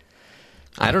on that.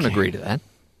 I don't agree to that.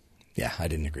 Yeah, I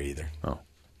didn't agree either. Oh.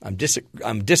 I'm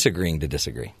disagreeing to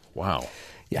disagree. Wow.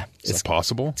 Yeah. Is that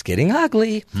possible? It's getting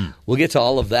ugly. We'll get to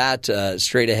all of that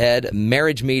straight ahead.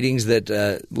 Marriage meetings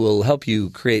that will help you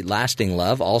create lasting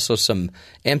love. Also some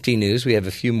empty news. We have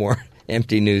a few more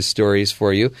empty news stories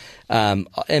for you.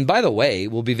 And by the way,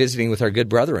 we'll be visiting with our good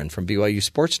brethren from BYU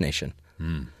Sports Nation.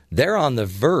 They're on the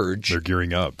verge. They're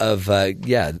gearing up of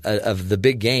the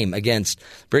big game against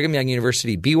Brigham Young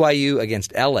University, BYU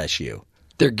against LSU.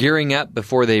 They're gearing up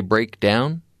before they break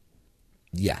down?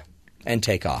 Yeah, and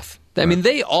take off. I mean,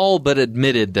 they all but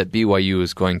admitted that BYU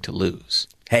is going to lose.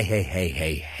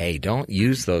 Hey, don't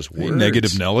use those words. Hey,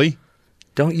 negative Nelly.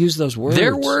 Don't use those words.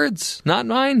 Their words, not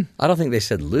mine. I don't think they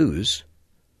said lose.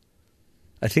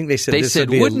 I think they said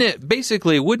wouldn't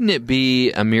it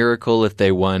be a miracle if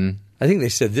they won? I think they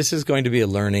said this is going to be a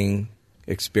learning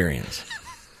experience.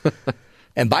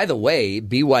 And by the way,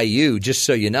 BYU, just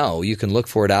so you know, you can look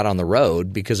for it out on the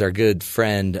road because our good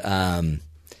friend,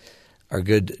 our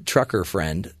good trucker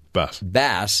friend,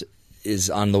 Bass, is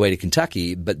on the way to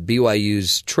Kentucky. But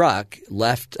BYU's truck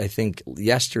left, I think,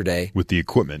 yesterday. With the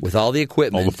equipment. With all the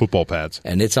equipment. All the football pads.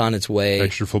 And it's on its way.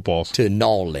 Extra footballs. To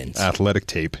Nolans. Athletic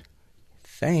tape.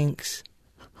 Thanks.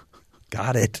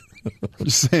 Got it. I'm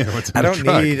just saying, what's in I the don't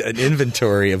truck? need an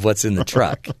inventory of what's in the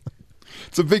truck.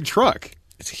 It's a big truck.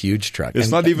 It's a huge truck. It's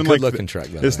and not even good like looking truck.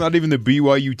 It's not even the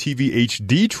BYU TV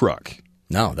HD truck.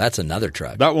 No, that's another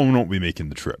truck. That one won't be making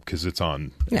the trip because it's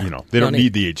on. Yeah, they don't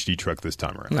need the HD truck this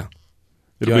time around. No,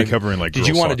 it'll be covering like. Did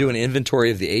you want to do an inventory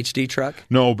of the HD truck?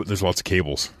 No, but there's lots of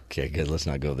cables. Okay, good. Let's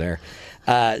not go there.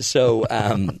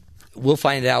 We'll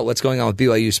find out what's going on with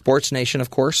BYU Sports Nation, of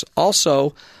course.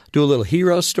 Also, do a little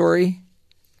hero story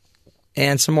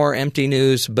and some more empty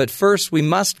news. But first, we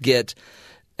must get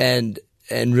and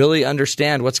really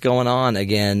understand what's going on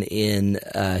again in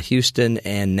Houston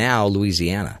and now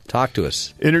Louisiana. Talk to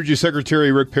us. Energy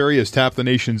Secretary Rick Perry has tapped the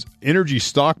nation's energy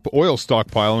oil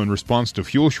stockpile in response to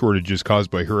fuel shortages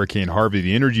caused by Hurricane Harvey.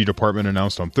 The Energy Department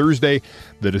announced on Thursday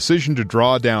the decision to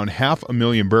draw down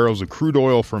 500,000 barrels of crude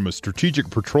oil from a strategic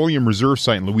petroleum reserve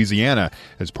site in Louisiana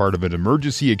as part of an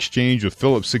emergency exchange with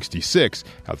Phillips 66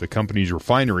 at the company's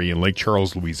refinery in Lake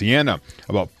Charles, Louisiana.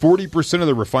 About 40% of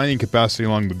the refining capacity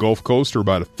along the Gulf Coast, or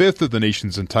about a fifth of the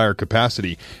nation's entire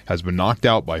capacity, has been knocked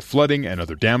out by flooding and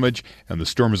other damage, and the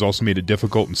storm has also made it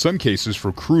difficult in some cases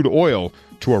for crude oil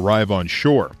to arrive on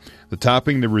shore. The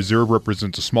tapping the reserve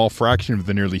represents a small fraction of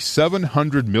the nearly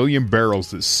 700 million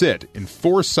barrels that sit in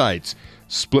 4 sites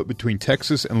split between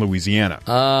Texas and Louisiana.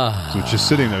 So it's just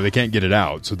sitting there. They can't get it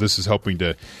out. So this is helping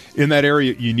to... In that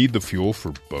area, you need the fuel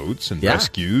for boats and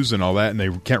rescues and all that, and they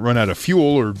can't run out of fuel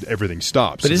or everything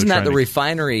stops. But so isn't that the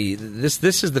refinery?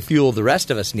 This is the fuel the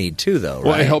rest of us need, too, though, right?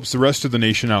 Well, it helps the rest of the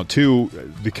nation out, too,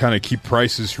 to kind of keep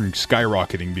prices from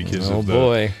skyrocketing because of the...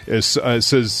 boy. It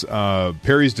says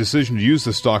Perry's decision to use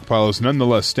the stockpiles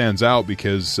nonetheless stands out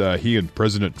because he and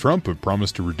President Trump have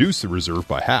promised to reduce the reserve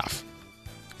by half.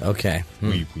 Okay.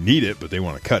 We need it, but they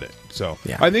want to cut it. So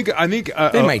Yeah. I think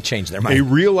They might change their mind. A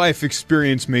real life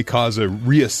experience may cause a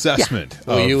reassessment.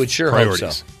 Well, of you would sure priorities.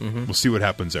 hope so. Mhm. We'll see what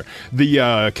happens there.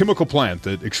 The chemical plant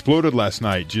that exploded last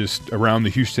night just around the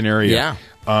Houston area.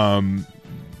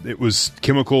 It was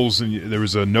chemicals, and there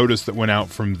was a notice that went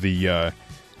out from the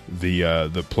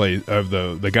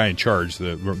guy in charge,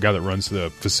 the guy that runs the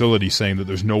facility, saying that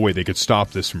there's no way they could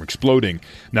stop this from exploding.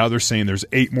 Now they're saying there's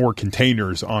 8 more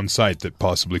containers on site that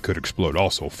possibly could explode,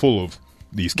 also full of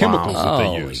these chemicals that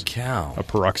they use. Holy cow. A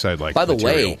peroxide-like By the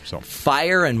material. way,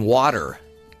 fire and water.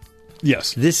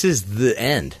 Yes. This is the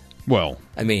end. Well,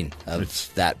 I mean,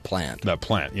 of that plant. That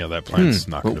plant's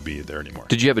not going to be there anymore.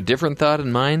 Did you have a different thought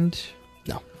in mind?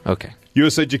 No. Okay.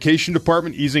 U.S. Education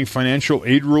Department easing financial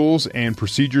aid rules and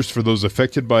procedures for those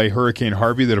affected by Hurricane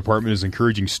Harvey. The department is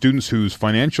encouraging students whose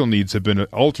financial needs have been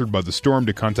altered by the storm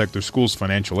to contact their school's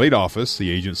financial aid office.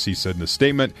 The agency said in a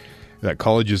statement that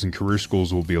colleges and career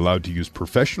schools will be allowed to use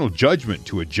professional judgment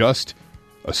to adjust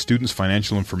a student's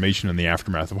financial information in the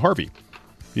aftermath of Harvey.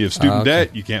 You have student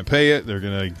debt, you can't pay it. They're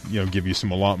going to give you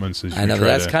some allotments as you I know, try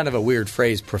that's to... kind of a weird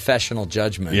phrase, professional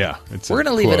judgment. Yeah. We're going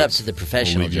to leave it up to the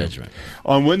professional judgment.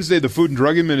 On Wednesday, the Food and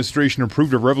Drug Administration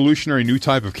approved a revolutionary new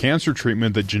type of cancer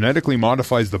treatment that genetically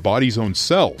modifies the body's own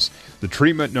cells. The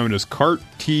treatment, known as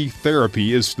CAR-T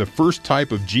therapy, is the first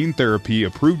type of gene therapy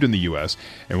approved in the U.S.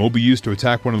 and will be used to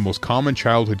attack one of the most common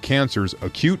childhood cancers,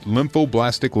 acute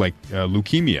lymphoblastic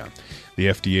leukemia. The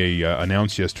FDA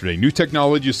announced yesterday new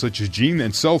technologies such as gene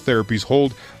and cell therapies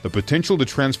hold the potential to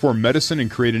transform medicine and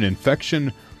create an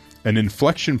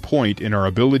inflection point in our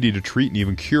ability to treat and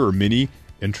even cure many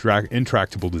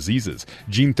intractable diseases.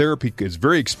 Gene therapy is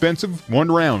very expensive.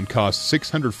 One round costs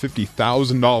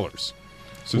 $650,000.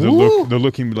 So they're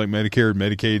looking like Medicare and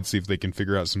Medicaid, see if they can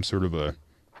figure out some sort of a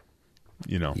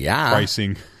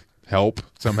pricing help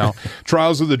somehow.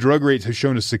 Trials of the drug rates have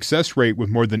shown a success rate with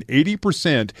more than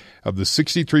 80% of the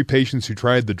 63 patients who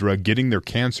tried the drug getting their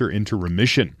cancer into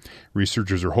remission.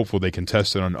 Researchers are hopeful they can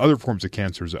test it on other forms of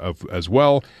cancers as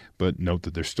well, but note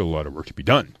that there's still a lot of work to be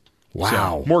done.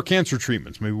 Wow. So, more cancer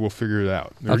treatments. Maybe we'll figure it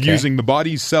out. They're using the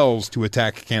body's cells to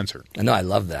attack cancer. No, I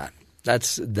love that.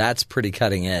 That's pretty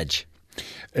cutting edge.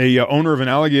 A owner of an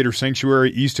alligator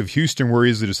sanctuary east of Houston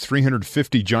worries that his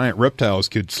 350 giant reptiles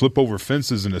could slip over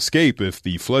fences and escape if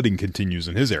the flooding continues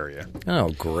in his area. Oh,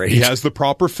 great. He has the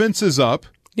proper fences up.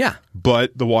 Yeah.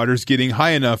 But the water's getting high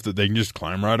enough that they can just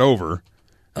climb right over.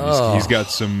 He's got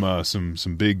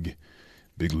some big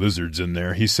lizards in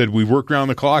there. He said, "We work around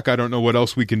the clock. I don't know what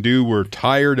else we can do. We're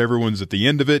tired. Everyone's at the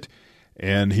end of it."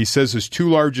 And he says his 2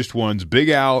 largest ones, Big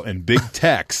Al and Big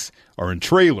Tex, are in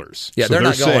trailers. Yeah, so they're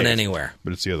not going safe, anywhere.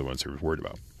 But it's the other ones they're worried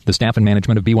about. The staff and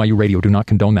management of BYU Radio do not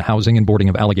condone the housing and boarding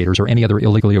of alligators or any other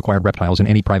illegally acquired reptiles in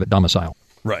any private domicile.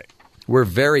 Right. We're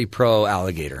very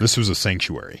pro-alligator. This was a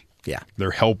sanctuary. Yeah.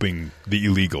 They're helping the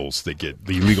illegals that get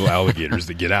the illegal alligators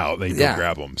that get out. They go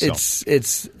grab them. So.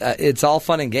 It's all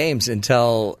fun and games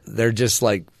until they're just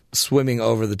like swimming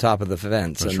over the top of the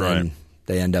fence. That's and right. Then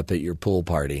they end up at your pool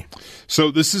party.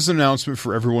 So this is an announcement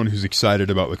for everyone who's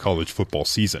excited about the college football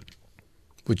season.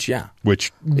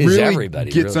 Which really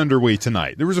everybody gets underway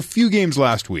tonight. There was a few games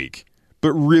last week,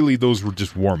 but really those were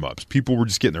just warm-ups. People were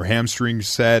just getting their hamstrings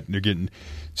set, and they're getting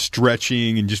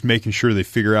stretching and just making sure they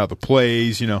figure out the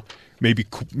plays, maybe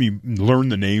learn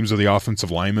the names of the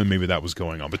offensive linemen. Maybe that was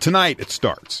going on. But tonight it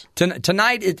starts.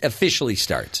 Tonight it officially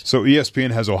starts. So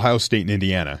ESPN has Ohio State and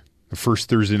Indiana, the first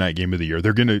Thursday night game of the year.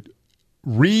 They're going to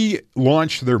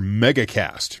relaunch their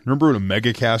megacast. Remember what a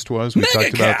megacast was? We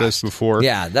talked about this before.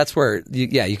 Yeah, that's where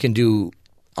you can do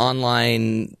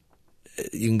online.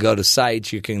 You can go to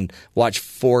sites. You can watch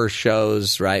 4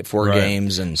 shows, right? 4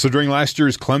 games. And so during last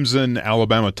year's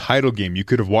Clemson-Alabama title game, you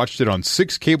could have watched it on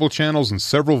 6 cable channels and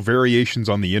several variations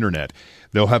on the internet.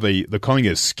 they'll have they're calling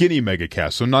it a skinny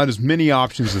megacast, so not as many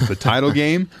options as the title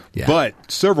game, but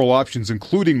several options,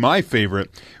 including my favorite,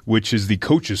 which is the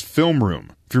coach's film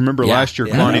room. If you remember last year,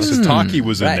 Kalani Sitake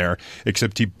was in there,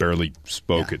 except he barely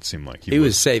spoke, it seemed like. He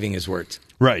was saving his words.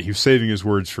 Right, he was saving his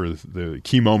words for the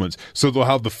key moments. So they'll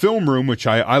have the film room, which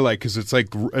I like because it's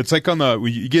like on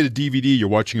when you get a DVD, you're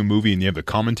watching a movie and you have the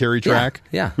commentary track,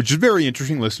 which is very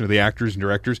interesting. Listen to the actors and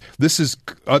directors. This is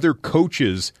other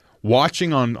coaches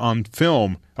watching on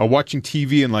film, watching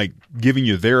TV, and like giving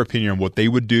you their opinion on what they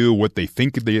would do, what they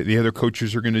think the other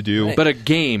coaches are going to do. Right. But a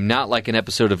game, not like an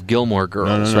episode of Gilmore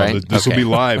Girls, right? This will be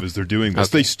live as they're doing this.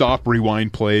 They stop,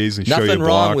 rewind plays, and show you blocks. Nothing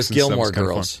wrong with Gilmore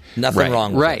Girls. Nothing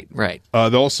wrong with it. Right.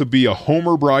 There'll also be a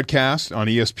Homer broadcast on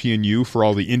ESPNU for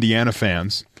all the Indiana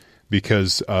fans,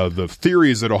 because the theory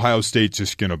is that Ohio State's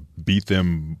just going to beat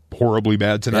them horribly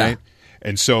bad tonight. Yeah.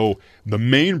 And so the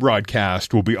main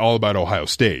broadcast will be all about Ohio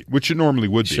State, which it normally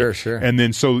would be. Sure. And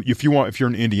then so if you're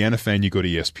an Indiana fan, you go to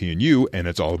ESPNU, and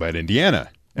it's all about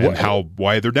Indiana and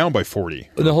why they're down by 40.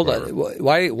 No, hold on.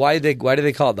 Why do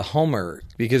they call it the Homer?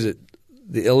 Because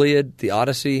the Iliad, the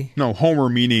Odyssey? No, Homer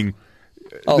meaning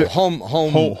home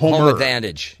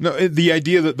advantage. No, the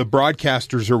idea that the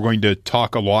broadcasters are going to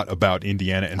talk a lot about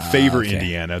Indiana and favor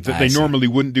Indiana that they normally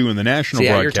wouldn't do in the national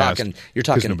broadcast. You're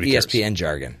talking ESPN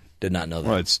jargon. Did not know that.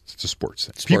 Well, it's a sports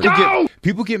thing.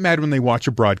 People get mad when they watch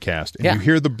a broadcast and you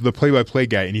hear the play-by-play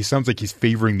guy and he sounds like he's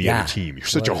favoring the other team. You're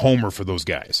such a homer for those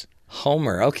guys.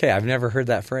 Homer. Okay, I've never heard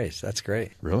that phrase. That's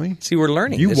great. Really? See, we're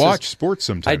learning. You watch sports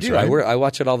sometimes, I do. Right? I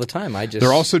watch it all the time.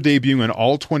 They're also debuting an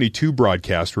all-22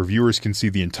 broadcast where viewers can see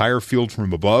the entire field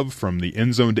from above, from the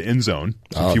end zone to end zone.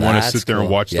 So if you want to sit there and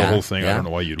watch the whole thing, I don't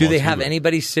know why you'd Do they have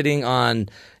anybody sitting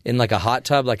in like a hot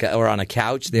tub or on a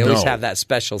couch? They always have that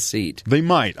special seat. They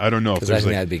might. I don't know. Because I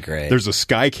think that'd be great. There's a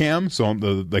sky cam, so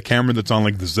the camera that's on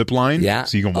like the zip line. Yeah.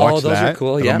 So you can watch those that. Are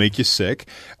cool. It'll make you sick.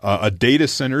 A data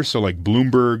center, so like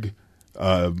Bloomberg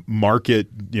market,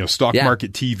 stock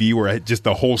market TV, where just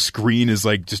the whole screen is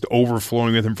like just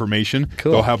overflowing with information.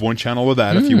 Cool. They'll have one channel of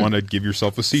that if you want to give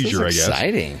yourself a seizure, I guess.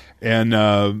 Exciting. And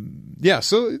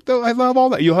so I love all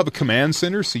that. You'll have a command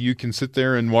center, so you can sit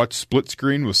there and watch split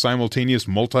screen with simultaneous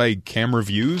multi-camera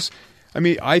views. I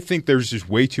mean, I think there's just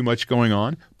way too much going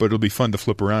on, but it'll be fun to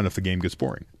flip around if the game gets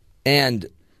boring. And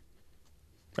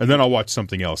then I'll watch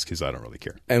something else because I don't really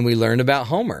care. And we learned about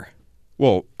Homer.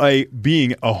 Well,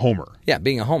 being a homer. Yeah,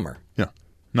 being a homer. Yeah.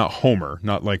 Not Homer,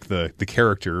 not like the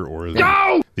character or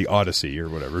the Odyssey or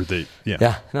whatever.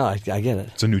 Yeah, no, I get it.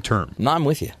 It's a new term. No, I'm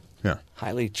with you. Yeah.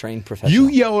 Highly trained professional. You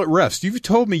yell at refs. You've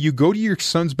told me you go to your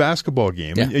son's basketball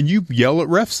game and you yell at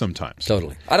refs sometimes.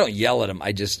 Totally. I don't yell at them.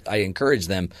 I encourage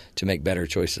them to make better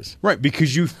choices. Right,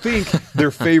 because you think they're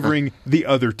favoring the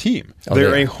other team.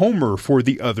 They're a homer for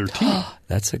the other team.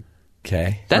 That's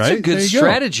okay. That's a good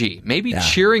strategy. Maybe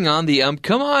cheering on the ump.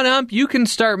 Come on, ump. You can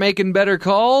start making better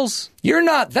calls. You're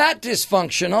not that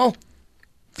dysfunctional.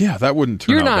 Yeah, that wouldn't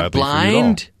turn You're out not badly for you at all.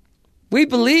 blind. We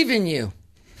believe in you.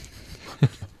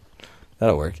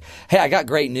 That'll work. Hey, I got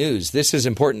great news. This is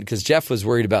important because Jeff was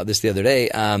worried about this the other day.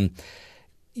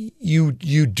 You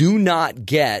do not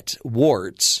get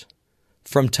warts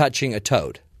from touching a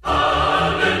toad.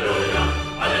 Hallelujah,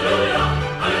 hallelujah,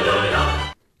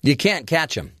 hallelujah. You can't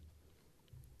catch them.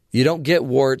 You don't get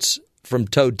warts from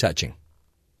toad touching.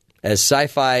 As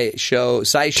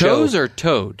Toes or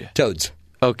toad? Toads.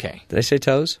 Okay. Did I say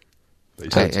toes?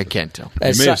 I can't tell.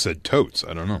 You may have said toads.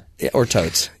 I don't know. Or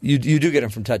toads. You do get them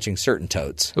from touching certain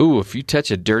toads. Ooh, if you touch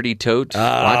a dirty toad,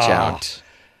 watch out.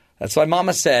 That's why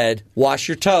Mama said, wash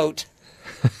your tote.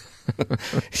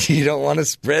 You don't want to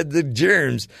spread the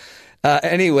germs.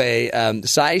 Anyway,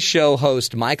 SciShow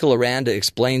host Michael Aranda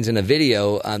explains in a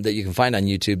video that you can find on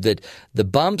YouTube that the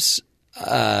bumps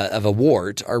of a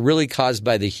wart are really caused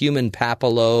by the human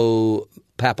papilloma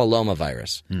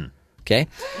virus. Okay?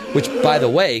 Which, by the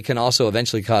way, can also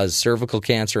eventually cause cervical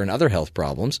cancer and other health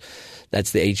problems. That's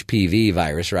the HPV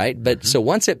virus, right? But so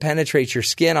once it penetrates your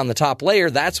skin on the top layer,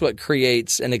 that's what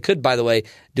creates, and it could, by the way,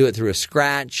 do it through a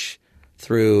scratch,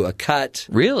 through a cut.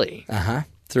 Really?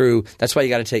 That's why you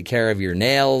got to take care of your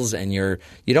nails and you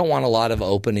don't want a lot of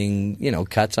opening,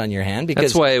 cuts on your hand. Because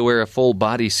that's why I wear a full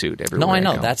bodysuit everywhere. No, I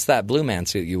know. That's that Blue Man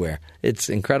suit you wear. It's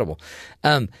incredible.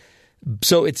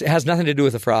 So it has nothing to do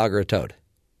with a frog or a toad.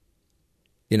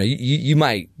 You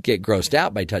might get grossed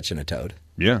out by touching a toad.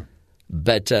 Yeah.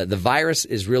 But the virus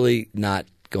is really not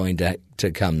going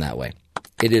to come that way.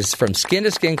 It is from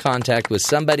skin-to-skin contact with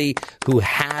somebody who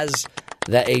has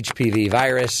the HPV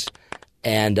virus,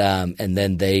 and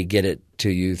then they get it to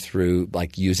you through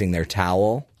like using their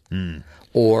towel.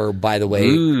 Or, by the way,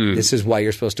 this is why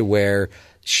you're supposed to wear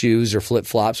shoes or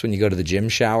flip-flops when you go to the gym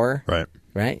shower.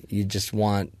 Right? You just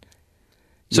want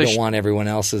you don't want everyone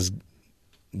else's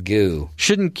goo.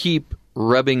 Shouldn't keep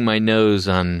rubbing my nose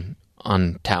on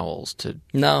towels to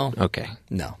No. Okay.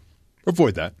 No.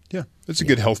 Avoid that. Yeah. That's a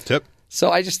good health tip.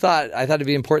 So I thought it'd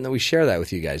be important that we share that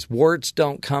with you guys. Warts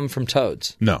don't come from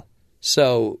toads. No.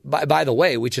 So, by the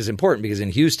way, which is important because in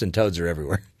Houston, toads are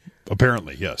everywhere.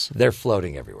 Apparently, yes. They're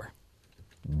floating everywhere.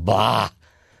 Bah.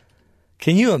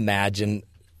 Can you imagine,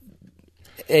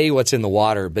 A, what's in the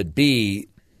water, but B,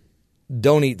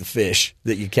 don't eat the fish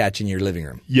that you catch in your living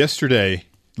room? Yesterday,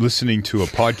 listening to a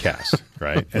podcast,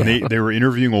 right? And they were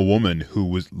interviewing a woman who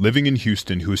was living in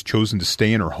Houston who has chosen to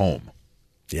stay in her home.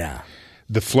 Yeah.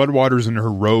 The floodwaters in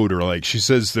her road are like, she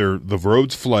says the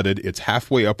road's flooded. It's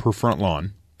halfway up her front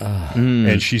lawn.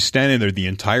 And she's standing there. The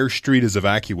entire street is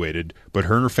evacuated, but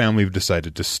her and her family have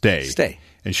decided to stay.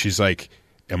 And she's like,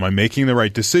 am I making the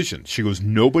right decision? She goes,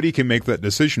 nobody can make that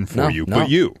decision for you but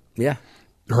you. Yeah.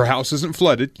 Her house isn't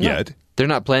flooded yet. They're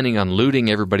not planning on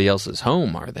looting everybody else's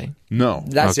home, are they? No.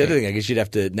 That's the other thing. I guess you'd have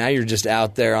to – now you're just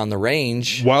out there on the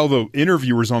range. While the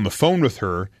interviewer's on the phone with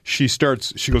her, she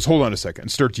goes, hold on a second,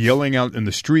 and starts yelling out in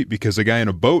the street because a guy in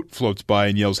a boat floats by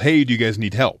and yells, hey, do you guys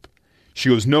need help? She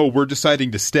goes, no, we're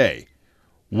deciding to stay.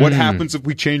 What happens if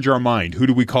we change our mind? Who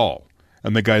do we call?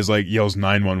 And the guy's like, yells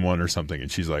 911 or something.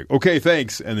 And she's like, okay,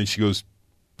 thanks. And then she goes,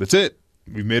 that's it.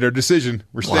 We've made our decision.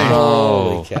 We're staying.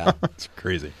 Holy cow. It's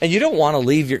crazy. And you don't want to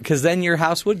leave because then your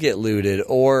house would get looted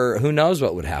or who knows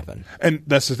what would happen. And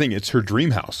that's the thing. It's her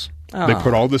dream house. Oh. They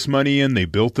put all this money in. They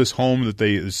built this home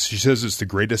she says it's the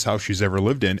greatest house she's ever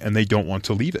lived in, and they don't want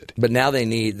to leave it. But now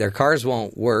their cars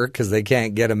won't work because they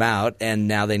can't get them out, and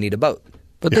now they need a boat.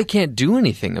 But they can't do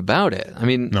anything about it. I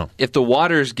mean, if the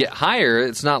waters get higher,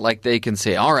 it's not like they can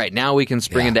say, all right, now we can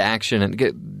spring into action.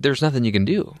 And there's nothing you can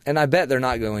do. And I bet they're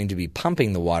not going to be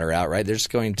pumping the water out, right? They're just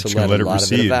going to let a lot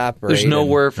of it evaporate. There's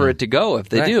nowhere for it to go if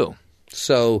they do.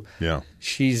 So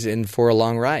she's in for a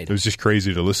long ride. It was just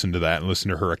crazy to listen to that and listen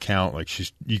to her account. Like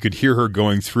you could hear her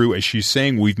going through as she's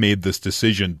saying, we've made this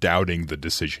decision, doubting the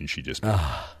decision she just made.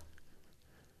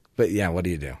 But yeah, what do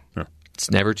you do? Yeah. It's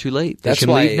never too late. They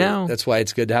can leave now. That's why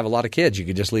it's good to have a lot of kids. You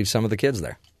could just leave some of the kids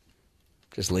there.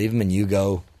 Just leave them and you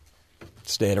go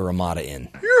stay at a Ramada Inn.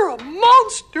 You're a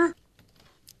monster.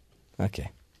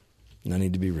 Okay. No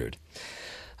need to be rude.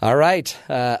 All right.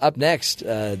 Up next,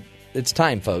 it's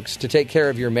time, folks, to take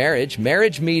care of your marriage.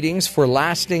 Marriage Meetings for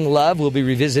Lasting Love. We'll be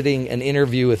revisiting an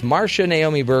interview with Marcia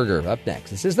Naomi Berger up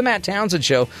next. This is the Matt Townsend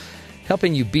Show,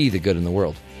 helping you be the good in the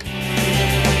world.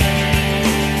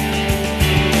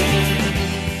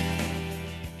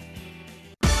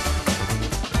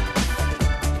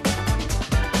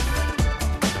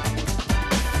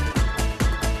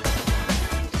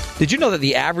 Did you know that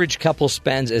the average couple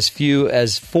spends as few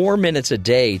as 4 minutes a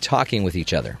day talking with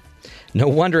each other? No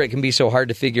wonder it can be so hard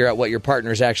to figure out what your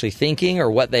partner is actually thinking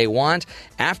or what they want.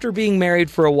 After being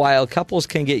married for a while, couples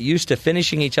can get used to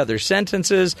finishing each other's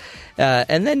sentences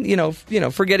and then,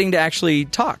 forgetting to actually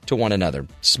talk to one another.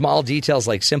 Small details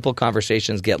like simple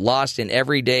conversations get lost in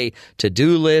everyday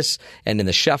to-do lists and in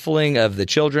the shuffling of the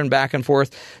children back and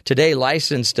forth. Today,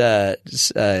 licensed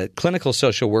clinical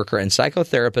social worker and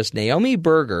psychotherapist Naomi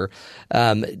Berger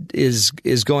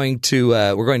is going to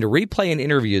we're going to replay an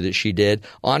interview that she did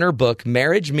on her book,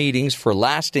 Marriage Meetings for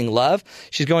Lasting Love.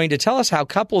 She's going to tell us how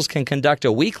couples can conduct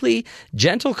a weekly,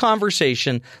 gentle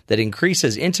conversation that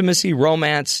increases intimacy,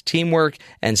 romance, teamwork,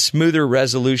 and smoother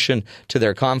resolution to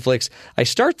their conflicts. I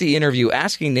start the interview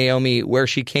asking Naomi where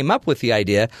she came up with the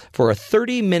idea for a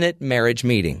 30-minute marriage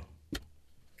meeting.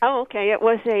 Oh, okay. It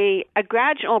was a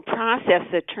gradual process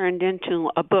that turned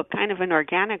into a book, kind of an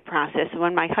organic process.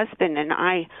 When my husband and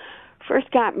I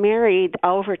first got married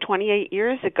over 28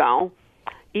 years ago,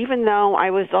 even though I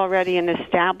was already an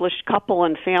established couple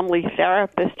and family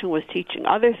therapist who was teaching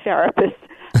other therapists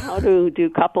how to do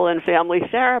couple and family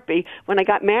therapy, when I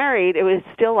got married, it was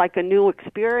still like a new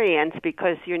experience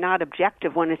because you're not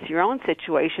objective when it's your own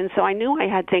situation. So I knew I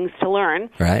had things to learn.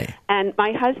 Right. And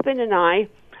my husband and I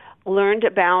learned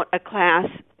about a class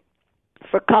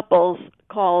for couples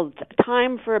called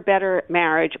Time for a Better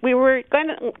Marriage. We were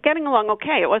getting along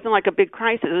okay. It wasn't like a big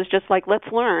crisis. It was just like, let's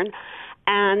learn.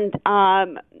 And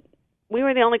we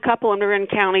were the only couple in Marin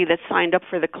County that signed up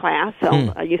for the class. So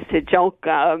I used to joke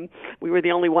we were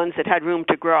the only ones that had room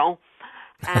to grow.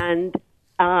 And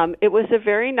it was a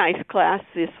very nice class.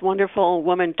 This wonderful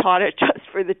woman taught it just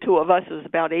for the two of us. It was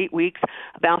about 8 weeks.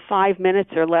 About 5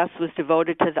 minutes or less was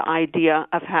devoted to the idea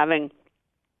of having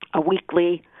a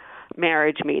weekly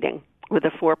marriage meeting with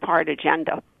a 4-part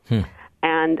agenda.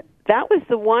 And that was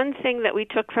the one thing that we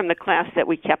took from the class that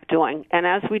we kept doing. And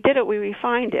as we did it, we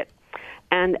refined it.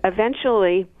 And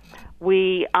eventually,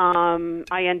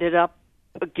 I ended up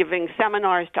giving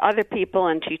seminars to other people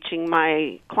and teaching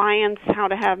my clients how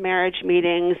to have marriage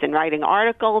meetings and writing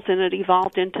articles, and it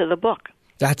evolved into the book.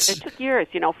 It took years,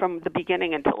 from the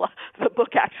beginning until the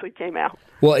book actually came out.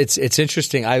 Well, it's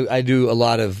interesting. I do a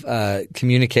lot of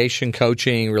communication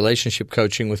coaching, relationship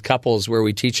coaching with couples where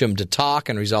we teach them to talk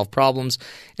and resolve problems.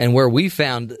 And where we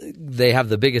found they have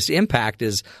the biggest impact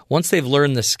is once they've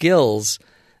learned the skills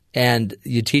and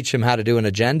you teach them how to do an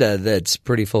agenda that's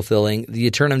pretty fulfilling, you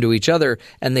turn them to each other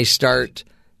and they start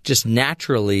just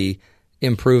naturally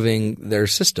improving their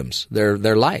systems,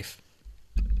 their life.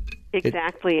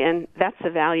 Exactly, and that's the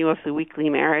value of the weekly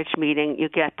marriage meeting. You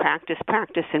get practice,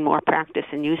 and more practice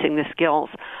in using the skills,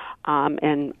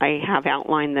 and I have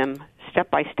outlined them step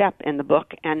by step in the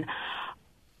book. And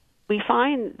we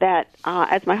find that,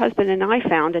 as my husband and I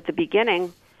found at the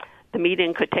beginning, the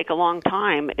meeting could take a long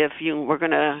time if you were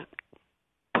going to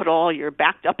put all your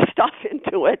backed up stuff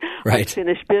into it. Right.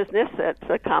 Unfinished business, that's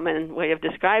a common way of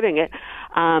describing it.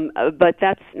 But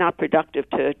that's not productive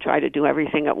to try to do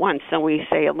everything at once. So we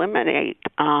say eliminate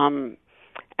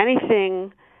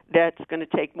anything that's going to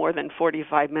take more than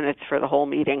 45 minutes for the whole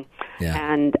meeting. Yeah.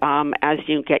 And as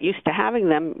you get used to having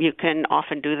them, you can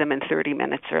often do them in 30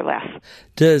 minutes or less.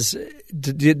 Does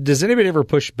anybody ever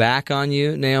push back on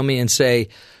you, Naomi, and say,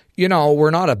 we're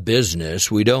not a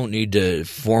business. We don't need to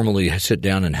formally sit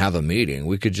down and have a meeting.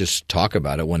 We could just talk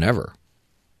about it whenever.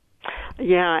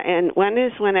 Yeah, and when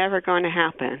is whenever going to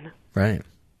happen? Right.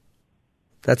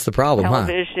 That's the problem,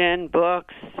 Television,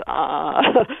 books,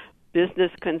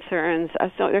 business concerns.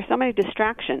 So there's so many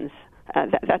distractions.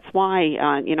 That's why,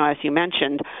 as you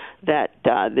mentioned, that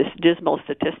this dismal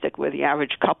statistic where the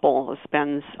average couple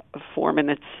spends 4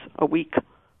 minutes a week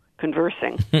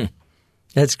conversing.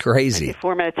 That's crazy. Maybe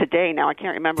 4 minutes a day now. I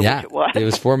can't remember which it was. It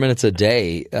was 4 minutes a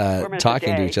day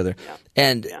talking to each other. Yeah.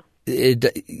 And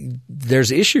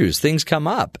there's issues. Things come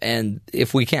up. And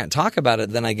if we can't talk about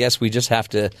it, then I guess we just have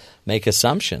to make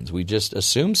assumptions. We just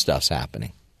assume stuff's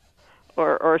happening.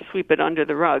 Or sweep it under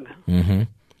the rug. Mm-hmm.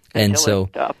 And so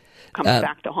it comes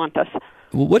back to haunt us.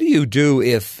 What do you do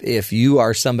if you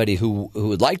are somebody who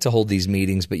would like to hold these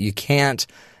meetings, but you can't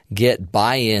get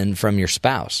buy-in from your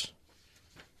spouse?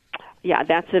 Yeah,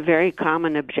 that's a very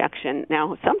common objection.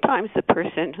 Now, sometimes the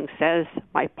person who says,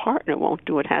 my partner won't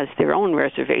do it, has their own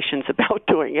reservations about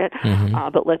doing it. Mm-hmm.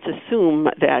 But let's assume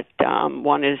that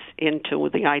one is into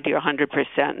the idea 100%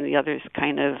 and the other is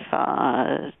kind of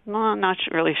not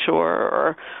really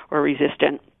sure or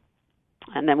resistant.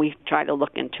 And then we try to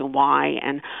look into why.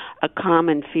 And a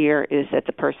common fear is that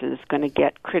the person is going to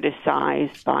get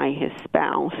criticized by his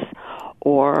spouse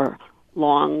or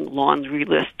long laundry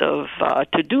list of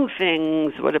to-do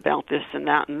things, what about this and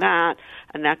that,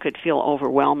 and that could feel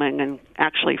overwhelming and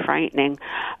actually frightening.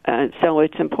 So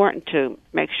it's important to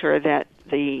make sure that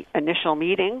the initial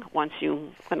meeting,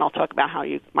 and I'll talk about how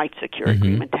you might secure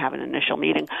agreement to have an initial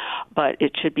meeting, but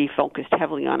it should be focused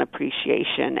heavily on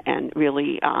appreciation and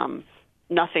really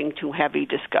nothing too heavy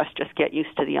discussed. Just get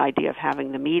used to the idea of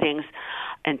having the meetings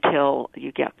until you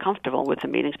get comfortable with the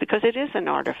meetings, because it is an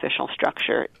artificial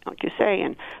structure, like you say,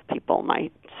 and people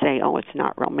might say, oh, it's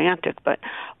not romantic, but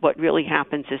what really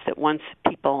happens is that once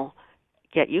people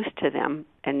get used to them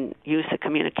and use the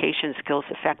communication skills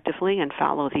effectively and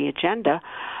follow the agenda,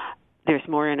 there's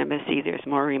more intimacy, there's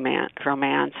more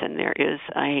romance, and there is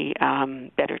a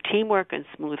better teamwork and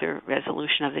smoother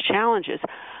resolution of the challenges.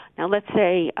 Now, let's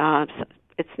say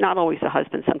it's not always the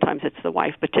husband, sometimes it's the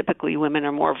wife, but typically women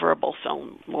are more verbal, so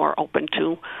more open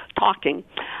to talking.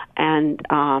 And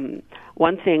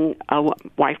one thing a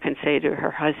wife can say to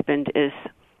her husband is,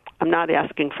 I'm not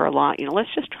asking for a lot, let's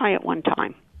just try it one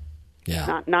time.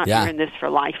 Yeah. Not you're in this for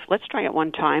life. Let's try it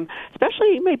one time.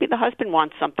 Especially maybe the husband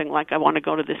wants something like, I want to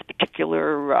go to this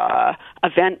particular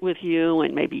event with you,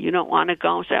 and maybe you don't want to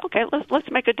go. Say, okay, let's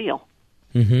make a deal.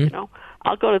 Mm-hmm.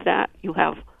 I'll go to that. You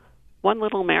have one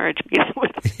little marriage meeting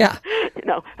with me. Yeah.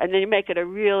 And then you make it a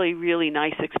really, really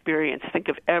nice experience. Think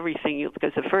of everything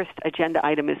because the first agenda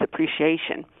item is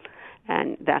appreciation.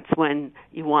 And that's when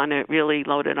you want to really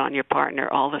load it on your partner,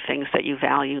 all the things that you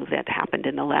value that happened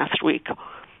in the last week.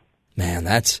 Man,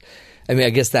 I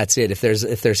guess that's it. If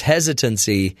there's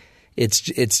hesitancy, it's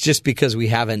just because we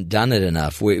haven't done it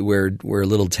enough. We're a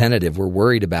little tentative. We're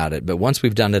worried about it. But once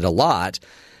we've done it a lot,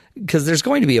 because there's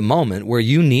going to be a moment where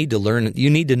you need to learn, you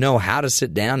need to know how to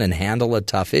sit down and handle a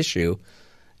tough issue.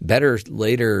 Better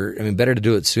to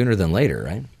do it sooner than later,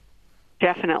 right?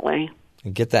 Definitely.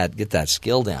 And get that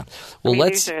skill down. Well,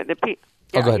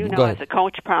 go ahead. You know, Go ahead. as a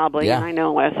coach, probably, Yeah. and I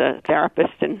know as a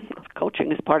therapist, and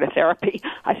coaching is part of therapy.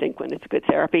 I think when it's good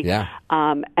therapy. Yeah.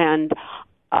 And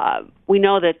we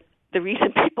know that the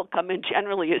reason people come in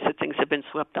generally is that things have been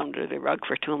swept under the rug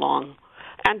for too long,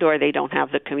 and/or they don't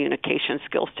have the communication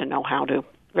skills to know how to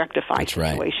rectify That's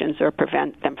right. situations or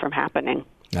prevent them from happening.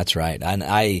 That's right. And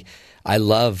I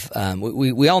love,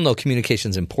 we all know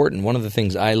communication is important. One of the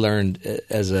things I learned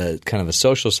as a kind of a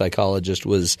social psychologist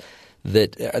was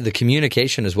that the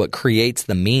communication is what creates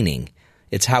the meaning.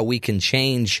 It's how we can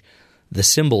change the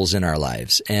symbols in our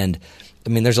lives. And I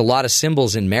mean, there's a lot of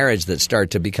symbols in marriage that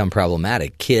start to become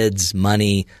problematic. Kids,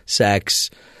 money, sex,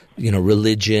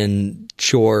 religion,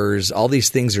 chores, all these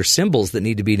things are symbols that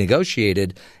need to be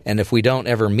negotiated. And if we don't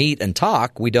ever meet and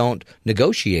talk, we don't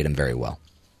negotiate them very well.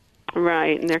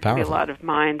 Right, and there can be a Powerful. lot of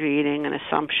mind reading and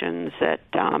assumptions that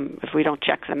if we don't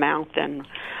check them out, then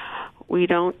we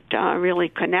don't really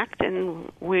connect,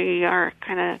 and we are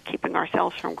kind of keeping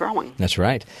ourselves from growing. That's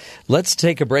right. Let's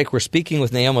take a break. We're speaking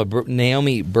with Naomi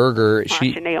Berger.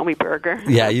 Marsha Naomi Berger.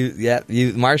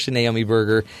 Marsha Naomi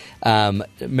Berger.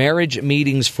 Marriage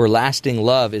Meetings for Lasting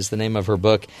Love is the name of her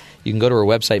book. You can go to her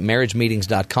website,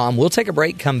 marriagemeetings.com. We'll take a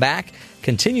break, come back,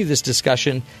 continue this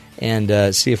discussion,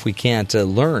 and see if we can't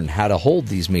learn how to hold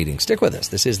these meetings. Stick with us.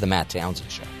 This is the Matt Townsend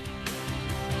Show.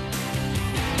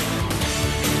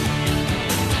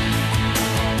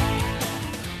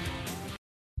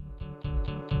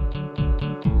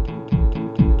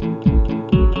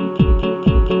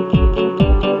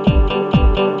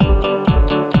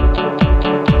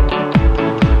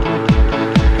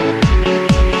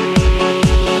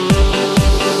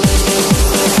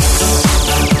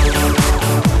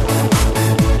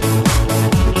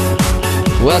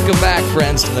 Welcome back,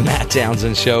 friends, to the Matt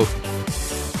Townsend Show.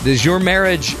 Does your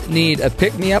marriage need a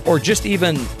pick-me-up, or just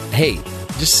even,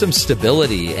 just some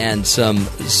stability and some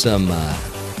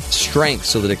strength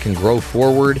so that it can grow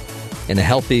forward in a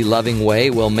healthy, loving way?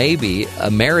 Well, maybe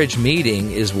a marriage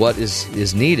meeting is what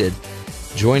is needed.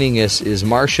 Joining us is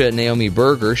Marsha Naomi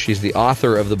Berger. She's the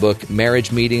author of the book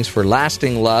Marriage Meetings for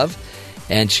Lasting Love,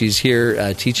 and she's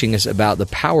here teaching us about the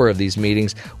power of these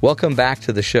meetings. Welcome back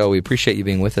to the show. We appreciate you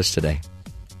being with us today.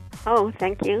 Oh,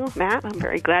 thank you, Matt. I'm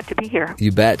very glad to be here.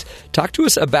 You bet. Talk to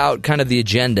us about kind of the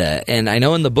agenda. And I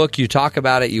know in the book you talk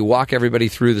about it, you walk everybody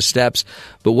through the steps,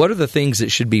 but what are the things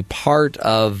that should be part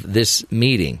of this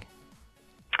meeting?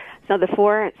 So the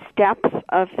 4 steps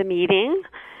of the meeting,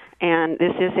 and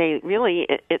this is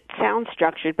it sounds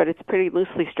structured, but it's pretty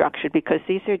loosely structured because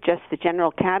these are just the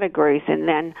general categories, and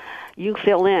then you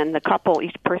fill in,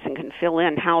 each person can fill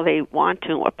in how they want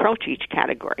to approach each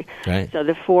category. Right. So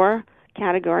the 4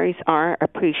 categories are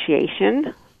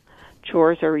appreciation,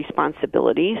 chores or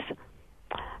responsibilities,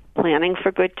 planning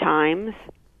for good times,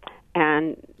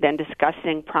 and then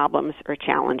discussing problems or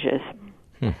challenges.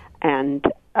 And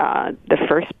the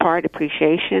first part,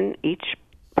 appreciation, each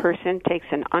person takes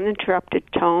an uninterrupted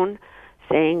tone,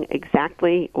 saying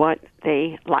exactly what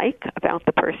they like about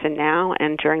the person now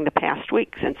and during the past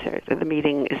week, since the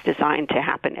meeting is designed to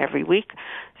happen every week.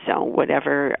 So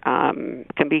whatever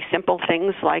can be simple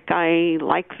things like, I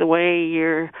like the way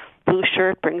your blue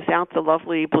shirt brings out the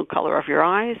lovely blue color of your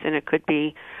eyes, and it could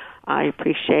be, I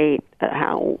appreciate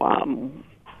how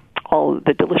all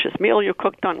the delicious meal you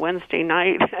cooked on Wednesday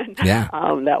night. Yeah.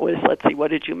 That was, let's see,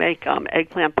 what did you make?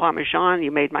 Eggplant parmesan.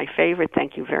 You made my favorite.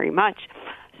 Thank you very much.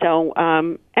 So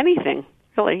anything,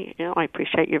 really. I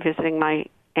appreciate you visiting my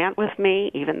aunt with me,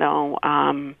 even though,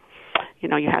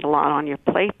 you had a lot on your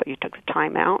plate, but you took the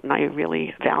time out, and I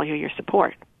really value your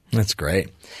support. That's great.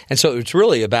 And so it's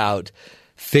really about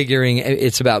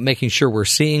it's about making sure we're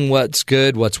seeing what's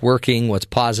good, what's working, what's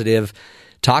positive.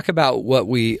 Talk about what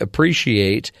we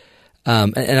appreciate.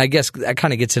 And I guess that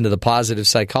kind of gets into the positive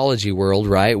psychology world,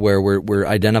 right, where we're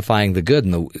identifying the good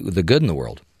in the good in the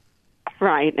world.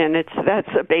 Right, and that's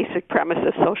a basic premise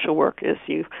of social work, is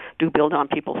you do build on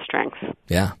people's strengths.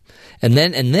 Yeah. And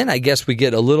then I guess we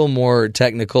get a little more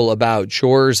technical about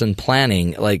chores and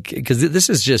planning, because this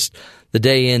is just the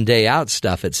day in, day out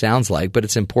stuff, it sounds like, but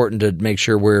it's important to make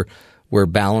sure we're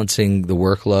balancing the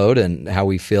workload and how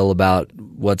we feel about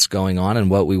what's going on and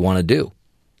what we want to do.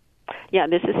 Yeah,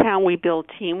 this is how we build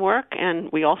teamwork,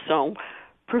 and we also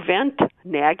prevent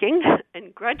nagging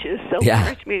and grudges. So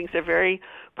marriage meetings are very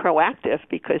proactive,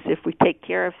 because if we take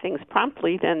care of things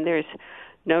promptly, then there's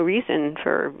no reason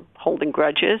for holding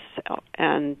grudges,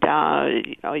 and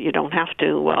you don't have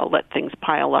to let things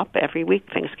pile up every week.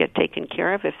 Things get taken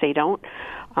care of. If they don't,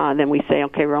 then we say,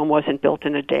 okay, Rome wasn't built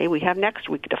in a day. We have next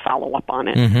week to follow up on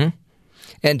it. Mm-hmm.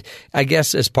 And I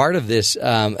guess as part of this,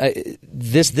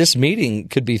 this meeting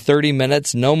could be 30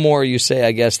 minutes, no more, you say,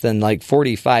 I guess, than like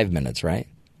 45 minutes, right?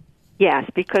 Yes,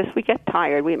 because we get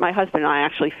tired. My husband and I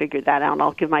actually figured that out, and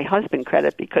I'll give my husband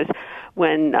credit because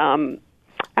when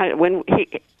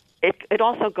it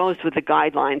also goes with the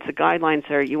guidelines. The guidelines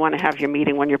are you want to have your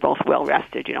meeting when you're both well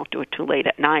rested. You don't do it too late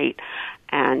at night,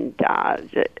 and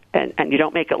you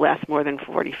don't make it last more than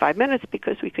 45 minutes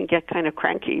because we can get kind of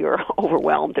cranky or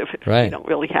overwhelmed if we don't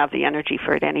really have the energy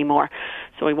for it anymore.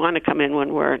 So we want to come in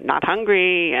when we're not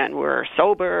hungry and we're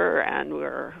sober and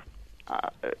we're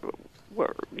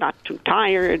not too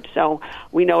tired. So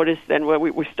we noticed then when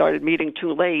we started meeting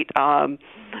too late,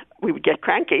 we would get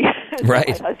cranky.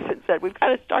 Right. My husband said, we've got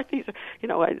to start these,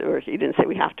 or he didn't say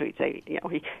we have to. He'd say,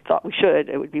 he thought we should.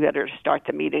 It would be better to start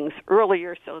the meetings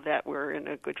earlier so that we're in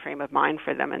a good frame of mind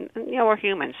for them. And we're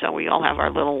human, so we all have our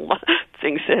little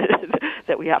things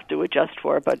that we have to adjust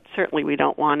for. But certainly we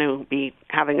don't want to be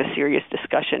having a serious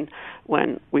discussion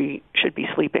when we should be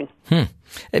sleeping.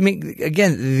 I mean,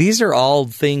 again, these are all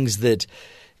things that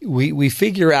we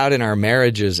figure out in our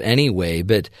marriages anyway,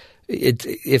 but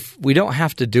if we don't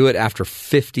have to do it after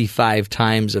 55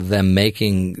 times of them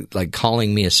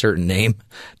calling me a certain name,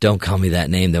 don't call me that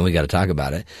name, then we got to talk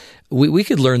about it. We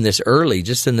could learn this early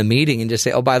just in the meeting and just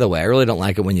say, oh, by the way, I really don't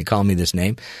like it when you call me this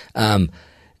name. And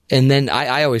then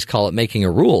I always call it making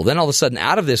a rule. Then all of a sudden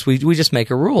out of this, we just make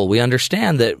a rule. We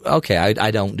understand that, okay,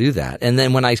 I don't do that. And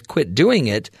then when I quit doing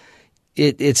it,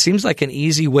 it seems like an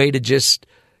easy way to just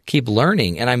keep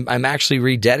learning. And I'm actually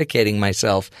rededicating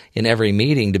myself in every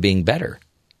meeting to being better.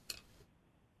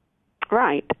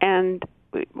 Right. And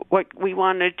what we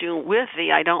want to do with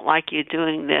the I don't like you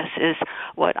doing this is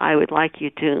what I would like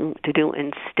you to do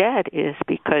instead is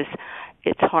because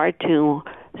it's hard to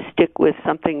stick with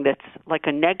something that's like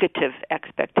a negative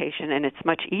expectation, and it's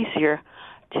much easier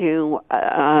to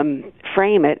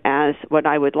frame it as what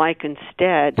I would like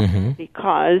instead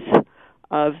because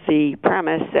of the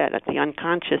premise that the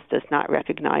unconscious does not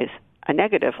recognize a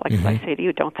negative. Like if I say to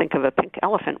you, don't think of a pink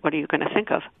elephant, what are you going to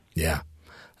think of? Yeah,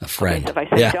 a friend. Okay, so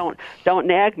if I say, don't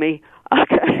nag me,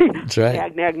 okay. That's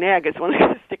right. Nag. It's one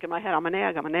that's stick in my head. I'm a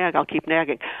nag. I'll keep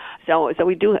nagging. So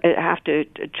we do have to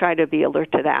try to be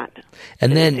alert to that.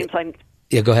 And then, it seems like,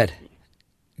 go ahead.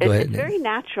 It's very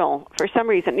natural for some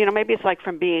reason. Maybe it's like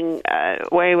from being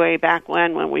way back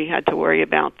when we had to worry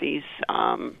about these.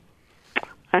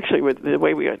 Actually, with the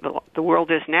way the world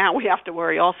is now, we have to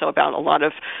worry also about a lot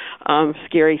of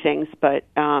scary things. But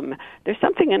there's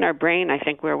something in our brain, I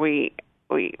think, where we're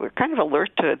kind of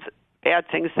alert to bad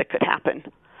things that could happen.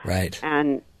 Right.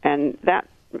 And that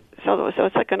so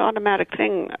it's like an automatic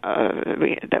thing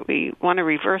that we want to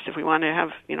reverse if we want to have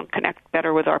connect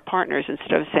better with our partners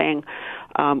instead of saying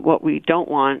what we don't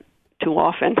want too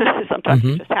often. Sometimes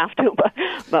you just have to,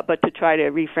 but to try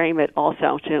to reframe it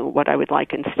also to what I would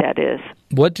like instead is.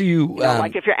 What do you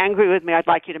like if you're angry with me, I'd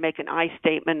like you to make an I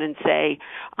statement and say,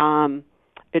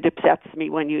 it upsets me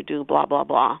when you do blah, blah,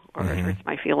 blah, or it hurts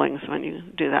my feelings when you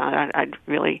do that. I'd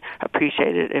really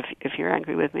appreciate it if you're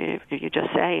angry with me, if you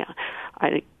just say,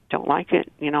 I don't like it,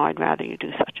 I'd rather you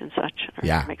do such and such, or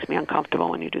it makes me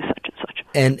uncomfortable when you do such and such.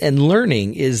 And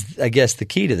learning is, I guess, the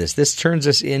key to this. This turns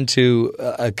us into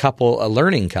a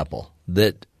learning couple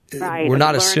that we're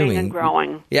not assuming. And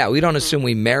growing. Yeah, we don't assume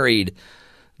we married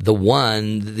the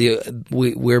one.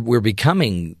 We're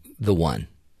becoming the one.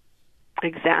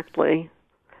 Exactly.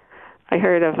 I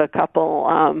heard of a couple,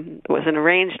 it was an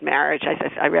arranged marriage.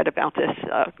 I read about this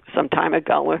some time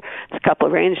ago, where it's a couple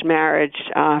arranged marriage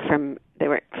they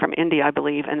were from India, I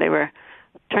believe, and they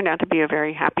turned out to be a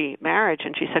very happy marriage.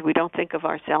 And she said, we don't think of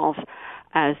ourselves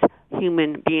as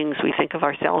human beings. We think of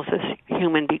ourselves as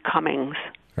human becomings.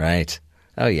 Right.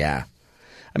 Oh, yeah.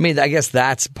 I mean, I guess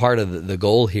that's part of the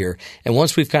goal here. And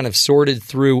once we've kind of sorted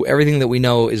through everything that we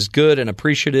know is good and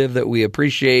appreciative, that we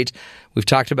appreciate, we've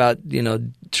talked about,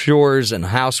 chores and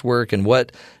housework and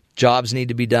what jobs need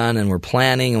to be done, and we're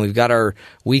planning, and we've got our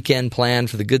weekend planned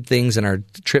for the good things and our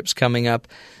trips coming up.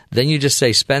 Then you just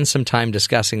say, spend some time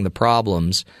discussing the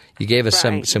problems. You gave us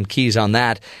some keys on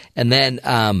that. And then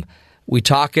we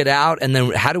talk it out, and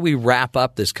then how do we wrap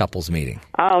up this couples meeting?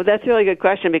 Oh, that's a really good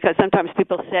question, because sometimes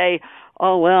people say,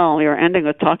 oh, well, you're ending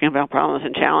with talking about problems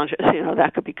and challenges.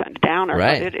 That could be kind of downer.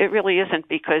 Right. But it really isn't,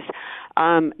 because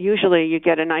usually you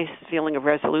get a nice feeling of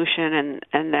resolution,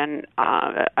 and then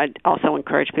I'd also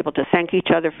encourage people to thank each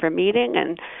other for meeting,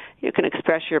 and you can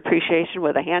express your appreciation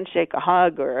with a handshake, a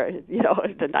hug, or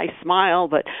a nice smile,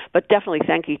 but definitely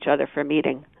thank each other for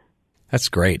meeting. That's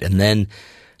great. And then,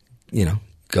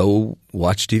 go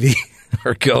watch TV.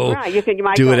 or go right. You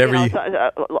might do go, whatever you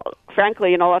know,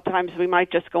 frankly, a lot of times we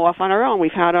might just go off on our own.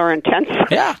 We've had our intense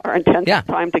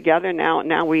time together.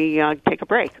 Now we take a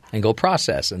break and go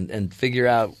process and figure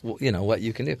out what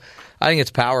you can do. I think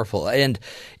it's powerful, and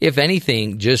if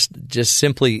anything, just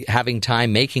simply having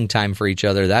time, making time for each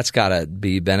other, that's got to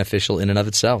be beneficial in and of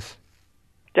itself.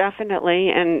 Definitely,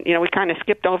 and we kind of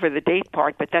skipped over the date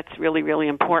part, but that's really, really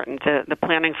important. The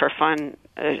planning for fun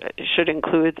should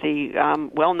include the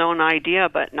well-known idea,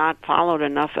 but not followed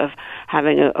enough, of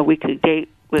having a weekly date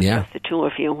with just the two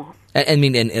of you.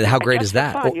 And how great is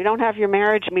that? Fun. You don't have your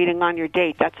marriage meeting on your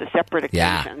date. That's a separate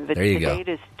occasion. There you go. The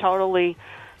date is totally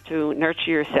to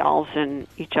nurture yourselves and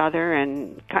each other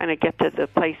and kind of get to the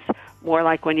place more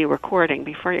like when you were courting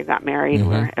before you got married,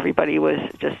 where everybody was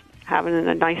just having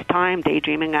a nice time,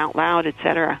 daydreaming out loud,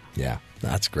 etc. Yeah,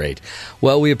 that's great.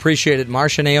 Well, we appreciate it.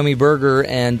 Marcia Naomi Berger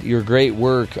and your great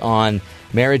work on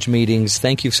marriage meetings.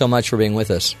 Thank you so much for being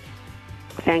with us.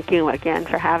 Thank you again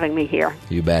for having me here.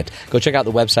 You bet. Go check out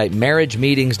the website,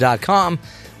 marriagemeetings.com.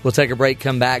 We'll take a break,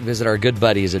 come back, visit our good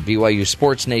buddies at BYU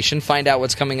Sports Nation, find out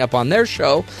what's coming up on their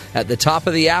show at the top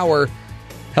of the hour,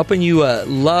 helping you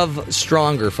love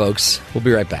stronger, folks. We'll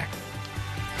be right back.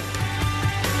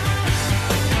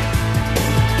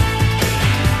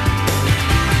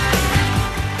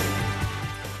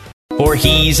 For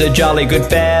he's a jolly good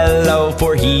fellow,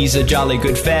 for he's a jolly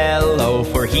good fellow,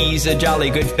 for he's a jolly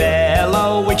good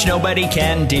fellow, which nobody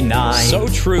can deny. So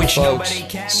true, folks.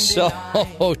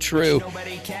 So true.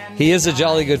 He is a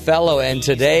jolly good fellow, and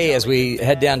today, as we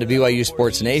head down to BYU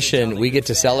Sports Nation, we get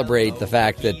to celebrate the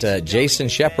fact that Jason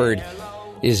Shepard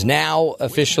is now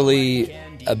officially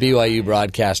a BYU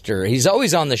broadcaster. He's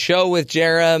always on the show with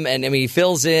Jerem, and he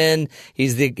fills in.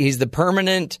 He's the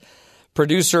permanent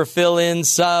producer, fill-in,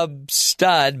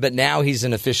 stud, but now he's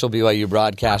an official BYU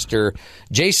broadcaster.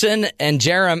 Jason and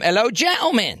Jerem, hello,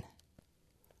 gentlemen.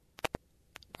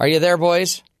 Are you there,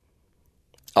 boys?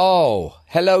 Oh,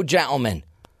 hello, gentlemen.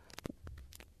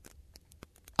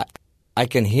 I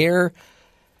can hear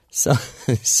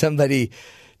somebody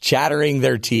chattering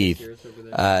their teeth.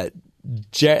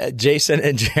 Jason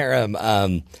and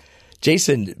Jerem.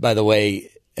 Jason, by the way,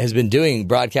 has been doing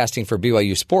broadcasting for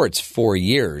BYU Sports for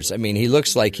years. I mean, he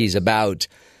looks like he's he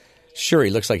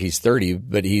looks like he's 30,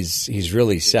 but he's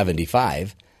really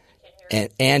 75,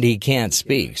 and he can't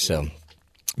speak. So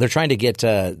they're trying to get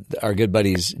our good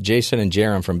buddies Jason and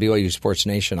Jerem from BYU Sports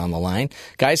Nation on the line.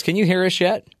 Guys, can you hear us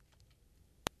yet?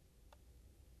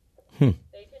 They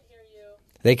can hear you.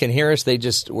 They can hear us.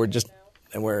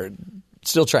 We're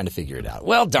still trying to figure it out.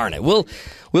 Well, darn it. We'll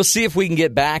see if we can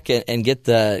get back and get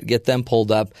them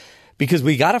pulled up, because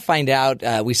we got to find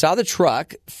out. We saw the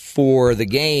truck for the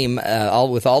game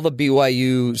with all the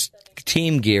BYU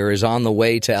team gear is on the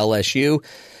way to LSU.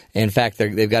 In fact,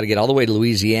 they've got to get all the way to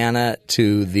Louisiana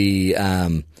to the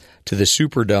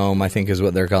Superdome, I think is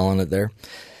what they're calling it there.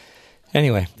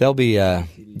 Anyway, they'll be.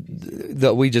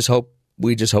 We just hope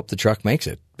the truck makes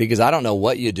it, because I don't know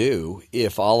what you do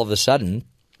if all of a sudden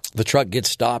the truck gets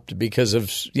stopped because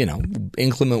of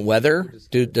inclement weather.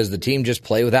 Does the team just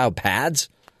play without pads,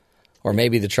 or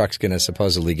maybe the truck's going to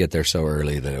supposedly get there so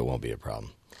early that it won't be a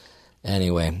problem?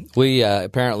 Anyway, we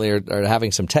apparently are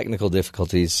having some technical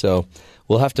difficulties, so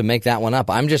we'll have to make that one up.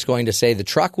 I'm just going to say the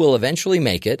truck will eventually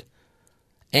make it,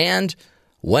 and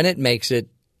when it makes it,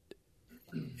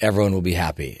 everyone will be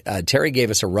happy. Terry gave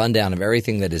us a rundown of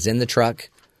everything that is in the truck,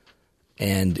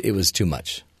 and it was too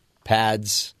much.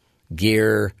 Pads,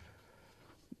 gear,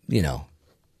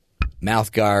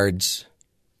 mouth guards,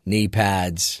 knee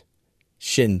pads,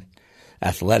 shin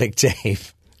athletic tape.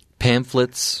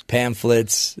 Pamphlets,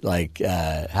 like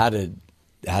how to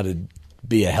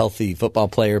be a healthy football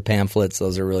player. Pamphlets,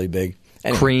 those are really big.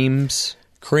 Anyway, creams,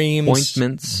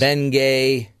 ointments,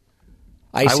 Bengay,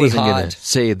 Icy Hot. I wasn't going to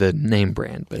say the name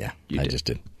brand, but yeah, I just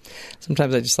did.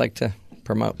 Sometimes I just like to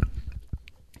promote.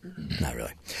 Not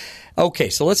really.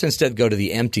 Okay, so let's instead go to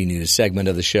the empty news segment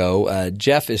of the show.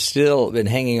 Jeff has still been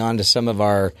hanging on to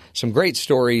some great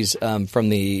stories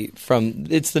from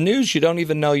it's the news you don't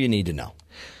even know you need to know.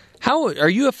 How are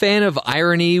you a fan of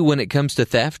irony when it comes to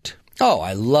theft? Oh,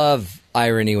 I love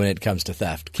irony when it comes to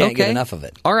theft. Can't get enough of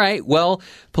it. All right. Well,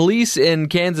 police in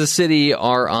Kansas City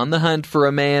are on the hunt for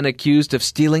a man accused of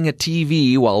stealing a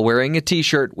TV while wearing a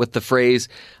T-shirt with the phrase,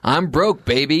 "I'm broke,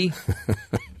 baby."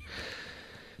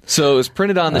 So it was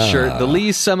printed on the shirt. The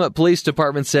Lee Summit Police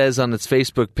Department says on its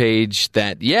Facebook page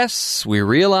that, yes, we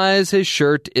realize his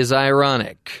shirt is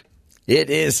ironic.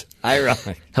 It is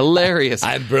ironic. Hilarious.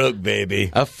 I'm broke, baby.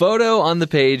 A photo on the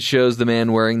page shows the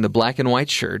man wearing the black and white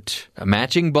shirt, a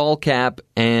matching ball cap,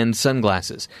 and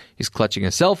sunglasses. He's clutching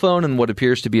a cell phone and what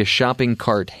appears to be a shopping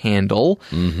cart handle.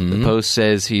 The post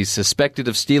says he's suspected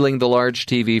of stealing the large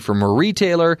TV from a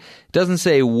retailer. It doesn't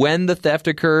say when the theft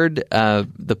occurred.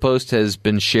 The post has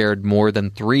been shared more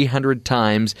than 300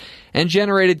 times and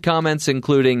generated comments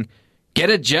including, "Get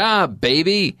a job,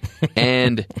 baby,"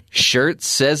 and "Shirt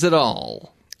says it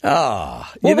all."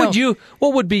 What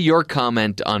would be your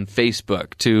comment on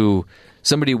Facebook to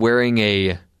somebody wearing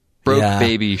a broke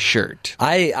baby shirt?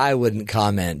 I wouldn't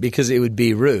comment because it would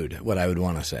be rude, what I would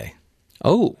want to say.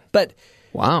 Oh. But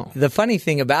wow. The funny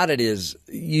thing about it is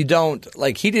he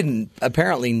didn't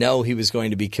apparently know he was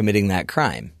going to be committing that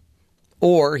crime.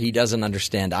 Or he doesn't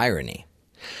understand irony.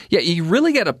 Yeah, you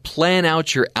really got to plan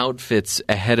out your outfits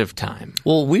ahead of time.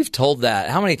 Well, we've told that.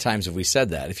 How many times have we said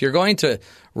that? If you're going to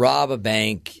rob a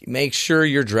bank, make sure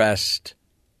you're dressed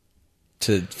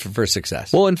for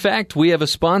success. Well, in fact, we have a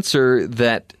sponsor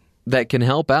that can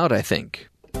help out, I think.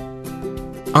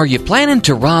 Are you planning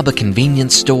to rob a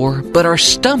convenience store but are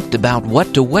stumped about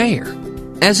what to wear?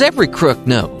 As every crook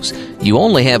knows, you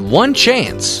only have one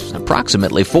chance,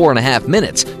 approximately 4.5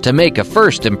 minutes, to make a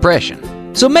first impression.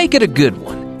 So make it a good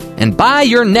one, and buy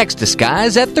your next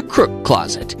disguise at the Crook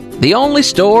Closet, the only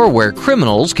store where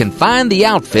criminals can find the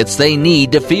outfits they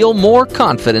need to feel more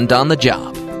confident on the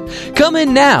job. Come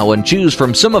in now and choose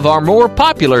from some of our more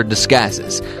popular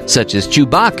disguises, such as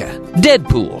Chewbacca,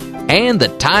 Deadpool, and the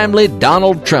timely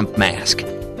Donald Trump mask.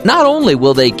 Not only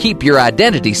will they keep your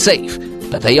identity safe,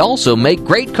 but they also make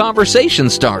great conversation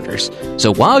starters.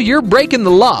 So while you're breaking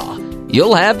the law,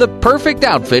 you'll have the perfect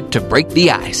outfit to break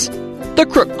the ice. The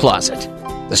Crook Closet,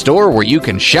 the store where you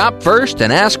can shop first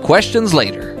and ask questions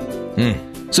later.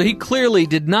 So he clearly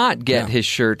did not get his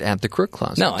shirt at the Crook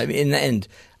Closet. No, I mean, and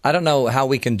I don't know how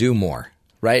we can do more,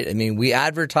 right? I mean, we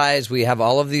advertise, we have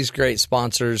all of these great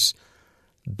sponsors,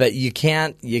 but you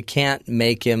can't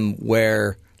make him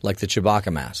wear like the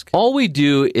Chewbacca mask. All we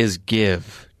do is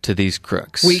give to these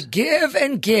crooks. We give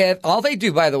and give. All they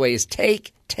do, by the way, is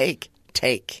take.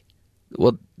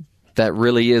 Well, that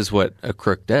really is what a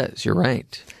crook does. You're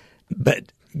right.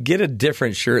 But get a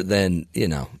different shirt than,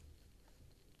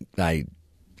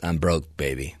 I'm broke,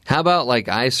 baby. How about like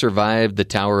I survived the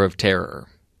Tower of Terror?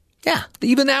 Yeah.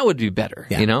 Even that would be better,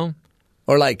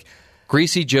 Or like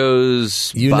Greasy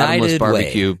Joe's Bottomless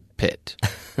Barbecue Pit.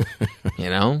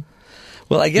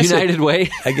 Well, I guess United Way.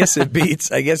 I guess it beats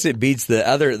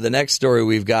the next story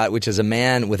we've got, which is a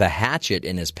man with a hatchet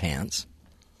in his pants.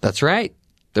 That's right.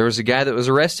 There was a guy that was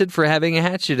arrested for having a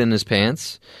hatchet in his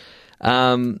pants.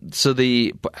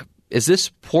 Is this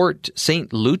Port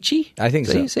St. Lucie? I think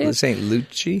so. St.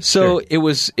 Lucie. So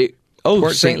sure.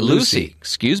 Port St. Lucie.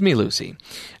 Excuse me, Lucy.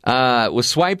 Was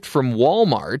swiped from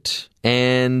Walmart,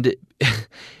 and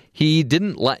he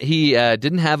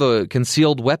didn't have a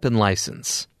concealed weapon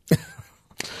license.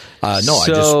 I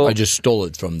just stole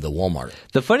it from the Walmart.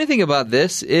 The funny thing about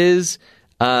this is,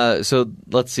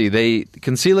 let's see, they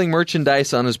concealing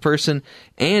merchandise on his person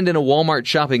and in a Walmart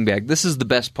shopping bag. This is the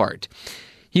best part.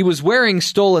 He was wearing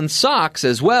stolen socks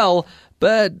as well,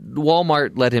 but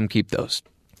Walmart let him keep those.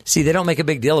 See, they don't make a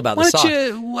big deal about the socks.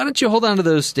 Why don't you hold on to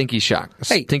those stinky socks?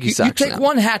 Hey, you take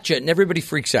one hatchet and everybody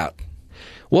freaks out.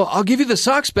 Well, I'll give you the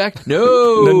socks back.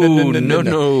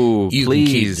 No. You please.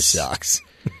 can keep the socks.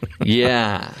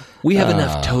 Yeah. We have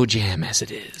enough toe jam as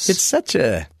it is. It's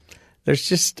there's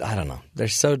just, I don't know.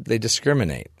 They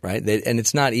discriminate, right? And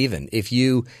it's not even. If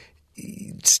you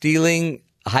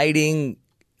hiding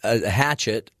a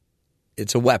hatchet,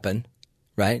 it's a weapon,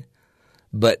 right?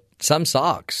 But some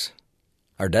socks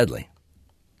are deadly.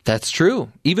 That's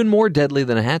true. Even more deadly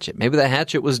than a hatchet. Maybe the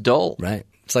hatchet was dull. Right.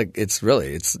 It's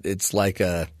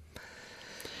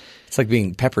like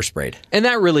being pepper sprayed. And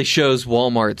that really shows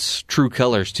Walmart's true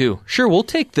colors, too. Sure, we'll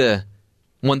take the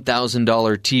 $1,000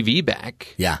 TV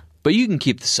back. Yeah. But you can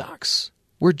keep the socks.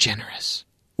 We're generous.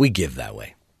 We give that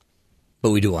way. But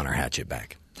we do want our hatchet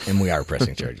back. And we are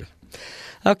pressing charges.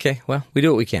 Okay, well, we do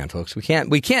what we can, folks. We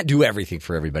can't do everything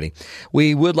for everybody.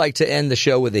 We would like to end the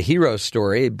show with a hero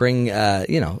story, bring a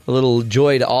little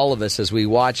joy to all of us as we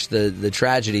watch the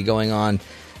tragedy going on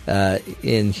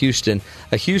in Houston.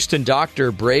 A Houston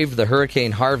doctor braved the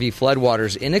Hurricane Harvey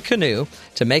floodwaters in a canoe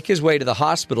to make his way to the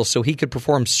hospital so he could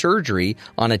perform surgery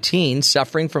on a teen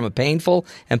suffering from a painful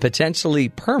and potentially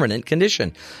permanent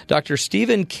condition. Dr.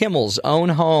 Stephen Kimmel's own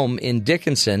home in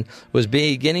Dickinson was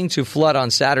beginning to flood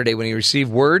on Saturday when he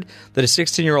received word that a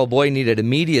 16-year-old boy needed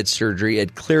immediate surgery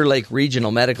at Clear Lake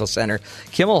Regional Medical Center.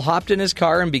 Kimmel hopped in his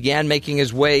car and began making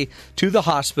his way to the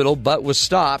hospital, but was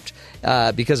stopped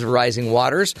because of rising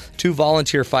waters. 2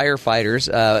 volunteer firefighters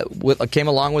came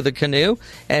along with a canoe,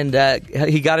 and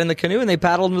he got in the canoe and they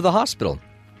paddled him to the hospital.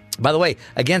 By the way,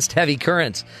 against heavy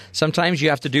currents, sometimes you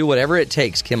have to do whatever it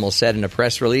takes, Kimmel said in a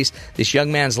press release. This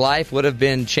young man's life would have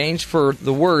been changed for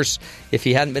the worse if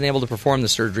he hadn't been able to perform the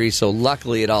surgery, so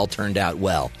luckily it all turned out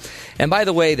well. And by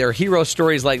the way, there are hero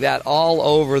stories like that all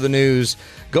over the news.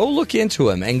 Go look into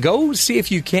them and go see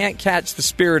if you can't catch the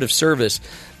spirit of service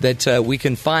that we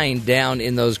can find down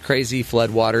in those crazy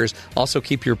floodwaters. Also,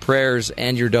 keep your prayers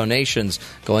and your donations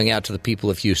going out to the people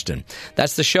of Houston.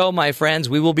 That's the show, my friends.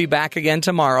 We will be back again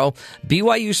tomorrow.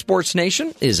 BYU Sports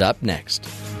Nation is up next.